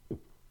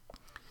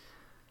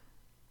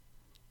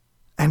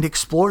 And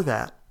explore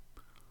that.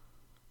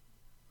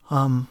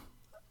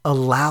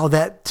 Allow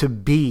that to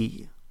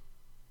be.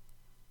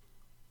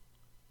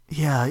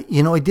 Yeah,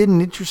 I did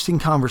an interesting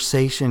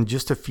conversation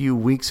just a few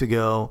weeks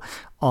ago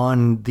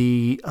on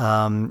the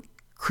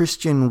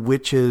Christian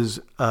Witches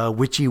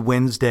Witchy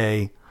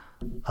Wednesday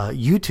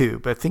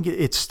YouTube. I think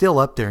it's still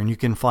up there and you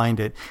can find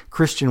it.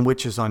 Christian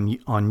Witches on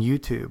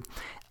YouTube,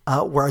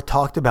 where I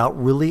talked about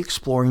really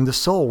exploring the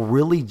soul,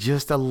 really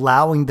just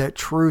allowing that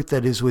truth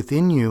that is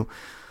within you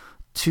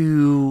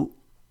to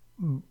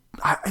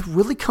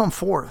really come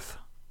forth,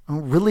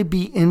 really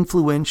be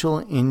influential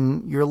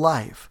in your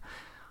life.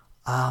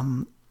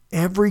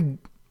 Every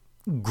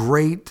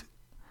great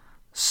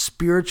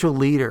spiritual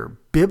leader,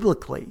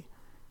 biblically,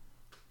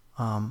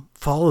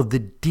 follow the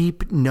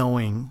deep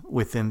knowing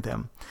within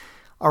them.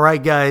 All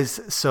right, guys.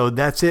 So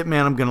that's it,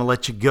 man. I'm going to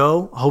let you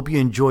go. Hope you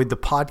enjoyed the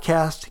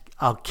podcast.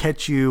 I'll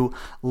catch you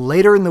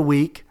later in the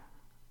week.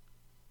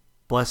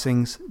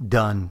 Blessings.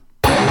 Done.